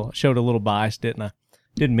been showed a little bias, didn't I?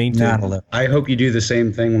 Didn't mean to. Not a little. I hope you do the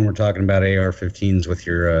same thing when we're talking about AR-15s with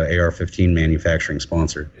your AR-15 manufacturing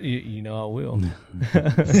sponsor. You know I will.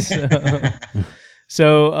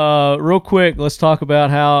 So real quick, let's talk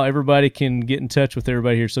about how everybody can get in touch with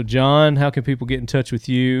everybody here. So, John, how can people get in touch with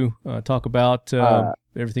you? Talk about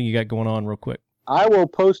everything you got going on real quick. I will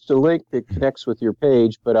post a link that connects with your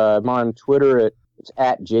page, but I'm on Twitter. It's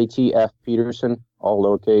at JTF Peterson, all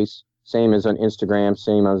lowercase. Same as on Instagram,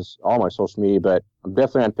 same as all my social media, but I'm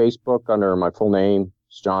definitely on Facebook under my full name.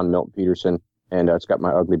 It's John Milton Peterson, and it's got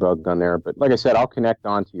my ugly bug on there. But like I said, I'll connect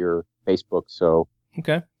onto your Facebook. So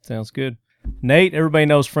okay, sounds good. Nate, everybody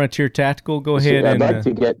knows Frontier Tactical. Go ahead. I'd like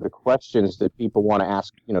to get the questions that people want to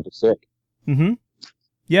ask, to SIG. Mm-hmm.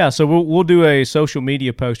 Yeah, so we'll do a social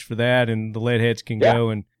media post for that, and the leadheads can go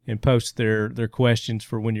and post their questions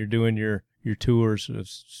for when you're doing your tours of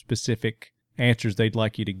specific answers they'd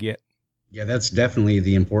like you to get. Yeah, that's definitely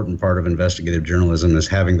the important part of investigative journalism, is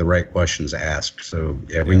having the right questions asked. So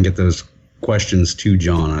if we can get those questions to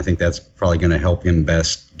John, I think that's probably going to help him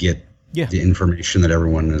best get the information that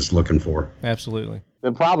everyone is looking for. Absolutely.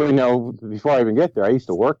 They'll probably know before I even get there. I used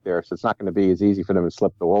to work there, so it's not going to be as easy for them to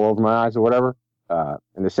slip the wool over my eyes or whatever.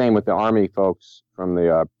 And the same with the Army folks from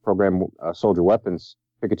the program Soldier Weapons,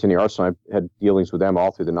 Picatinny Arsenal. I've had dealings with them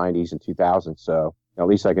all through the 90s and 2000s, so at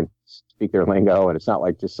least I can speak their lingo, and it's not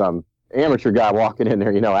like just some amateur guy walking in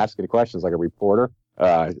there, asking questions like a reporter.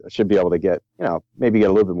 I should be able to get, maybe get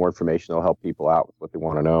a little bit more information that'll help people out with what they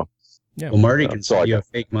want to know. Yeah. Well, Marty can sell you a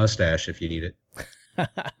fake mustache if you need it.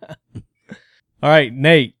 All right,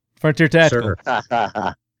 Nate, Frontier Tactical.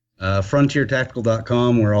 Sure.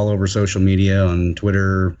 FrontierTactical.com. We're all over social media on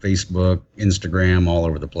Twitter, Facebook, Instagram, all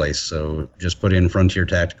over the place. So just put in Frontier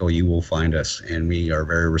Tactical, you will find us, and we are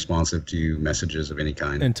very responsive to messages of any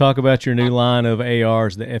kind. And talk about your new line of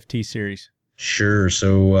ARs, the FT series. Sure.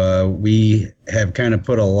 So we have kind of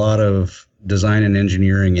put a lot of design and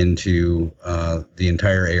engineering into the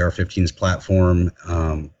entire AR-15's platform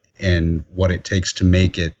and what it takes to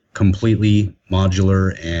make it completely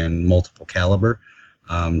modular and multiple caliber.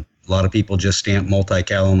 A lot of people just stamp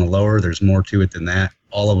multi-cal on the lower. There's more to it than that.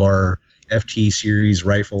 All of our FT series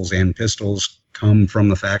rifles and pistols come from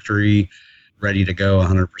the factory ready to go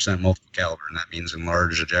 100% multiple caliber, and that means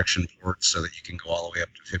enlarged ejection ports so that you can go all the way up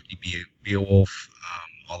to 50 Beowulf,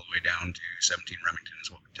 all the way down to 17 Remington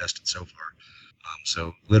is what we've tested so far.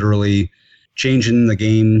 So literally changing the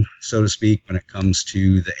game, so to speak, when it comes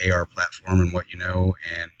to the AR platform and what you know,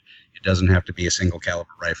 and it doesn't have to be a single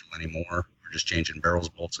caliber rifle anymore. We're just changing barrels,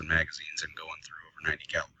 bolts, and magazines and going through over 90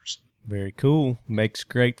 calibers. Very cool. Makes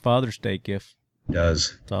great Father's Day gift.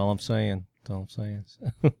 Does. That's all I'm saying.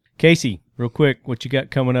 Casey, real quick, what you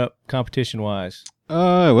got coming up competition-wise?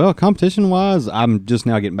 Well, competition-wise, I'm just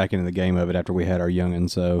now getting back into the game of it after we had our youngin',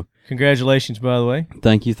 so... Congratulations, by the way.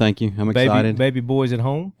 Thank you. I'm excited. Baby boys at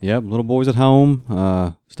home? Yep, little boys at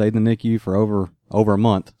home. Stayed in the NICU for over a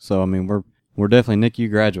month, so, I mean, we're definitely NICU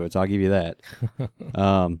graduates, I'll give you that.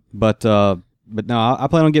 But no, I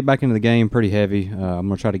plan on getting back into the game pretty heavy. I'm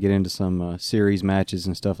going to try to get into some series matches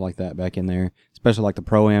and stuff like that back in there, especially like the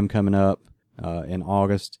Pro-Am coming up in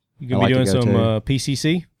August. You going to be doing some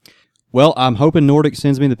PCC? Well, I'm hoping Nordic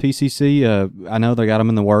sends me the PCC. I know they got them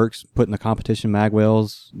in the works, putting the competition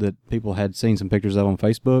magwells that people had seen some pictures of on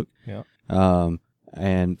Facebook. Yeah.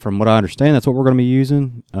 And from what I understand, that's what we're going to be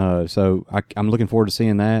using. So I'm looking forward to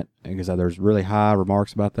seeing that because there's really high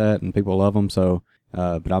remarks about that and people love them. So,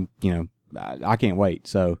 but I can't wait.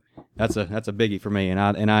 So that's a biggie for me. And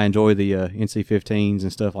I enjoy the NC-15s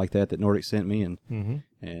and stuff like that Nordic sent me.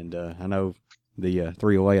 And I know the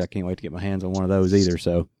 308. I can't wait to get my hands on one of those either.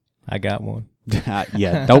 So I got one.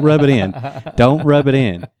 Yeah, don't rub it in. Don't rub it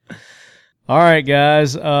in. All right,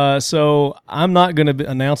 guys. So I'm not going to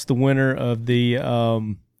announce the winner of the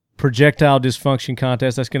projectile dysfunction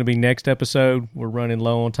contest. That's going to be next episode. We're running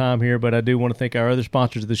low on time here, but I do want to thank our other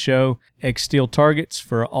sponsors of the show, X Steel Targets,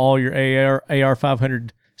 for all your AR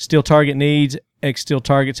 500 steel target needs. X Steel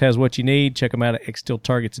Targets has what you need. Check them out at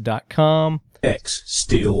xsteeltargets.com. X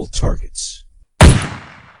Steel Targets.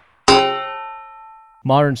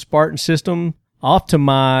 Modern Spartan System.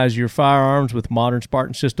 Optimize your firearms with Modern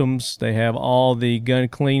Spartan Systems. They have all the gun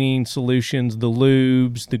cleaning solutions, the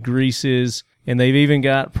lubes, the greases, and they've even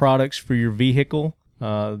got products for your vehicle.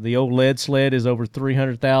 The old lead sled is over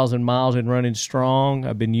 300,000 miles and running strong.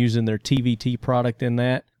 I've been using their TVT product in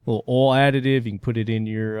that. A little oil additive. You can put it in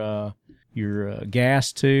your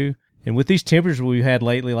gas too. And with these temperatures we've had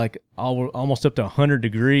lately, like almost up to 100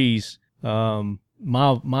 degrees, my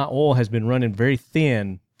oil has been running very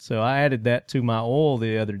thin. So I added that to my oil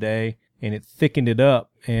the other day, and it thickened it up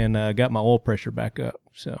and got my oil pressure back up.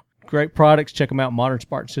 So great products. Check them out,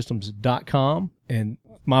 modernspartansystems.com. And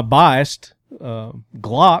my biased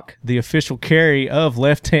Glock, the official carry of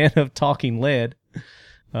Left Hand of Talking Lead.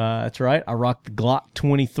 That's right. I rock the Glock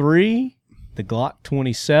 23, the Glock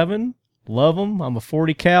 27. Love them. I'm a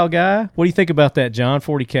 40 cal guy. What do you think about that, John?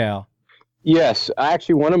 40 cal. Yes,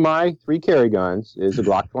 actually, one of my 3 carry guns is a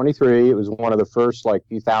Glock 23. It was one of the first, like,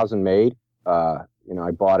 few thousand made. I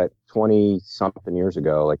bought it 20-something years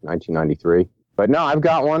ago, like 1993. But no, I've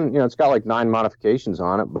got one. It's got like 9 modifications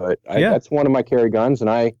on it. But that's one of my carry guns.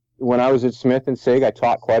 And when I was at Smith and Sig, I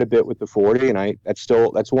taught quite a bit with the 40, and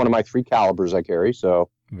that's one of my 3 calibers I carry. So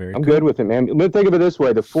I'm good with it, man. But think of it this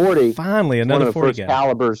way: the 40, finally another one of the 40 first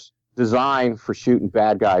calibers designed for shooting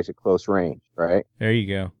bad guys at close range. Right? There you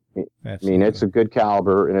go. Absolutely. I mean, it's a good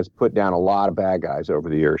caliber, and it's put down a lot of bad guys over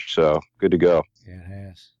the years, so good to go. Yeah, it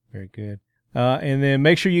has. Very good. And then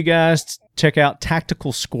make sure you guys check out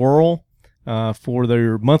Tactical Squirrel for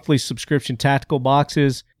their monthly subscription tactical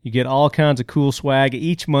boxes. You get all kinds of cool swag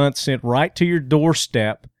each month sent right to your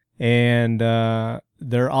doorstep, and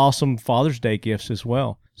they're awesome Father's Day gifts as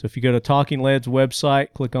well. So if you go to Talking Lead's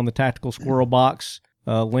website, click on the Tactical Squirrel box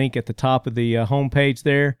link at the top of the homepage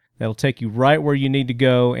there. That'll take you right where you need to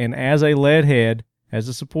go. And as a lead head, as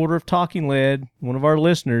a supporter of Talking Lead, one of our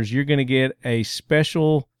listeners, you're going to get a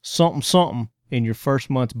special something in your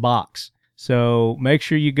first month's box. So make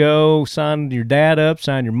sure you go sign your dad up,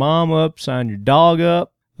 sign your mom up, sign your dog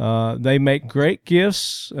up. They make great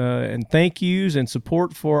gifts and thank yous and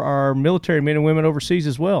support for our military men and women overseas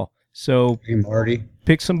as well. So hey, Marty,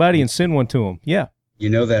 pick somebody and send one to them. Yeah. You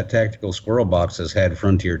know that Tactical Squirrel box has had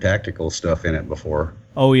Frontier Tactical stuff in it before.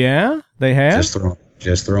 Oh, yeah? They have?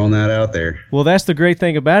 Just throwing that out there. Well, that's the great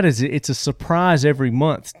thing about it is it's a surprise every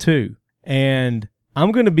month, too. And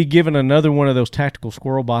I'm going to be giving another one of those tactical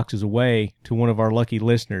squirrel boxes away to one of our lucky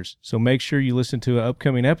listeners. So make sure you listen to an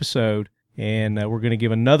upcoming episode, and we're going to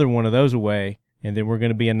give another one of those away. And then we're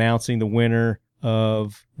going to be announcing the winner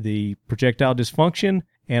of the projectile dysfunction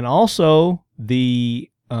and also the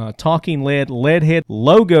Talking Leadhead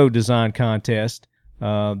logo design contest.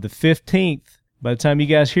 The 15th. By the time you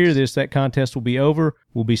guys hear this, that contest will be over.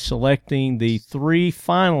 We'll be selecting the 3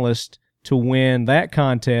 finalists to win that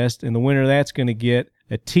contest, and the winner of that's going to get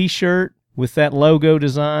a T-shirt with that logo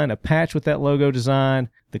design, a patch with that logo design,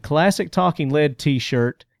 the classic Talking Lead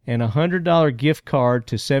T-shirt, and a $100 gift card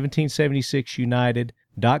to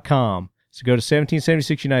 1776united.com. So go to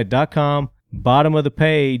 1776united.com, bottom of the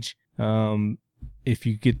page. If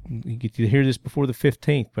you get to hear this before the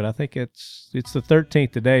 15th, but I think it's the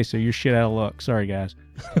 13th today, so you're shit out of luck. Sorry, guys.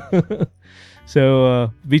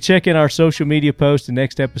 So be checking our social media post the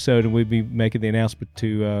next episode, and we'll be making the announcement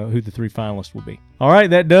to who the 3 finalists will be. All right,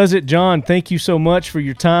 that does it. John, thank you so much for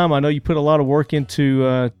your time. I know you put a lot of work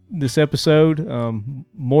into this episode,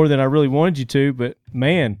 more than I really wanted you to, but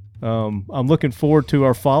man, I'm looking forward to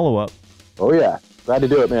our follow-up. Oh, yeah. Glad to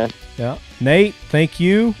do it, man. Yeah. Nate, thank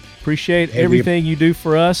you. Appreciate everything you do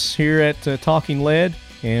for us here at Talking Lead,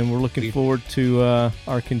 and we're looking forward to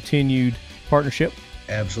our continued partnership.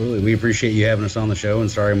 Absolutely. We appreciate you having us on the show,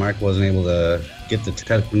 and sorry Mike wasn't able to get the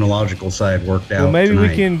technological side worked out. Well, maybe tonight.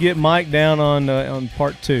 we can get Mike down on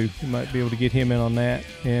part 2. We might be able to get him in on that.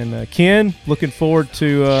 And Ken, looking forward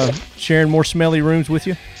to sharing more smelly rooms with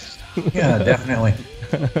you. Yeah, definitely.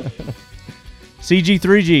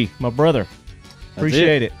 CG3G, my brother.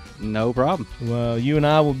 Appreciate it. No problem. Well, you and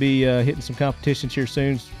I will be hitting some competitions here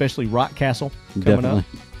soon, especially Rock Castle coming up.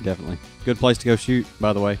 Definitely. Good place to go shoot,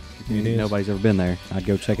 by the way. If nobody's ever been there, I'd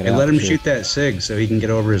go check it out. And let him shoot that SIG so he can get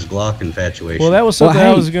over his Glock infatuation. Well, that was something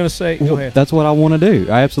I was going to say. Go ahead. That's what I want to do.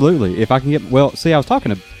 Absolutely. If I can get, I was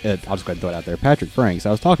talking to, I'll just go ahead and throw it out there, Patrick Franks.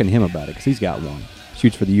 I was talking to him about it because he's got one.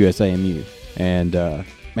 Shoots for the USAMU. And,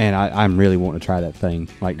 man, I'm really wanting to try that thing,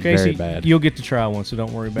 like, Casey, very bad. You'll get to try one, so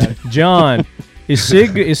don't worry about it. John, is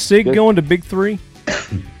SIG going to Big 3?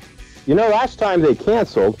 You know, last time they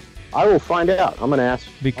canceled, I will find out. I'm going to ask.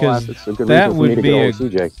 Because that would be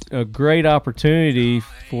a great opportunity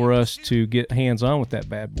for us to get hands-on with that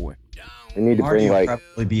bad boy. They need to Marty bring, would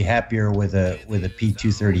probably be happier with a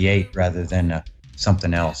P238 rather than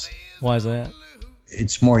something else. Why is that?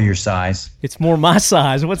 It's more your size. It's more my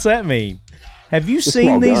size. What's that mean? Have you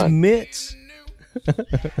seen these mitts?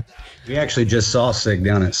 We actually just saw SIG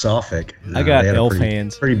down at Suffolk. I got elf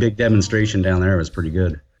hands. Pretty big demonstration down there. It was pretty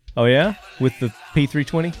good. Oh, yeah? With the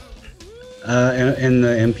P320? And the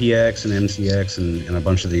MPX and MCX and a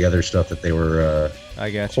bunch of the other stuff that they were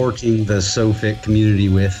courting the SOFIC community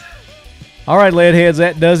with. All right, Leadheads,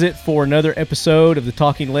 that does it for another episode of the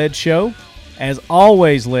Talking Lead Show. As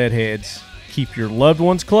always, Leadheads, keep your loved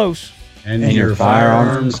ones close. And your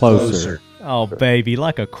firearms closer. Oh, baby,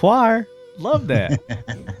 like a choir. Love that.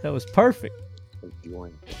 That was perfect. It's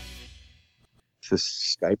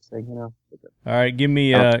this Skype thing, you know? All right, give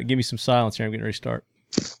me some silence here. I'm getting ready to start.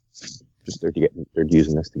 Just they're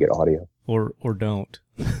using this to get audio. Or don't.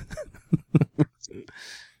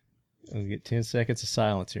 We'll get 10 seconds of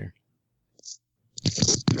silence here.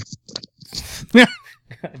 God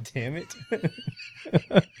damn it.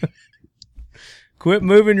 Quit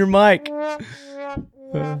moving your mic.